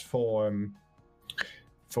lot, guys, for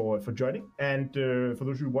joining, and for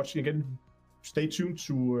those of you watching again, stay tuned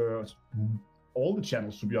to all the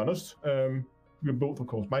channels. To be honest, we're both, of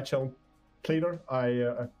course, my channel, Plater.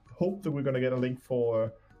 I hope that we're gonna get a link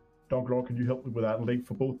for. Donklaw, can you help me with that link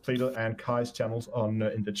for both Plater and Kai's channels on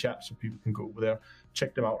in the chat, so people can go over there,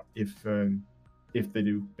 check them out if they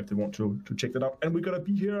want to check that out. And we're gonna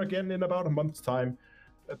be here again in about a month's time,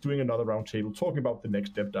 doing another roundtable talking about the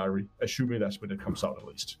next Dev Diary, assuming that's when it comes out at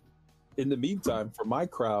least. In the meantime, for my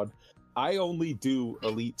crowd, I only do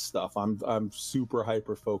elite stuff. I'm super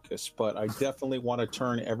hyper focused, but I definitely want to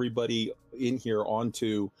turn everybody in here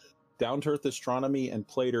onto Down to Earth Astronomy and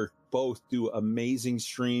Plater. Both do amazing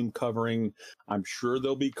stream covering. I'm sure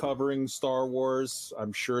they'll be covering Star Wars.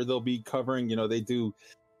 I'm sure they'll be covering, they do,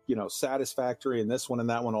 Satisfactory and this one and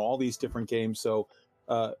that one, all these different games. So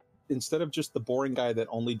instead of just the boring guy that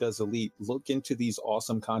only does elite, look into these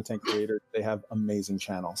awesome content creators. They have amazing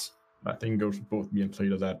channels. I think it goes for both me and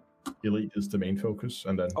Plater that elite is the main focus,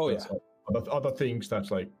 and then other things that's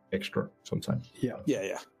like extra sometimes. Yeah.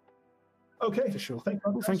 Okay, For sure. Thank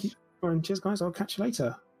Well, thank you. And cheers, guys. I'll catch you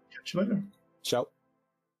later. Catch you later. Ciao.